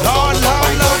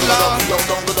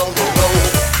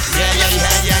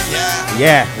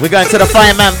 Yeah, we're going to the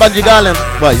fireman Bunji Garlin.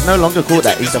 Well, he's no longer called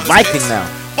that. He's a Viking now.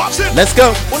 Let's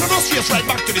go. One of those years right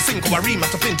back to the Cinco Arima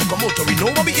to Pinto Komoto. We know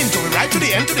what we into it, right to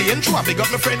the intro. I big up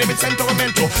my friend, it's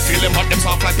sentimental. Feel them hot, them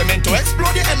soft like memento.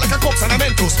 Explode your head like a cops and a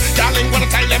mentos. Darling, wanna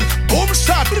tell them, boom,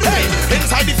 shot. Hey,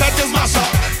 inside the fat is mash up.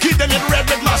 Keep them in red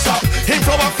mash up. In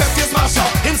flower fat is mash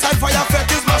up. Inside fire fat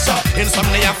is mash up.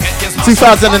 Insomnia fat is mash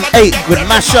up. 2008 with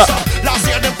Mash Up. Last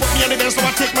year they put me on the bench, so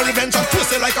I take my revenge and twist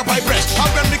it like a pipe breast.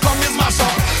 And when we come is mash up.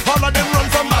 All of them run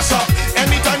from mash up.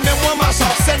 Anytime them want mash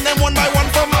up, send them one by one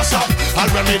for mash up. All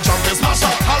when they jump is mash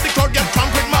up. All the crowd get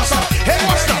drunk with mash up. Hey,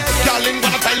 watch now, darling,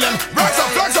 wanna tell them, flags up,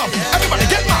 flags up. Everybody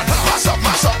get mad. Mash up,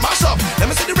 mash up, mash up. Let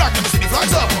me see the rock, let me see the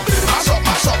flags up. Mash up,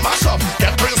 mash up, mash up.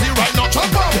 Get crazy right now,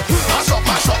 jump up. Mash up,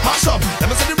 mash up, mash up. Let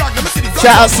me see the rock, let me see the flags up.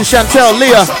 Shout outs to Chantel,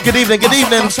 Leah. Good evening, good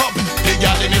evening. The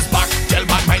girl in his back, tell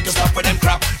bad mind to stop with them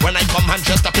crap. When I come and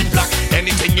dressed up in black,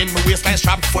 anything in my waistline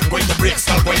strap, foot going to break,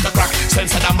 skull going to crack.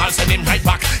 sense and I'll send him right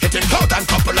back. Hit him out and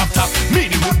couple up top.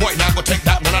 Me the good boy now go take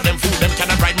that. None of them fool them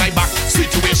cannot ride my back.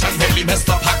 Situation really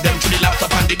messed up. Hack them to the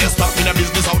laptop and the desktop. In a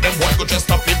business how them boy go just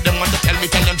stop. If them want to tell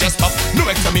them just stop. No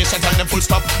exclamation, tell them full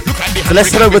stop. Look at the So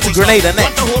let's head over to Grenada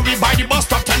next. Want to hold me by the bus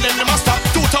stop, tell them they must stop.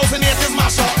 2008 is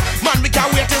mash up. Man, we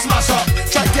can't wait is mash up.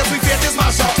 Try to we fate is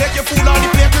mash up. Take your fool on the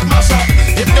plate with mash up.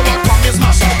 If they want come is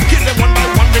mash up. Kill them one by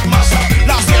one with mash up.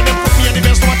 Last year they put me in the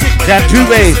best, so I take my Jam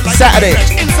Tuesday, Saturday.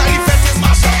 Inside the fete is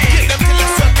mash up. Kill them till they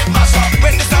sweat with mash up.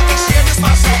 When they start to share this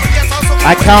mash up, we get also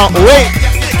I can't wait.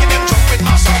 making them jump with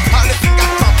mash up. All the finger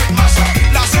drop with mash up.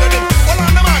 Last year them, hold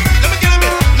on the man, let me get him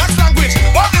in. Next language,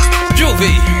 what is that?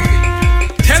 Juvie,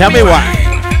 Tell me why.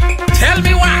 Tell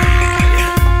me why.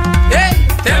 Hey,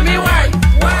 tell me why.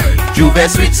 Juve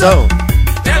sweet so.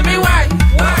 Tell me why.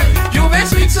 Juve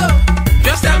sweet so.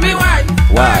 Just tell me why.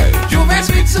 Why? Juve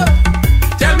sweet so.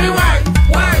 Tell me why.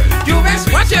 Juve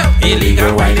sweet. Watch out.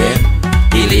 Illegal whining.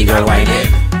 Illegal whining.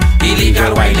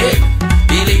 Illegal whining.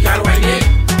 Illegal whining.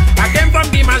 I came from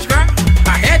the Mashgra.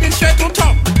 I heading straight to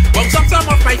top. Bumps up some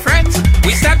of my friends.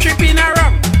 We start tripping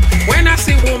around. When I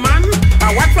see woman,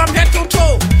 I walk from head to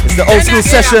toe. It's the old school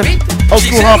session. Old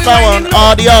school half hour on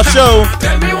RDR show.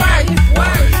 Tell me why.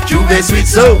 Juve sweet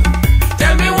so.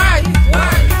 Tell me why.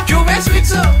 Juve sweet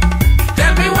so.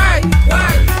 Tell me why.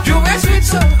 Juve sweet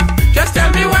so. Just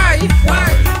tell me why.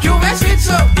 Juve sweet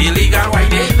so. Illegal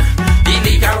whining.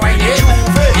 Illegal whining.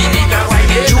 Illegal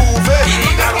whining.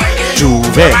 Illegal whining.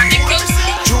 Juve.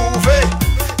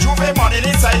 Juve money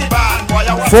inside the band. Boy,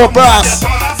 I want For some brass. get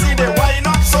on and see they wind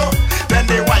up so, then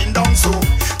they wind down so.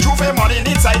 Juve money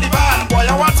inside the band. Boy,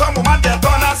 I want some woman get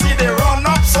on and see they run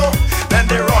up so, then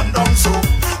they run down so.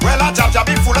 Well, a jab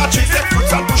be full of tricks, take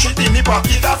fruits and push it in the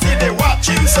pocket. I see they watch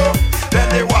him so, then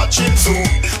they watch him so.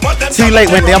 But them Too late,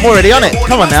 Wendy. I'm already on it.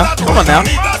 Come on now. Come on now.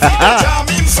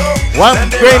 One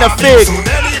grain of fig.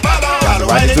 Y'all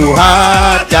whining too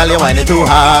hard. Y'all you whining too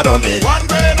hard on me. One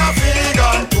grain of fig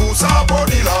and two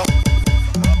sabodilla.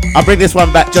 I'll bring this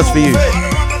one back just for you.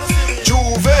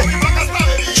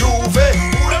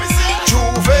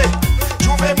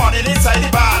 Juve money inside the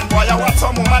band. Boy, I want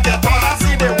some woman get on and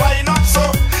see they wind up so,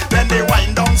 then they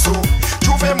wind down so.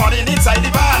 Juve money inside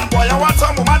the band. Boy, I want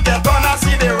some woman get on and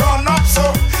see they run up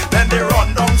so, then they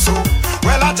run down so.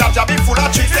 Well, a jab be full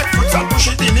of tricks, take fruits and push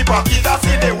it in the pocket. I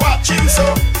see they watch him so,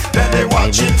 then they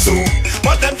watch him so.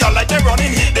 But them girl like they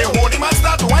running hit, they hold him and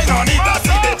start to whine on it. I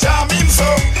see they jam him so,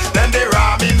 then they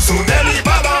ram him so, then he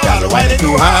bad on. Y'all whining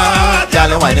too hard.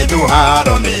 Y'all whining too hard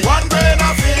on me. One grain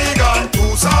of fig and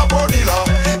two sabodilla.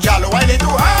 Y'all whining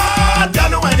too hard.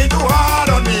 Y'all whining too hard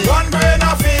on me. One grain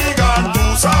of fig and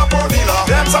two sabodilla.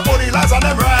 Them sabodillas and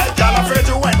them right. Y'all afraid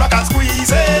to went back and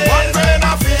squeeze it. One grain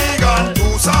of fig and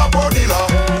two sabodilla.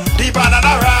 The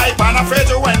banana ripe and afraid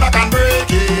to went back and break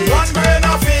it. One grain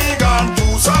of fig and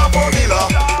two sabodilla.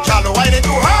 Y'all whining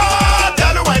too hard.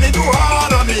 Y'all whining too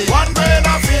hard on me. One grain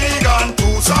of fig and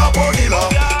two sabodilla.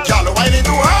 Y'all whining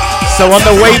too hard. So on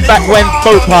the way back when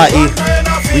boat party,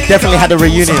 we definitely had a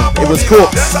reunion. It was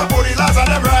Corpse.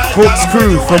 Corpse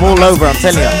crew from all over, I'm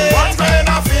telling you.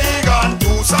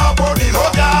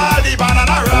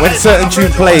 And when certain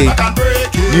tune played,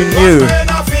 you knew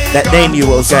that they knew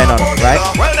what was going on, right?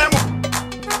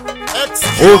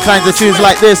 All kinds of tunes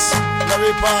like this.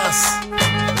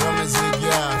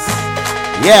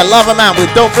 Yeah, Lava Man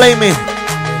with Don't Blame Me.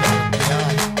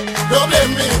 Don't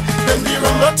blame me, them the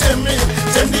rum don't tame me,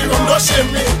 them the rum don't shame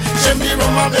me, shame the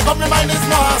rum and make up my mind is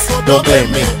mass. So Don't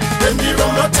blame me. them the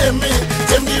rum don't tame me,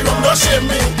 them the rum don't shame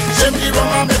me, shame the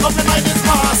rum and make up my mind is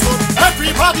mass. So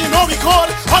everybody know we cold,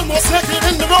 almost naked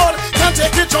in the road, can't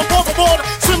take it, jump overboard,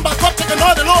 swim back up, take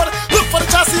another load. Look for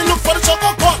the chassis, look for the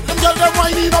choco pot, them girls they're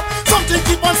winding up, something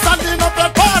keep on standing up,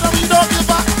 that part and we don't give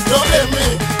back. Don't blame me,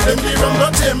 them the rum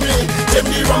don't tame me, them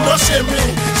the rum don't shame me,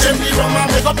 shame the rum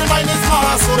and make up my mind is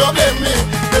mass. So don't blame me,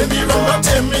 them the rum don't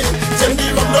tame me, them the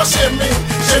rum don't shame me,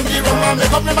 shame the rum and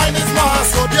make up my mind is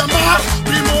mass. So dear man,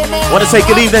 be more mad. Want to say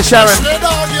good evening, Sharon?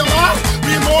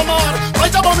 Be more mad.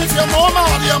 Right about me if you're more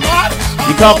mad, you're mad.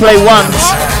 You can't play once.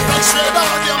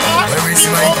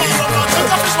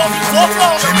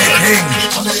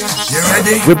 You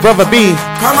ready? With Brother B.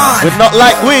 Come on. With Not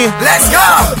Like We. Let's go.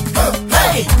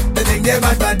 Hey, the thing they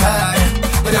bad.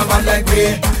 They don't bad like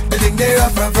we. The thing they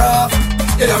rough.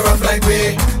 They don't rough like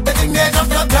we. The thing they tough.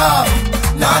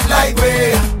 Not like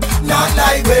we. Not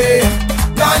like we.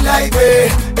 Not like we.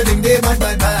 The thing they bad.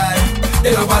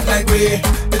 They don't bad like we.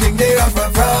 The thing they rough.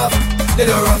 They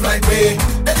don't rough like we.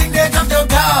 The thing they tough.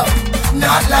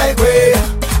 Not like we.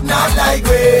 Not like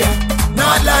we.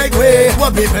 not like we.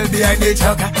 What people behind the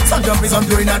truck, some jumping, some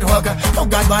doing at work. Oh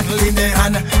God, battle in the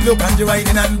hand, look and you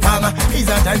riding and palm. It's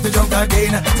a time to jump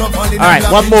again. Alright,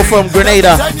 one more from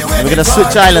Grenada. We're gonna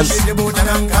switch islands.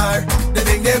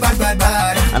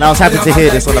 And I was happy to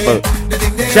hear this on the boat.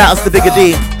 Shout outs to Bigger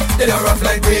D. They don't rough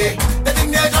like we. They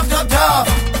think they're tough.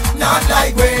 Not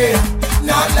like we.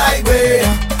 Not like we.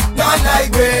 Not like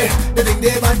we. They think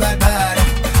they bad.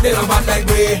 They don't bad like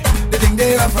we. They think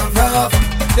they rough.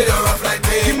 They don't rough like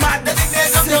we. They think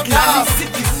they're tough.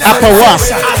 Apawas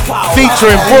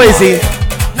featuring Boise.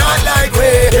 Not like we.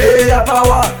 Hey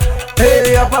Apawa.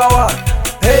 Hey Apawa.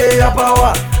 Hey Apawa.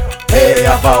 Hey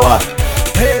Apawa.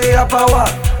 Hey Apawa.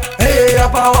 Hey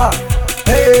Apawa.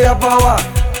 Hey Apawa.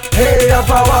 Hey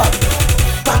Apawa.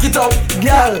 Back it up,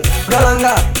 girl.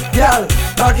 Galanga, girl.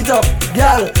 Back it up,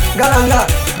 girl. Galanga,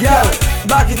 girl.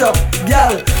 Back it up,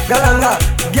 girl. Galanga,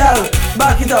 girl.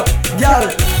 Back it up, girl.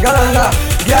 Galanga,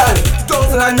 girl.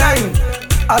 2009,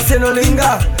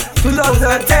 Asenolinga.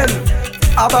 2010,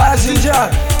 Abba Ginger.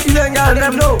 You ain't got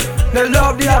them know. They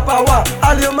love the Apawa.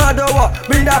 All your mother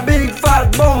bring that big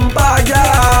fat bumper,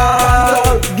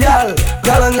 girl. Girl,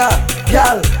 Galanga,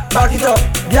 girl. Back it up,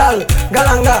 girl.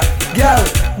 Galanga, girl.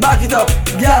 Back it up,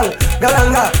 girl.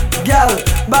 Galanga, girl.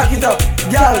 Back it up,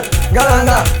 girl.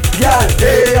 Galanga, girl.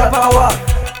 Hey Apawa.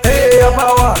 Hey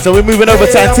Apawa. So we're moving over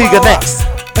to Antigua next.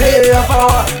 Hey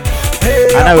Apawa.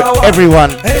 Hey I know Apawa. everyone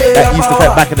that used to play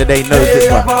back in the day knows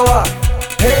this one.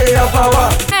 Hey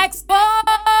Apawa.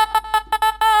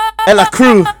 Ella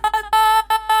Crew.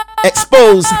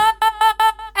 Expose.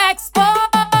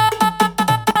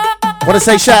 Want to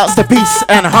say shout outs to Peace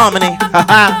and Harmony.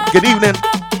 Haha. Good evening.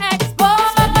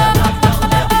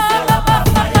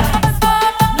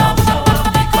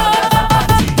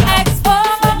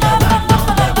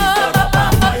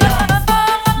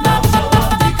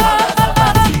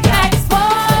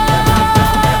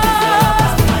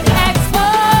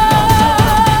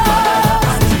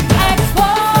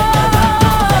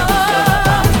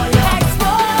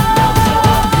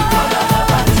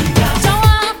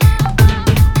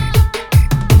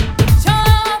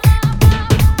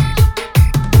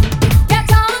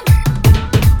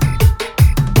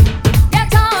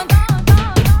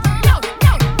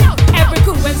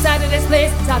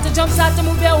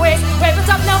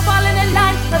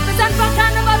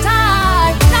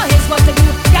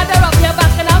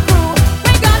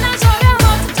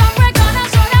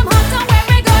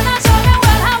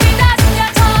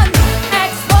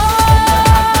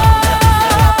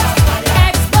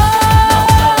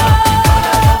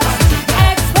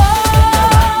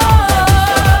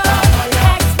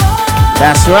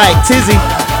 That's right, Tizzy.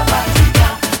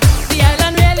 The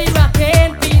island really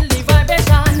rockin', feel the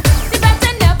vibration. The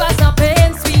better never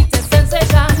stopping, sweetest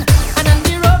sensation. And on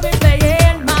the road we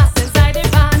playing, mass inside the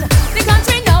van. The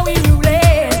country now we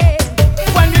ruling.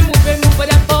 When we move with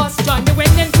that force. Join the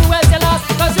winning crew as you lost.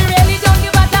 Cause we really don't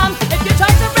give a damn if you try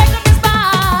to break up this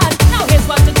band. Now here's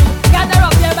what to do, gather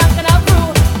up your back and our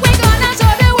crew. We gonna show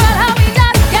the world how we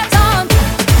just get on.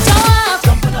 Show up,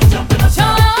 show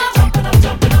up.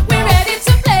 We ready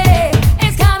to play,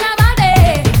 it's carnival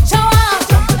day. Show up,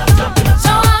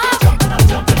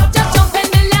 just jump in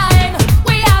the line.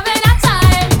 We having a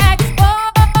time.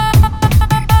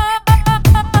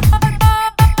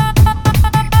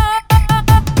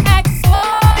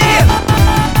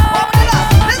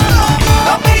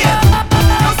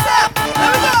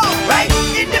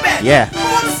 Yeah.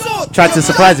 Tried to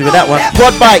surprise you with that one.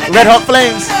 Quad bike, Red Hot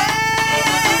Flames.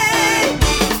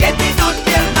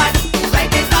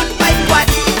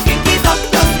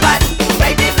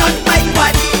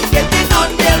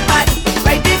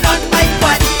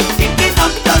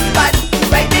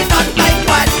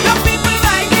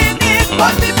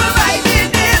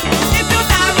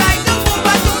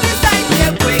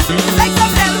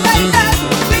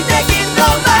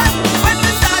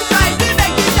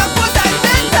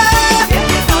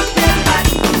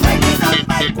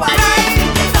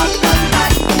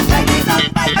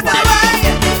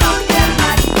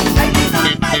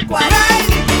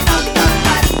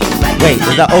 Wait,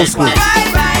 is that old school?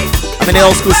 I'm in the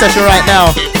old school session right now.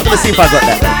 I'm gonna see if I got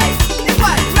that.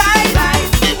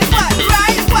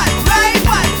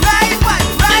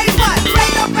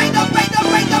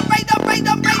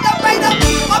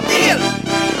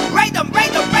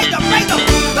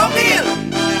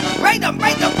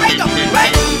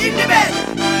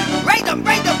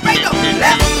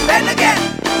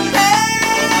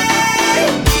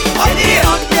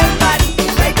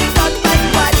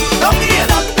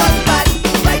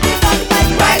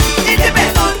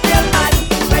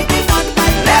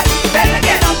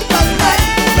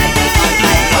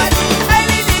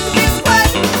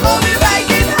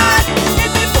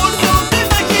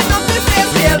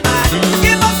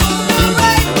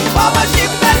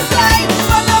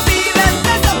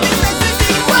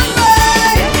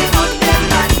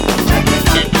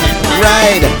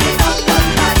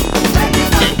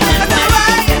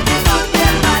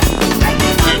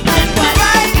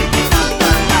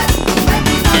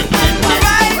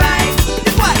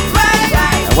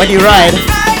 when you ride.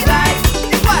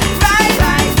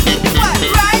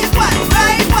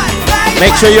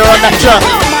 Make sure you're on that truck.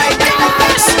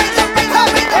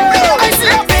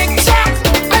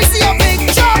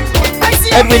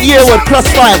 Edwin Yearwood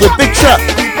 +5 with Big Truck.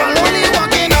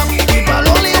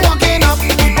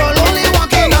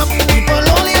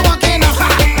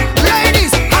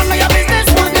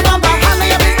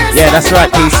 Yeah, that's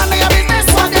right, peace.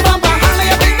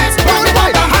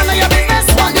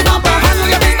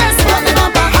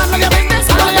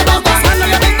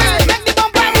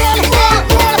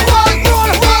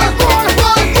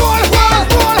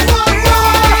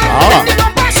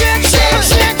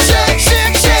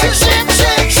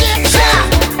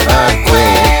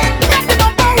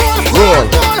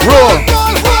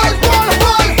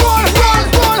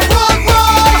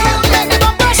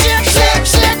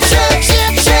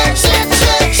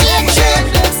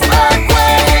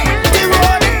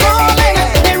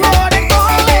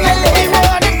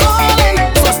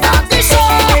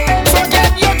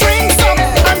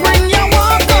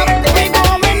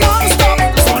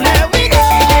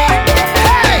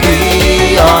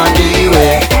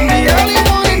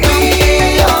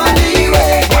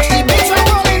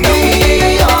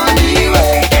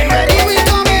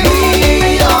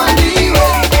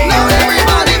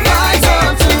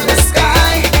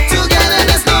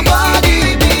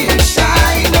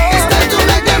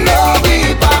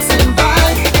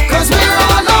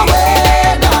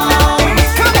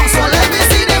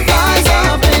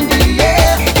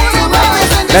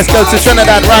 Let's go to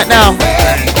Trinidad right now.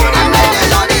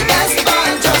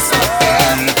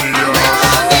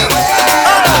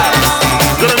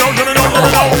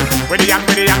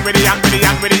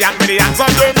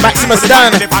 Maximus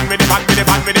Dan,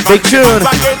 big tune.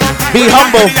 Be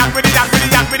humble.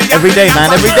 Every day, man,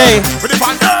 every day.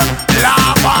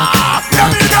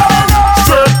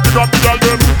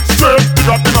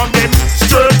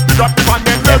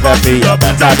 Never be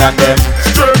better than them.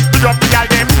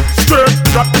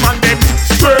 Drop the man them,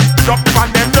 straight drop the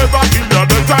man them, never feel you're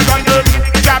better than them.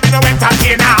 Jab in a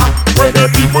entertainer, when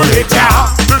the people hate ya,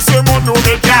 the same one no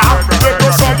make ya. They go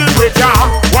celebrate ya,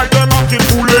 while them acting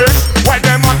foolish, while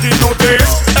them acting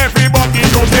notice. Everybody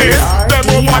notice, them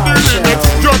over the limit.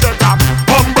 You're better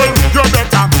humble, you're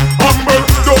better humble.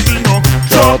 Don't be no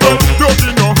trouble, don't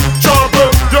be no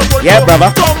trouble. You're going yeah, to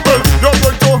brother. tumble, you're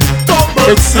going to tumble.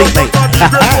 Good sleep, mate.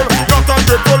 You're not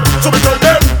ungrateful, so we tell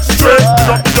them straight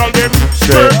drop the girl them.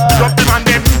 Straight, drop the man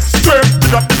them. Straight,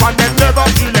 drop the man them. Never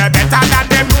feel better than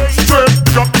them. Straight,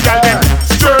 drop the girl them.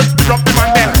 Straight, drop the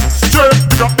man them. Straight,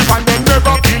 drop the man them.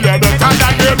 Never feel better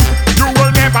than them. You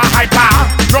will never hyper.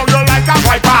 Now you're like a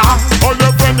viper. All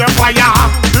your friends you fire.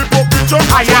 People pitch you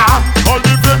higher. All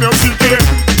the fame you seeking.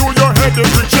 Do your head they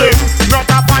preaching. Not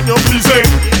a fan you pleasing.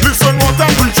 Listen what I'm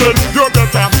preaching. You're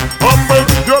better humble.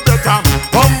 You're better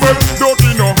humble. Don't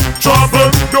be no trouble.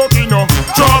 Don't be no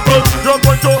trouble. You're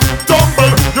going to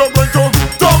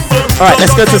Alright,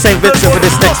 let's go to St. Vincent for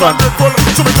this next one.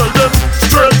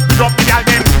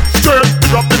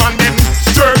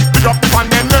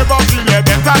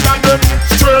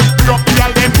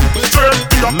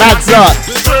 Madzart.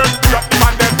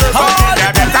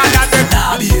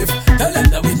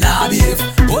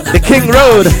 The King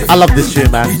Road. I love this tune,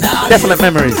 man. Definite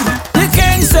memories. The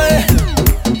King say,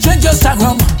 change your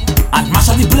rum and mash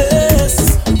up the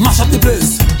place. Mash up the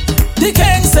place. The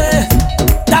King say,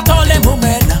 that all them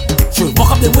women should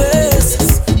walk up the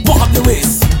waist, walk up the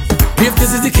waist. If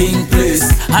this is the king place,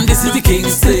 and this is the king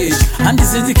stage, and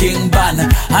this is the king band,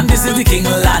 and this is the king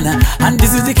land, and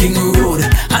this is the king road,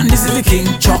 and this is the king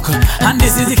truck, and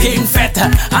this is the king feta,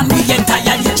 and we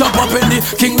entire jump up in the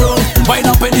king road, wind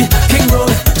up in the king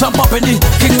road, jump up in the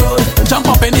king road, jump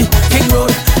up in the king road,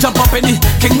 jump up in the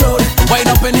king road, wind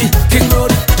up in the king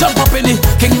road, jump up in the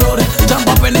king road, jump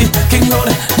up in the king road.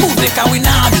 Move like how we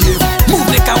now behave, move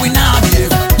like how we now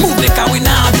behave, move like how we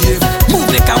now behave, move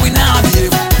like how we now behave,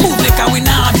 move like how we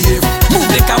now behave, move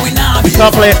like how we now behave. We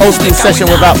can't play an old school session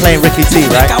without playing Ricky T,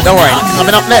 right? Don't worry,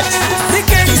 coming up next.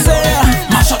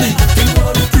 Mash up the king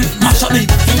road, mash up the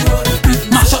king road,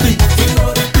 mash up the king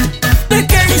road. The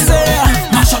king say,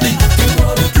 mash up the king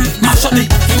road, mash up the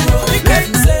king road. The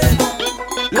king say,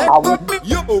 yo,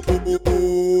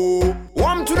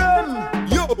 warm to them,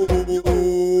 yo,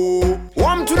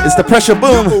 warm to them. It's the Pressure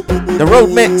Boom, the road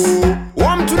mix.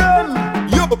 Warm to them,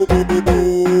 yo,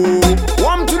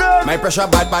 warm to them. My pressure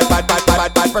bad, bad, bad, bad,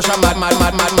 bad, bad. Pressure mad, mad,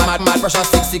 mad, mad, mad, mad. Pressure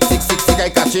 6, 6, 6, 6, 6. I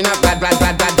catching up, bad, bad,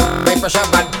 bad, bad. My pressure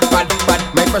bad, bad, bad.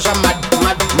 My pressure mad,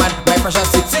 mad, mad. My pressure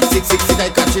 6, 6, 666, I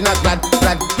catching a glad.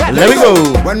 Let me go.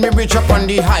 When we reach up on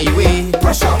the highway,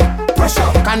 pressure.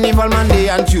 Carnival Monday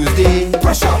and Tuesday,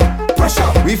 pressure.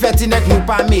 We fetting at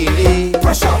Nupa Melee,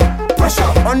 pressure.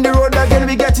 On the road again,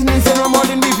 we getting insane, we're more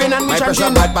than beefing and we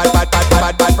chanting. Bad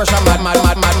pressure, mad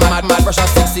pressure,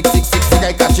 666,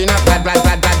 I catching a glad.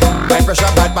 Bad pressure,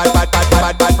 bad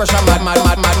pressure, mad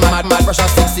pressure,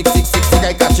 666,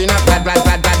 I catching a glad.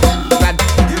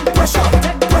 Pressure,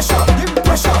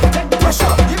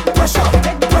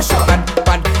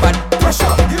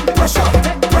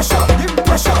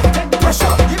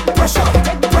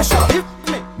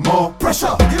 more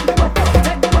pressure.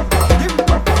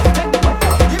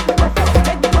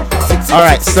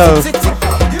 Alright, so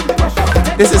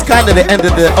this is kind of the end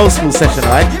of the old school session,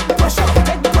 right?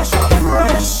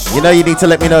 You know you need to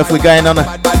let me know if we're going on,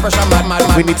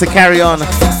 if we need to carry on,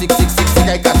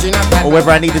 or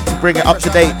whether I needed to bring it up to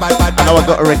date. I know I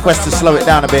got a request to slow it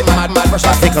down a bit. I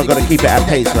think I've got to keep it at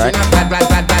pace, right?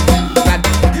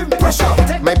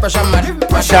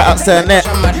 Shout outs to Annette.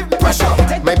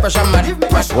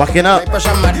 Walking up.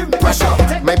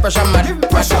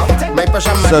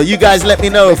 So you guys let me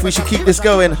know if we should keep this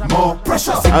going. I'm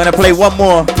gonna play one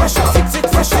more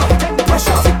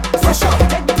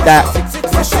that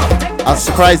I was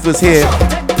surprised was here.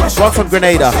 One from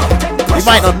Grenada. You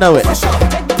might not know it,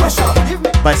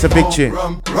 but it's a big tune.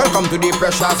 Welcome to the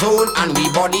pressure zone and we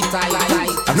body tight.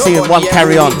 I'm seeing one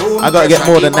carry on. I gotta get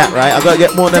more than that, right? I gotta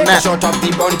get more than that. Short of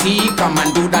the bounty, come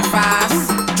and do that fast.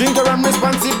 Drink around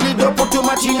responsibly, don't put too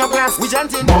much in your glass. We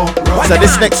chanting. So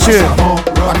this next tune,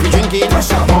 what we drinking?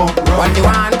 What they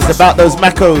want? it's about those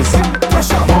macos.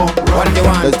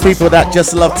 Those people that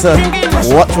just love to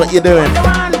watch what you're doing.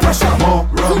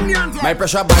 My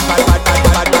pressure, bad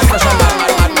pressure,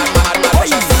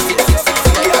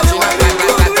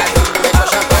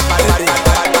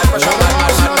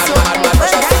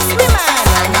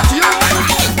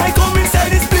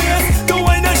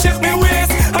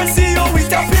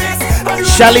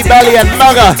 Shally Bally and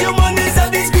Naga.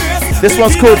 This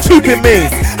one's called Keeping Me.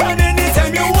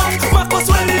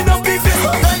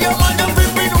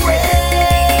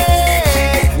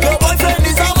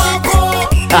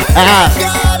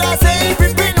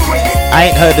 I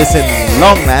ain't heard this in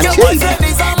long, man.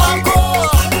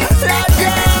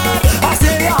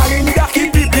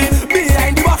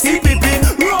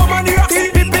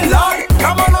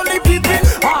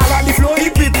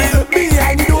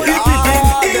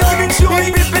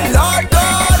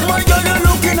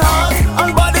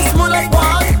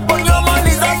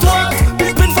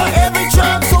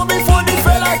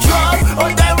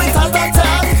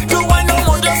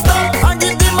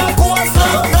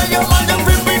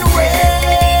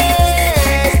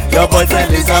 Your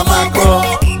boyfriend is a macro.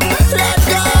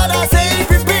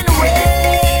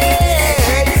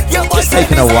 Just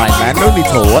taking a wine, man. No need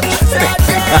to watch.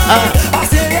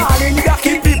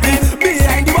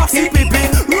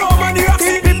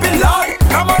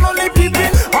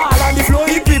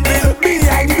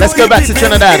 Let's go back to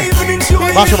Trinidad.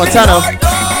 Marshall Montano.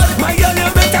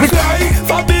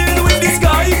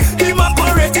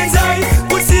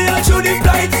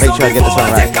 Make sure I get this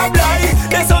one right.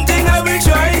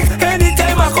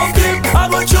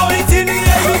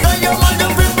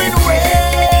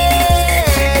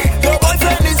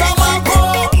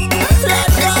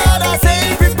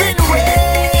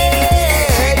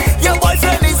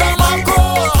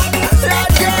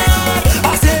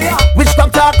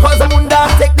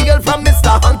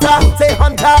 Say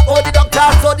hunter, or the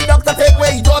doctor, so the doctor take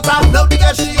away his daughter. Now the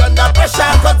girl she under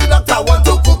pressure, cause the doctor want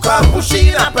to cook her. Push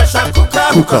in a pressure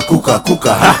cooker.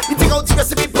 Cooker, ha.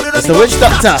 It's the witch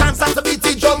doctor.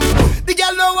 The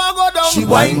girl know I go down. She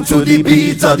whine to the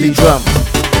beat of the drum.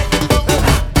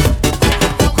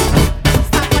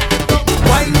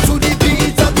 Whine to the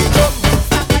beat of the drum.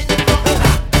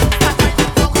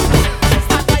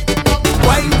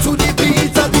 Whine to the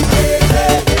beat of the drum.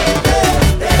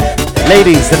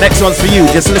 Ladies, the next one's for you.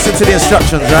 Just listen to the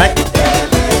instructions, right?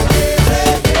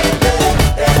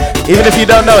 Even if you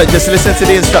don't know it, just listen to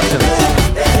the instructions.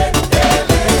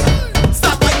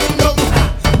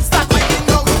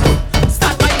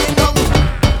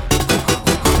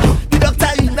 The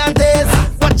doctor in her days,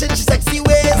 watching she sexy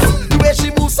ways, the way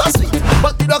she moves so sweet,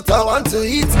 but the doctor want to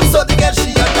eat. So the girl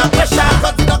she under pressure,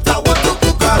 cause the doctor want to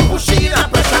cook her. Push in a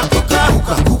pressure cooker.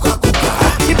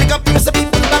 He pick up the recipe,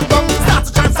 put it down, start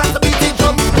to chant, start to beat the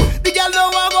drum. The girl know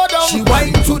I go down. She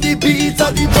whine to the beat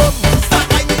of the drum. Start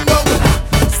whining down,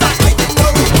 start whining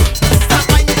down, start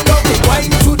whining down.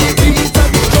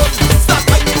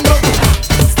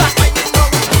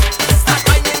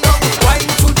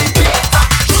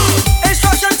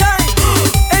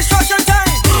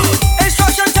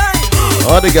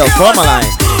 Big girls, former line.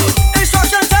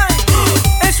 Instruction time.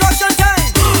 Instruction time.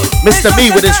 Mr.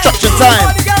 Me with instruction time.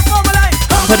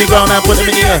 Hand to the ground and put them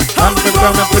in the air. Hand to the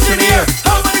ground and put them in the air.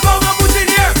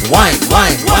 Wine,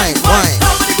 wine, wine, wine.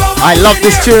 I love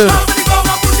this tune.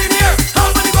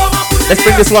 Let's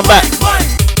bring this one back.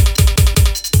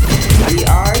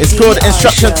 It's called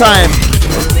Instruction Time.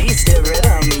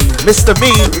 Mr.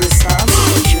 Me.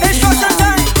 Instruction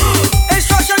time.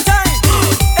 Instruction time.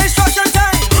 Instruction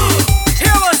time.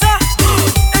 Here was that.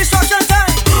 Instruction time.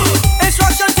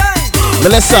 Instruction time.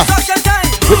 Melissa,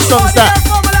 which song's that?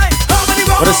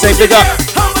 Wanna say big up?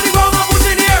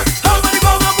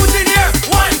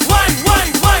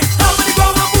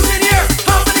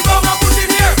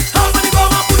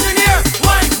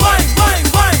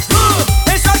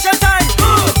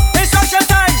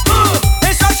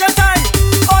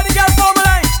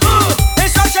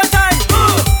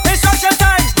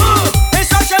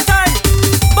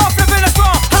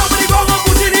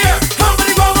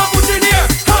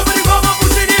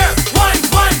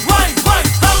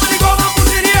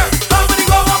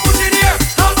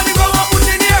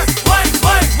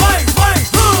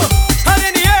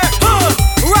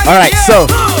 Alright, so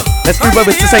let's move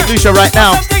over to St. Lucia right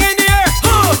now. For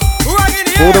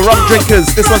all the rum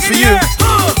drinkers, this one's for you.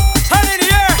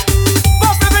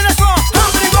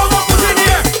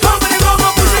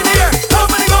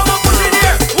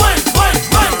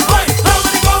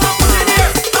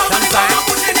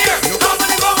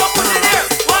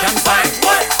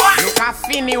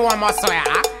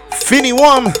 Finny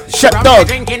Wom, Shep Dog.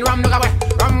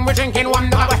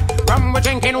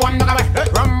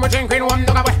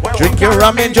 Drink your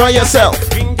rum, enjoy yourself.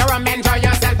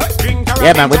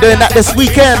 Yeah, man, we're doing that this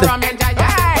weekend. And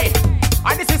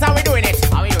this is how we're doing it.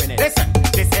 Listen,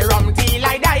 this is rum till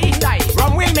I die.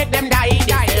 Rum will make them die.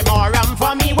 This more rum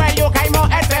for me, where you came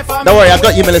out SF for me. Don't worry, I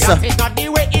got you, Melissa. It's not the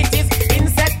way it is.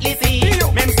 Insect,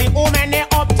 listen. Mem see woman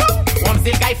up top. One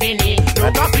still guy finny.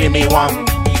 Look up Finny Wom.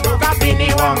 Look up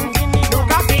Finny Wom.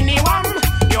 Look up Finny Wom.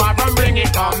 You are from bring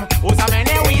it come. Who's a man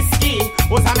whiskey?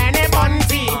 Who's a man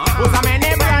bunty? Who's a man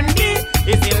brandy?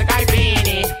 It's still guy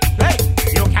finny. Hey,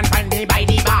 you can find me by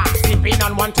the bar, sipping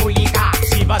on 1 2 liter.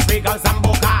 Shivers, wriggles, and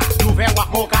boca. You very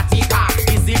walk mocha tika.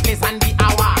 Is the place and the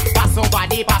hour. Pass over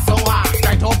the pass over.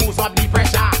 Try to boost up the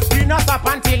pressure. Do not stop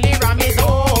until the rum is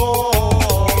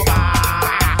over.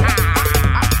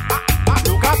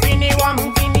 Look up in the one.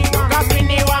 Look up in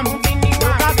the one.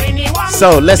 Look up in the one.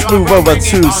 So let's move over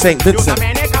to St. Vincent.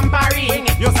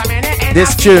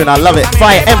 This tune, I love it.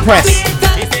 Fire Empress.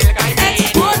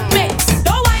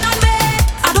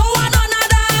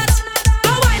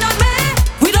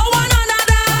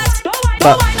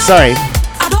 But sorry,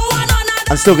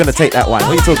 I'm still gonna take that one.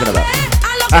 What are you talking about?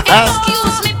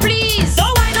 Excuse me, please. Don't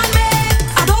whine on me.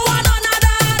 I don't want none of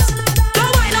that.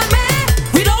 Don't whine on me.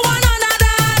 We don't want none of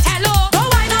that. Hello. Don't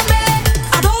whine on me.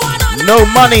 I don't want none of that. No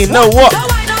money, no what?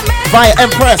 Fire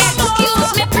Empress.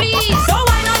 Excuse me, please. Don't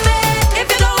whine on me. If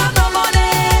you don't have no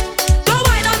money. Don't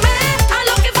whine on me. I'm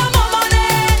looking for more money.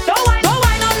 Don't whine on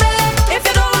me. If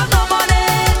you don't have no money.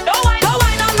 Don't whine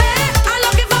on me. I'm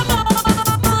looking for more.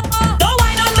 Don't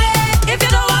whine on me. If you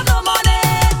don't have no money.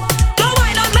 Don't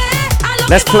whine on me. I'm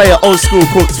looking Let's play an old school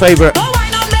Cook's favorite.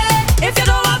 if you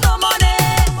don't have no money.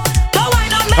 Don't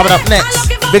whine on me. Coming up next,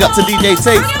 big up to DJ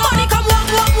Tate. Money come walk.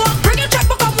 Bring your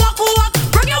checkbook come walk.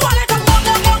 Bring your wallet come walk.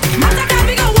 Matter can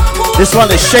we go walk. This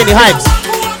one is Shady Hypes.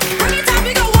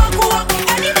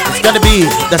 It's gonna be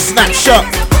the snapshot.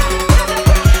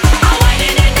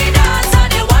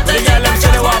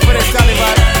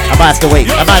 I might have to wait.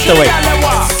 I might have to wait.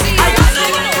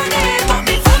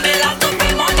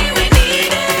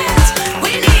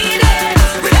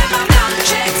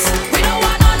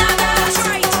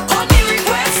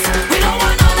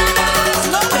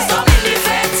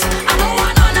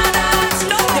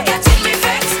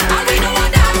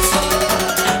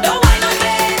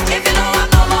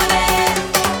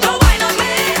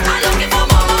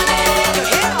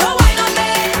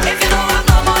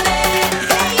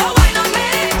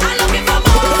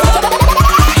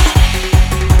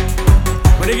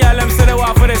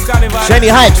 Shady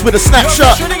Hypes with a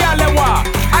snapshot.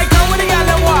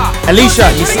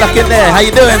 Alicia, you stuck in there. How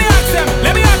you doing?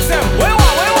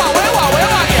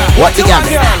 What you got?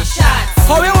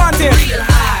 How you want it?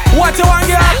 What you want,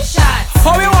 girl?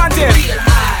 How you want it?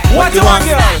 What you want,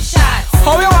 girl?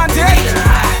 How you want it?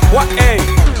 What? Hey,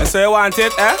 so you want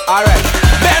it, eh? All right.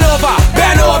 Bend over,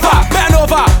 bend over, bend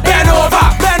over, bend over,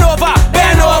 bend over,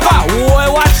 bend over.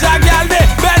 Boy, watch that girl there.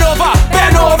 Bend over,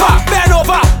 bend over, bend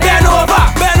over, bend over,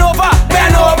 bend over,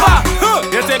 bend over.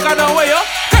 You take her down way, yo.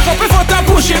 Cock up your foot and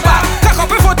push it back. Cock up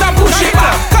your foot and push it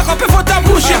back. Cock up your foot and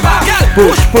push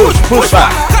push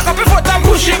back. Cock up your foot and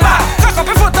push it back. Cock up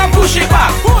your foot and push it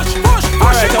back. Push it back.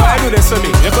 Alright, now I do this for me.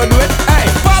 You can do it.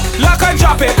 Hey, pop, lock and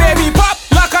drop it, baby. Pop,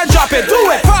 lock and drop it. Do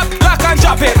it. Pop, lock and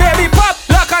drop it, baby. Pop,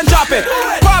 lock and drop it.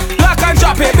 Pop, lock and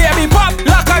drop it, baby. Pop,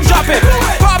 lock and drop it.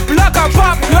 Pop, lock and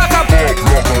pop, lock and pop.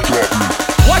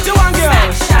 What you want, girl?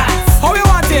 How you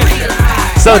want it?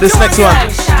 So this next one,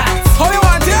 How you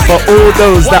want it? for all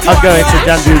those that are going to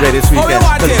Janjube this weekend.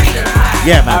 'Cause,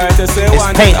 yeah, man, it's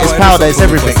paint, it's powder, it's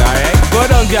everything. Go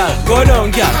down, girl. Go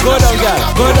down, girl. Go down, girl.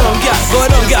 Go down, girl. Go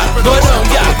down, girl. Go down,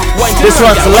 girl. This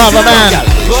one's Lava Man.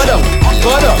 Go down.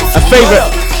 Go down. A favorite.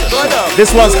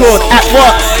 This one's called At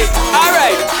What.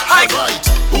 Alright.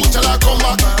 Who tell her come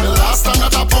back? The last time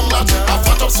that I pung that, I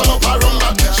fat up son up I run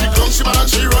that. She come, she bad and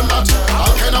she run that.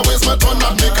 All kind of ways me turn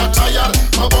that, make her tired,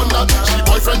 my bun that. She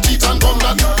boyfriend cheat and bum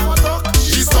that.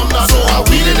 She's done that, so I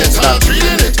wheeling it and I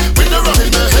drilling it. With the rum in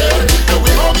the head, the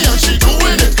way homie and she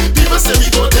doing it. People say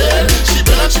we go dead. She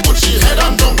bend and she put she head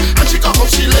and down, and she cock up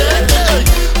she leg. Hey,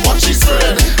 what she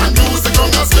spread and use the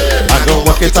ground as bed. I go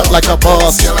walk it up like a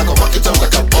boss. Girl, I go walk it up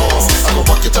like a boss. I go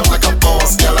walk it up like a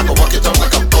boss. Girl, I go walk it up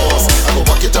like a boss. I go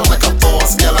walk it up like a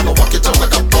boss. Girl, I go walk it up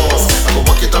like a boss. I go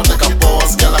walk it up like a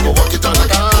boss. Girl, I go walk it up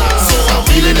like a boss. So I'm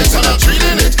feeling it and I'm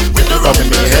treating it with the rub in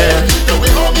my head. The way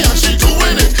homie and she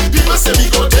doing it. People say we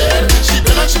go dead. She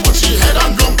bend and she put she head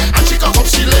and drum, and she cock up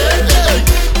she leg. Hey,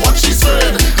 what she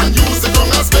spread and use the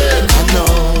ground as bed. I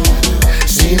know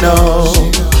she knows.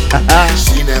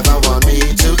 She never want me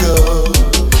to go.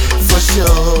 For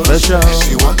sure,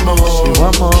 she want more. She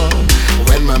want more.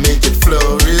 When my make it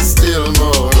flow is still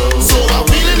more. So I'm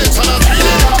feeling it and I'm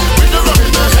feeling it with the rub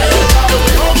in my head. The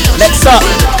way homie and Next up,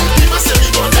 people say we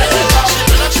go dead. She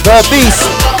bend and she The Beast.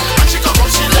 and she cock up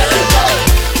she leg.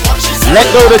 What she Let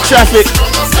Go the Traffic.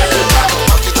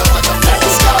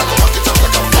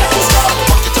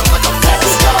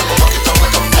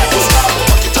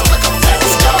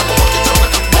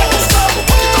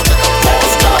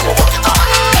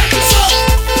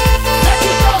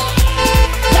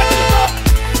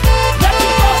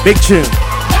 Big tune.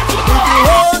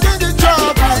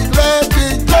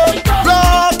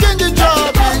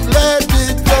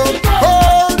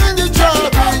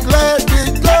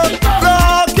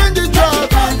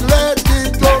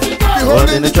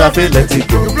 In the traffic, let it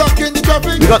go.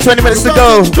 We got 20 minutes to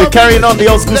go. We're carrying on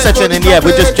the old school section, and yeah,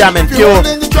 we're just jamming pure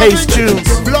pace tunes.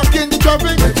 Get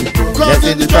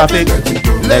in the traffic,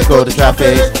 let go the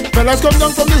traffic. Fellas come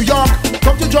down from New York,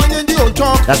 come to join in the old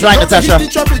talk. That's right, Natasha.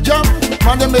 If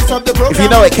you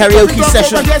know it, karaoke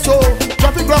session.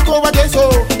 Traffic block over there,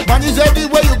 so man is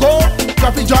everywhere you go.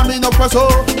 Traffic jamming up so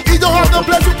he don't have no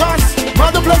place to pass,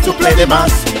 not the place to play the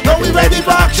mass. Now we ready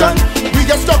for action. We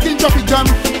get stuck in traffic jam.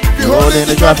 You hold in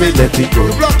the traffic, let it go.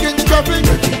 You block in the traffic,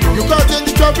 you caught in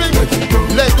the traffic,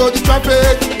 let go the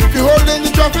traffic. If you hold in the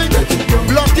traffic,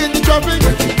 block in the traffic,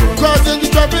 caught in the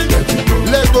traffic,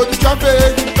 let go the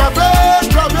traffic. Traffic,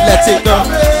 traffic, let it go.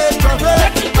 Traffic, traffic,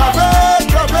 traffic,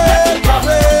 traffic,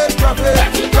 traffic, traffic, traffic,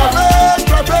 traffic,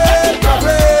 traffic,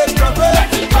 traffic,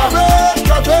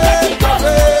 traffic,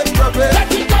 traffic, traffic.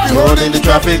 You hold in the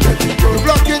traffic, you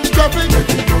block in the traffic,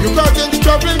 you caught in the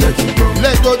traffic,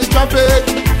 let go the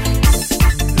traffic.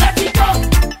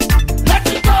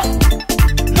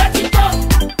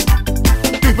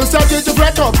 People started to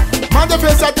fret up, man the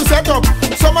face start to set up.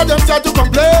 Some of them start to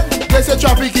complain, they say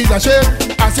traffic is a shame.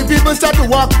 I see people start to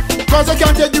walk, cause they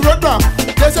can't take the road back.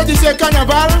 They say this is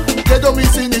carnival, they don't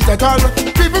miss it at all.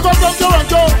 People come from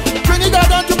Toronto, Trinidad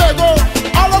and Tobago,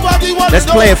 all over the world. Let's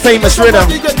play a famous rhythm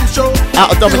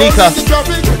out of Dominica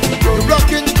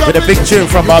with a big tune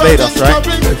from Barbados, right?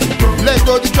 Let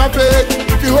go the traffic,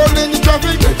 if you hold in the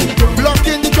traffic, block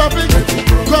in the traffic,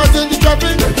 cross in the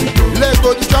traffic, let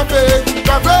go the traffic,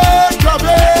 traffic,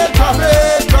 traffic,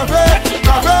 traffic, traffic,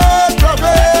 traffic,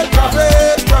 traffic,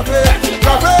 traffic, traffic,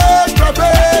 traffic,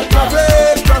 traffic,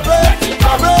 traffic,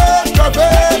 traffic,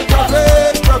 traffic,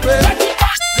 traffic, traffic.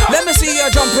 Let me see you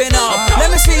jumping up. Let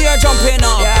me see you jumping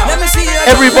up. Let me see you.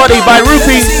 Everybody by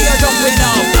Rupee. Let me see you jumping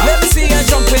up. Let me see you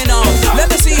jumping up. Let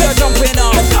me see you jumping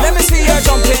up. Let me see you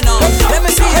jumping up. Let me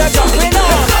see you jumping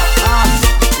up.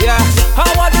 Yeah.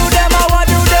 How I do them? How I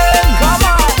do them? Come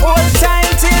on. Old time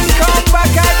thing come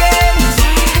back again.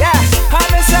 Yeah. I'm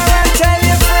Mr. and tell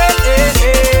you friend.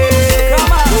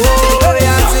 Come on. Oh,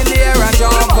 hands in the air and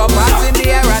jump up. Hands in the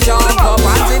air and jump up.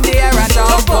 Hands in the air and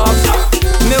jump up.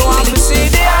 Me want to see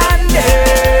the hand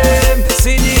them.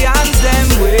 See the hands them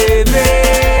waving.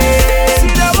 See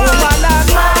the woman and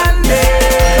man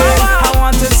them. I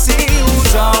want to see you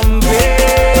jumping.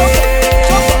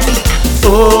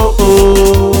 Oh,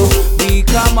 oh. We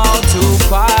come out to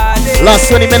party. Last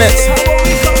 20 minutes.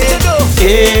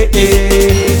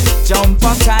 Jump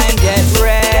on time, get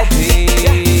ready.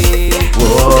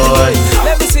 Boy.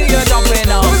 Let me see you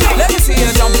jumping up. Let me see you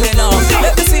jumping up.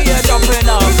 Let me see you jumping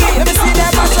up. Let me see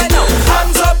that march right now.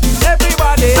 Hands up,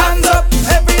 everybody. Hands up,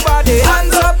 everybody.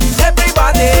 Hands up,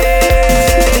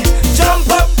 everybody. Jump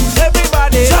up,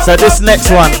 everybody. So this next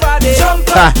one,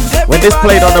 when this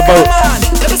played on the boat,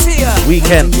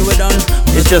 weekend,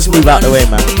 it's just move out the way,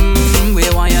 man. We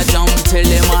want you jump till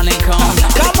the morning come.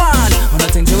 Come on, on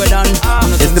the things we're done.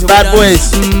 It's the Bad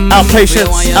Boys,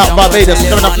 Outpatience, out Barbados,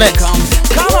 coming up next.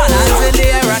 Come on, hands in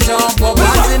the air and jump up,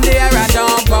 hands in the air and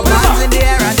jump up, hands in the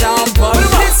air and jump up.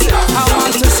 Listen, I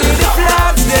want to see the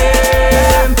flags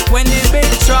them when the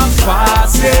big truck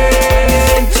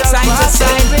passing. Side to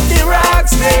side with the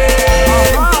rocks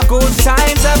them. Good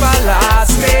times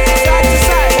everlasting. Side to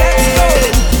side,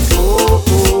 let's go.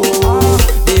 Oh,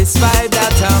 this vibe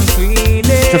that I'm feeling.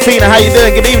 Trafina, how you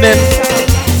doing? Good evening.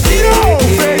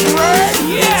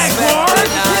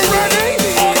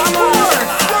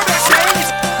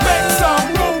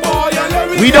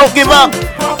 We don't give up.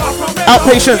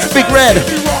 Outpatience, Big Red.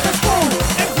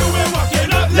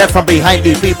 Left from behind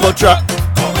the people truck.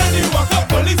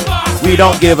 We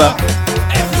don't give up.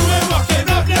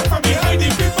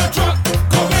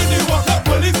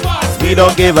 We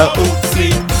don't give up.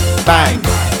 Oopsie. Bang,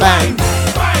 bang.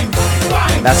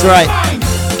 That's right.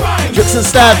 Drips and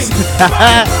stabs.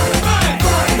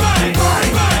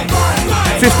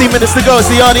 15 minutes to go. It's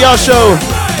the RDR show.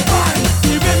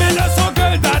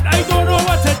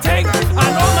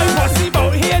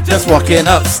 Just walking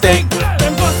up, stink.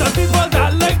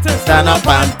 Stand up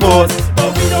and pause.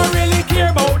 But we don't really care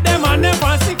about them and them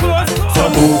fancy clothes. So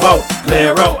move out,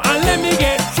 clear out. And let me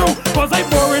get through. Cause I'm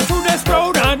pouring through this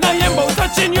road and I am about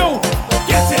touching you.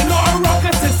 Getting on a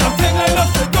rocket is something I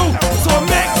love to do. So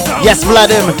make some yes,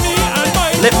 Vladim.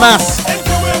 Litmas.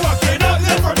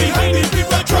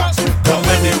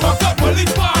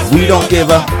 We don't give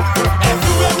up.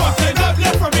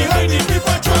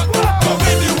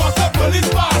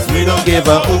 We don't give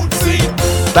a oopsie.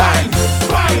 Bang.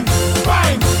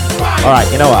 Alright,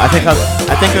 you know what? I think I'm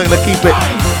gonna keep it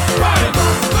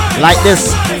like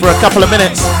this for a couple of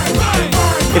minutes.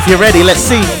 If you're ready, let's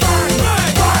see.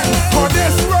 For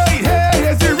this right here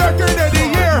is the record of the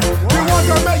year. We want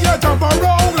to make you jump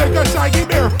around like a shaggy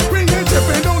bear. We ain't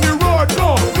chipping on the road,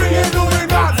 no, we ain't doing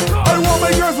that. I want my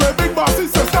girls with big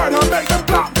bosses to start to make them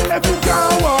clap. If you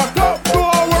can't walk up,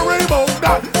 don't worry about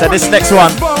that. So this next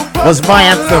one was my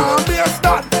anthem.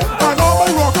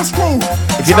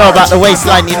 If you know about the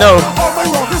waistline, you know.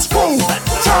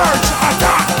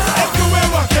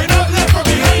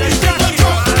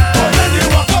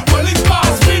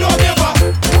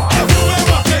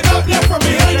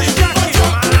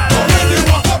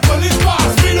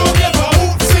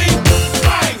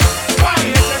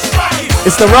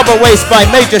 It's the Rubber Waist by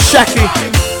Major Shaki.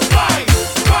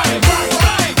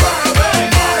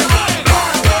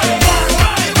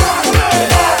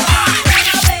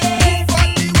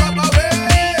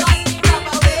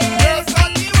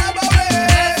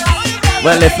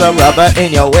 Well, if the rubber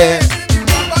in your way,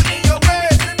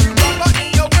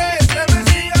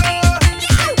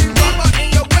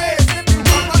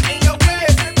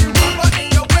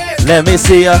 let me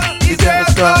see ya. You got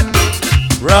a strong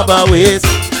rubber waist.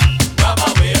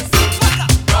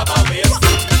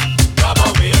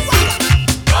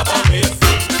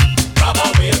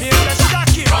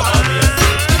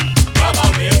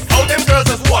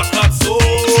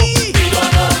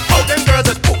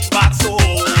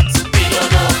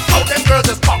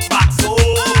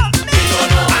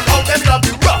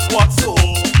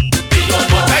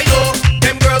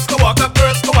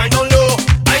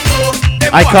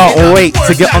 I can't wait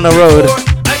to get on the road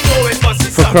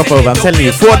for Crop Over. I'm telling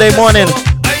you, 4-day morning.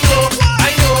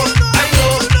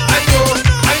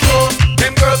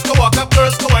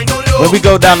 When we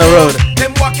go down the road,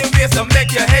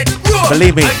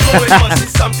 believe me.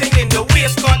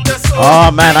 Oh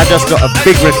man, I just got a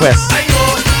big request.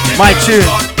 My tune,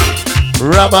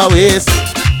 Rubber Waist.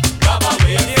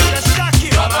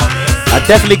 I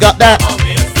definitely got that.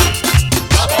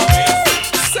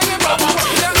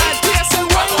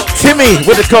 Timmy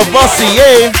with the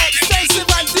Cavassier.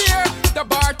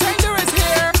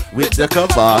 With the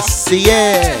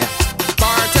Cavassier.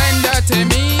 Bartender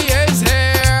Timmy is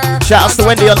here. Shout outs to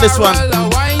Wendy on this one.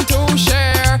 Wine to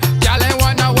share. Y'all ain't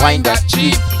wanna wine that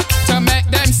cheap to make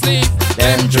them sleep.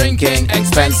 Them drinking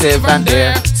expensive and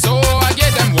dear. So I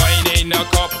get them wine in the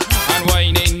cup and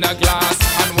wine in the glass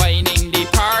and wine in the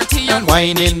party and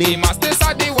wine in the masters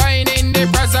of the wine in the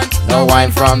present. No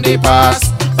wine from the past.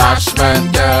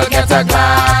 Bashman girl, get a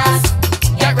glass.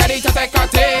 Get ready to take a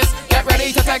taste. Get ready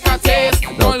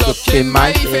in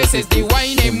my face is the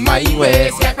wine in my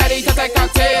waist. Get ready to take a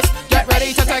taste. Get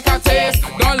ready to take a taste.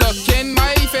 Don't look in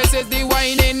my face, it's the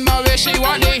wine in my waist. She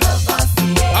want it.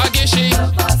 I guess she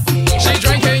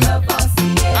drinking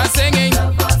and singing.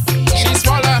 She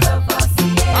swallow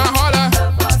and holler.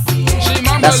 She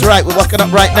mumble. That's right, we're walking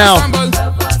up right now.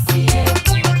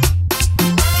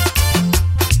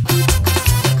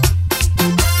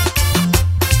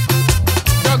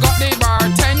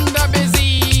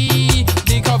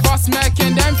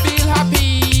 Making them feel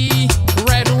happy.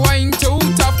 Red wine too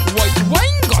tough, white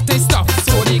wine got this stuff.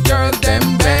 So the girls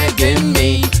them begging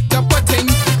me to put in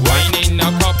wine in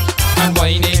a cup and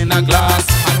wine in a glass.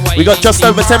 And wine We got just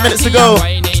over 10 minutes to go.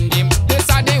 This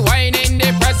are the wine in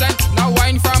the present, no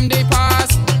wine from the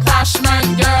past.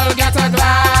 Cashman girl, get a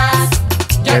glass.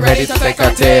 Get ready to take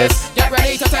a taste. Get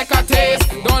ready to take a taste.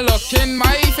 Don't look in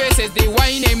my face, it's the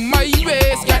wine in my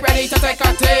waist. Get ready to take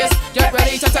a taste. Get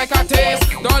ready to take a taste.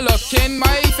 Don't look in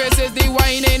my face, it's the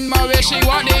wine in my way. She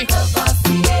want it.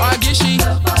 I guess she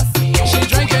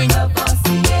drinking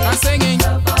and singing.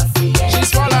 She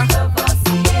swallow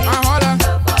and holler.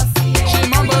 She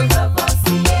mumble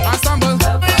and stumble.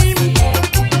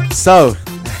 So,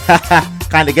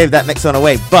 kind of gave that next one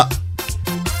away, but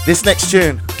this next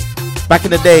tune, back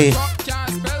in the day,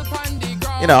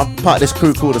 you know, I'm part of this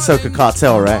crew called the Soca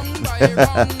Cartel, right?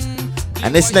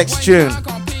 And this next tune,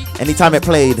 anytime it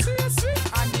played,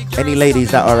 any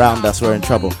ladies that are around us were in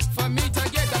trouble.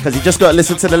 Because you just got to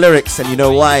listen to the lyrics and you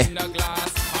know why.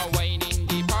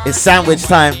 It's sandwich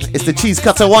time. It's the cheese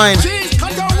cutter wine.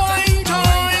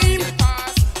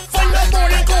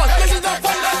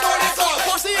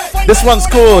 This one's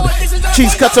called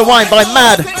Cheese Cutter Wine by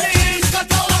Mad.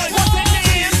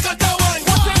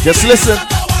 Just listen.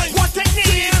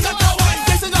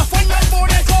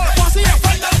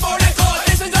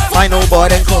 Final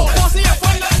board and call.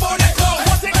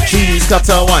 Cheese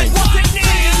cutter wine.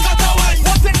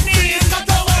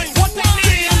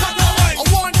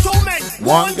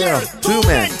 One girl, two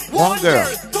men, one girl.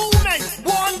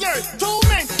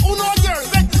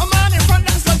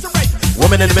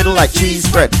 Woman in the middle like cheese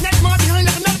spread.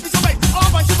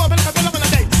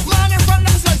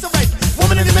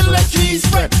 Woman in the middle like cheese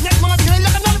spread.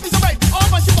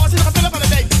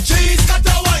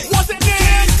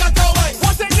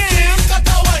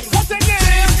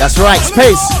 That's right,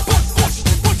 space.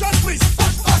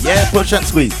 Yeah, push and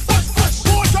squeeze.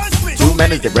 Two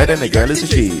men is the bread and the girl is the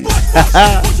cheese.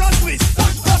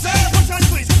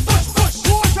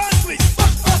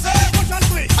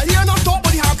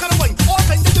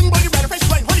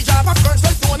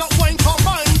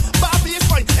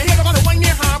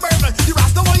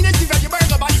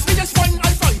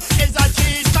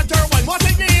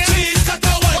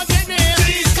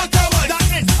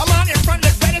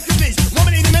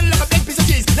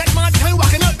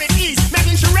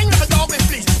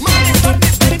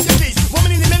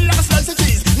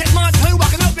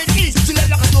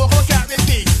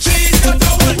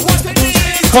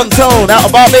 Contone out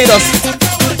of Barbados.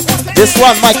 This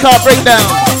one, My Car Breakdown.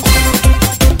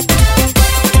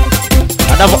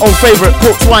 Another old favorite,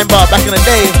 Cork's Wine Bar back in the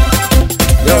day.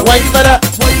 Yo, wait for that.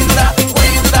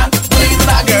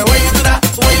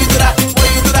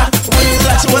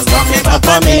 She was talking up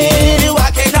on me,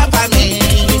 walking up on me,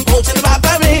 putting up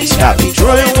on me. She had me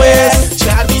throwing ways,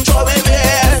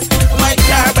 My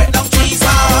car breakdown, cheese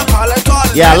on.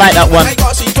 Yeah, I like that one.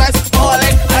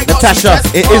 Natasha,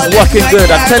 it is working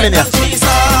good, I'm telling you.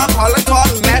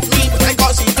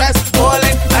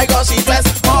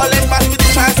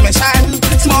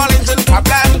 Small engine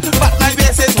problem, but my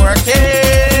base is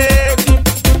working.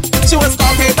 She was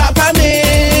talking up on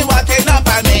me, walking up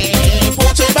on me,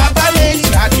 putting up on me. She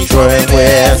had me throwing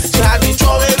ways,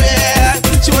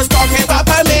 She was talking up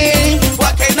on me,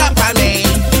 walking up on me,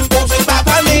 putting up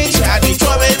on me. She had me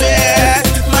throwing ways.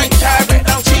 My car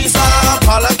breakdown, she's up,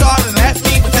 all I got and left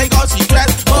me, but I got she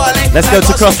dressed. Let's go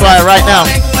to Crossfire right now.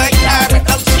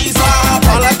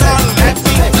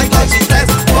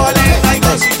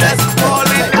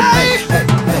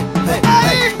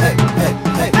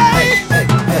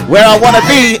 Where I wanna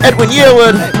be, Edwin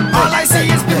Yearwood. All I see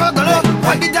is people go look.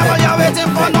 What the devil you're waiting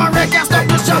for? No wreck, can't stop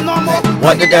this show no more.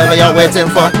 What the devil you're waiting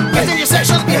for? Getting your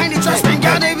sections behind the trash bin,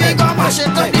 girl, they be gon' mash it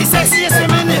up. The sexiest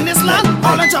women in this land,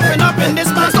 all are jumping up in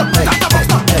this band. Stop, start the box,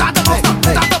 stop, start the box, stop,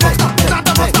 start the box, stop, start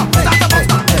the box, stop, start the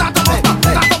box, stop, start the box, stop,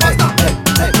 start the box, stop.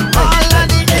 All of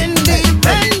the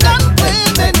independent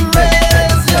women,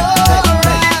 raise your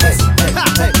hands.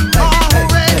 All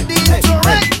ready to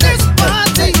wreck this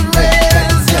party,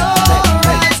 raise your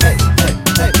hands.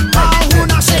 All who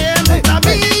not shame to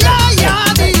be a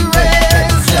yardie,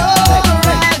 raise your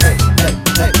hands.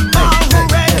 All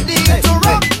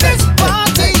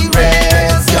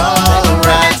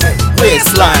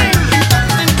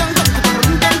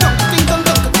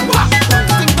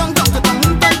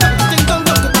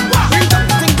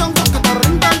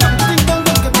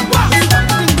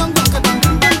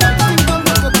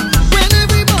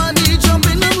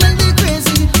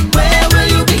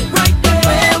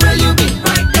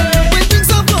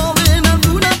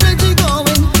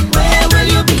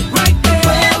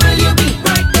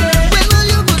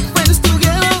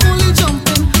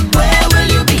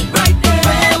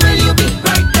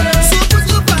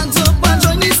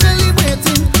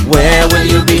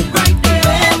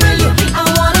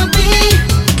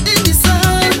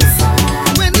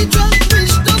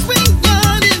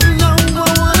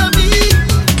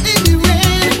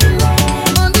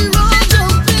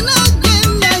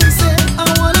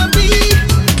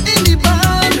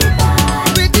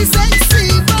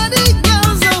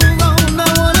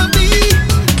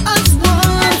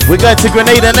going to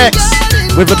Grenada next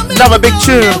with another big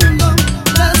tune.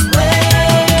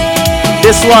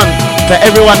 This one for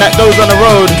everyone that goes on the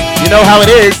road. You know how it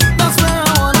is.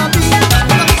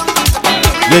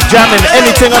 You're jamming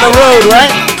anything on the road,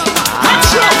 right?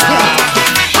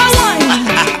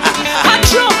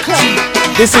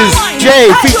 This is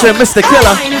Jay featuring Mr.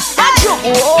 Killer.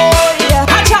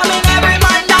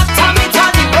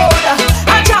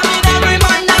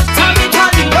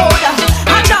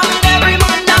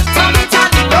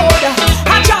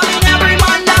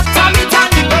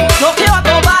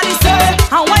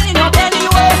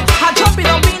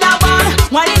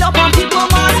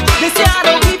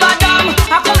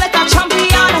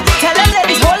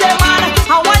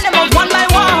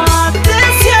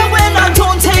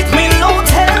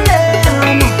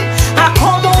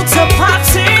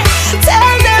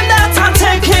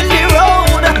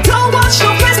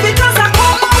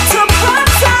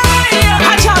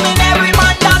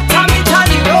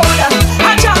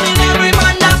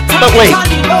 But wait,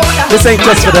 this ain't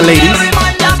just for the ladies.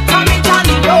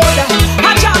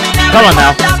 Come on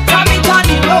now.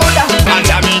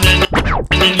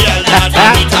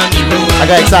 I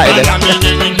got excited then.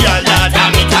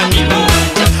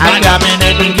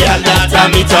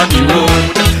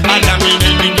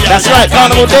 That's right,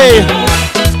 Carnival Day.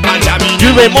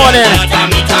 Juve morning.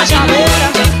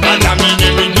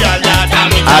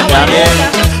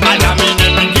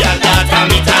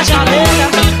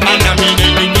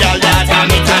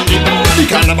 The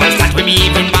carnival start with me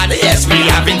even bad. Yes, we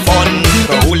having fun.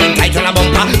 We're holding tight on a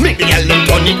bumper, make the girl them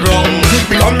turn it round.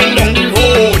 We coming down the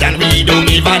road and we don't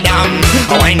give a damn.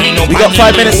 We got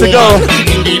 5 minutes to go.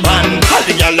 In the band, all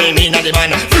the girl them in the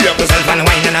band. Free up yourself and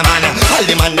wine and a man. All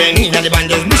the man them in the band,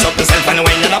 just push up yourself and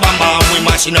wine and a bamba. We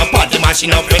mashing up, party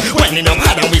mashing up, winding up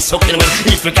hard and we soaking wet.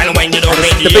 If we can wind it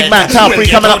already. The big man Calfree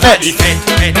coming up next.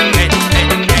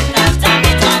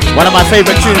 One of my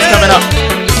favorite tunes coming up.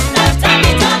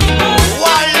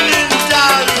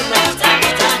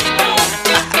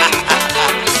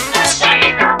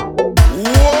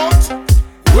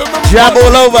 Jab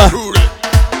all over.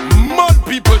 Mad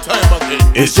people time again.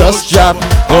 It's just jab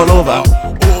all over.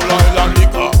 All oil and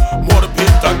liquor, more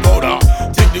paint and powder.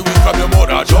 Take the weed from your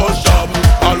mother, just jab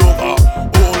all over.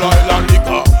 All oil and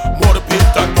liquor, more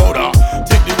paint and powder.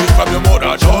 Take the weed from your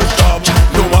mother, just jab.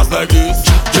 No mass like this,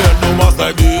 yeah, no mass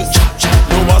like this.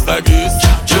 No mass like this,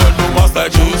 yeah, no mass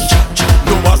like this.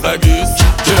 No mass like this,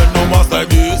 yeah, no mass like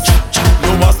this.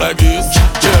 No mass like this,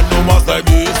 yeah, no mass like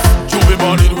this. Juve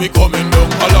morning we coming down,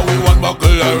 all the way one buckle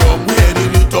and rum. We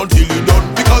heading it until it done,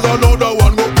 because another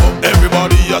one go come.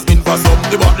 Everybody asking for some,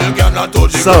 the bottle cannot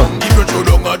touch it. So, even throw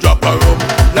down a drop of rum,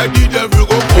 like the devil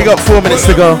go come. We got 4 minutes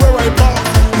to go.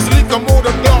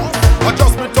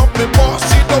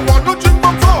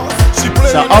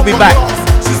 So I'll be back.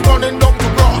 She's running down to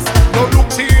grass. No look,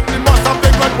 she in the master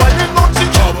big red wine and not she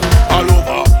job. All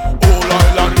over, all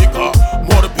oil and liquor,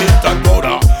 more paint and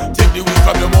powder. Take the weed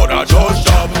from your mother, just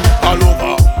job. All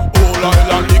over, all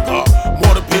oil and liquor,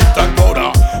 more paint and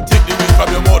powder. Take the weed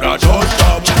from your mother, just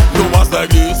job. No mass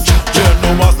like this, yeah,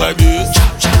 no mass like this.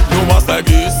 No mass like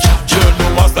this, yeah,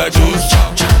 no mass like this.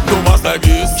 No mass like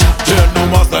this, yeah, no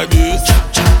mass like this.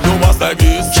 No mass like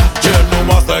this, yeah, no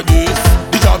mass like this.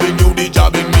 The job in you, the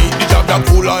job in me. The job jam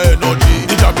full of energy.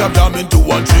 The job jam into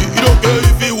 1 tree. You don't care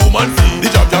if you woman see. The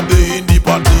job they in the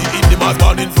party. In the mass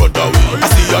man in front of we. I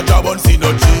see a job on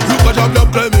synergy. Look a job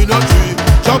climbing a tree.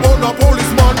 Job on a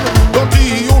policeman.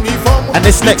 Dirty uniform. And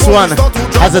this next one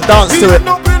has a dance to it.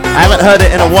 I haven't heard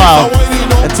it in a while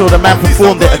until the man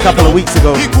performed it a couple of weeks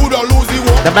ago.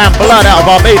 The man Blood out of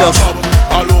Barbados.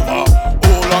 All over,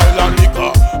 all oil and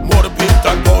liquor, more paint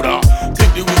and powder.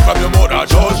 Take the weed from your mother,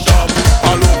 just job.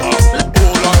 All over,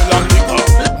 all oil and liquor,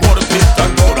 more paint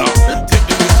and powder. Take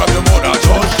the weed from your mother,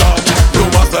 just job. No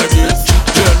mass like this,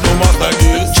 yeah, no mass like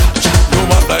this. No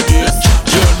mass like this,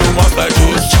 yeah, no mass like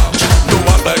this. No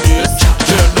mass like this,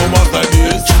 yeah, no mass like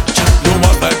this. No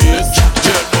mass like this,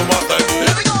 yeah, no mass like this.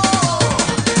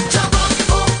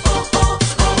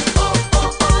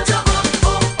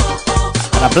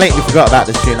 And I blatantly forgot about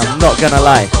this tune, I'm not gonna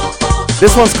lie.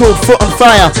 This one's called Foot on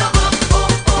Fire.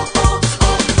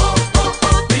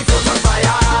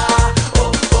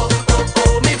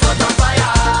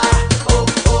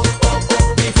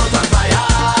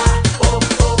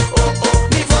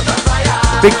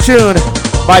 Big tune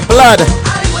by Blood.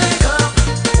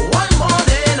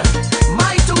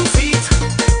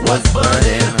 Was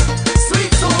burning,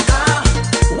 sweet soca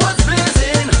was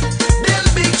blazing, then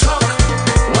big truck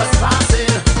was passing.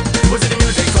 Was it the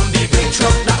music from the big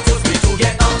truck that forced me to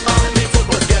get up? The foot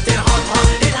was getting hot,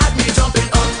 it had me jumping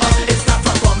up. It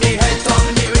started from me head down,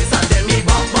 me waist and then me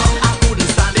bum bum.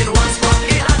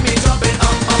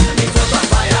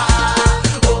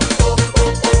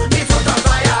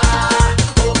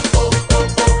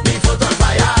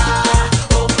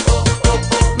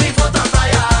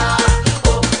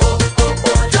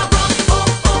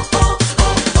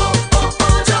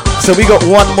 So we got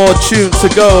one more tune to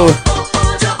go.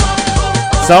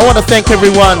 So I want to thank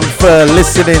everyone for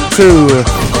listening to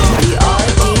The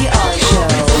RDR Show.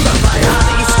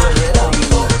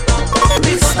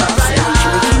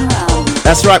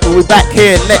 That's right, we'll be back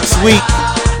here next week,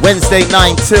 Wednesday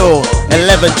 9 till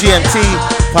 11 GMT,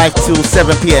 5 till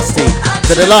 7 PST.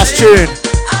 So the last tune,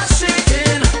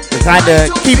 we're kind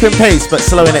of keeping pace but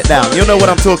slowing it down. You know what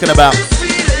I'm talking about.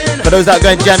 For those that are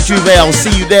going Jam Juve, I'll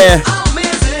see you there.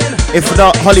 If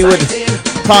not, Hollywood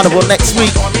Carnival next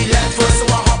week.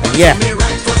 And yeah,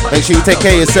 make sure you take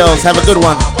care of yourselves. Have a good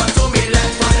one.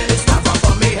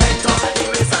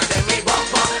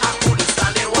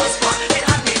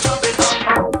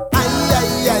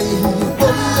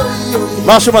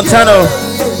 Marshall Montano,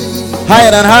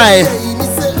 Higher Than High.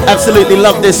 Absolutely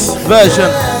love this version.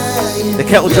 The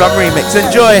Kettle Drum remix.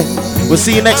 Enjoy. We'll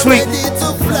see you next week.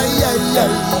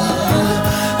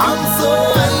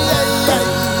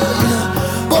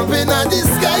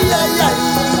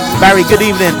 Barry, good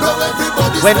evening.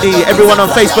 Wendy, everyone on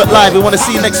Facebook Live, we want to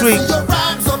see you next week.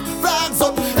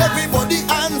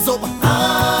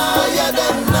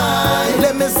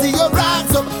 Let me see your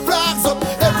rags up,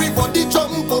 everybody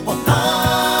jump up.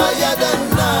 Higher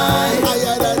than I,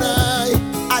 higher than I,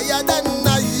 higher than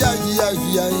I,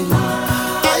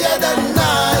 higher than I,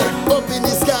 up in the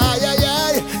sky,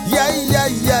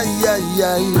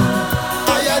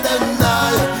 higher than I,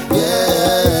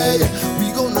 yeah. We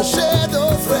gonna share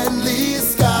those friendly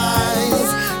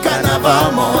skies,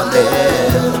 Carnival morning.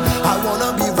 I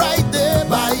wanna be right there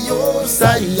by your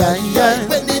side,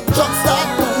 when the trucks start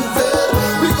moving,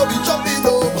 we gonna be jumping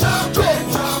up,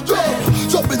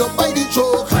 jumping up by the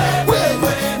truck. Wave,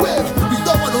 we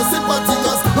don't want no sympathy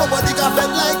 'cause nobody got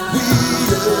fed like we.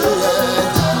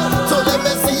 So let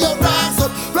me see your rags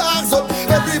up,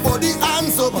 everybody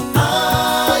hands up,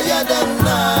 higher than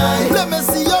I. Let me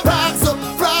see your rags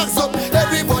up,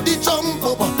 everybody jump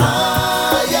up,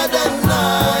 higher than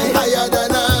I, higher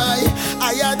than I,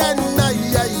 higher than I.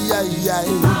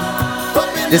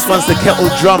 This one's the Kettle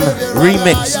Drum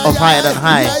remix of Higher Than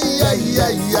High.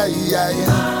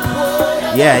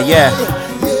 Yeah.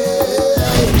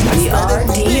 The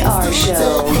RDR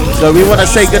Show. So we want to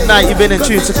say goodnight. You've been in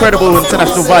tune to Credible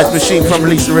International Vibes Machine from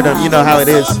Release the Rhythm. You know how it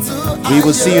is. We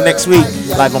will see you next week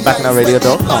live on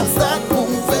BacchanalRadio.com.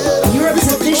 Europe's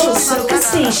official soca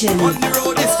station.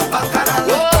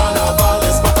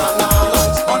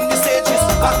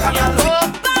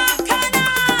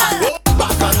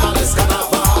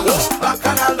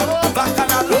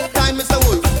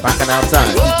 Bacchanal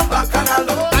time.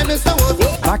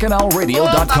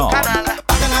 BacchanalRadio.com.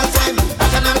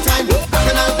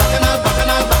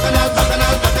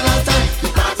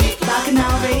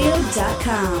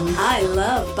 BacchanalRadio.com. I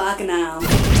love Bacchanal.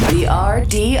 The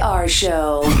RDR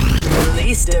Show.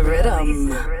 Release the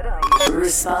rhythm.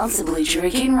 Responsibly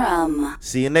drinking rum.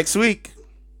 See you next week.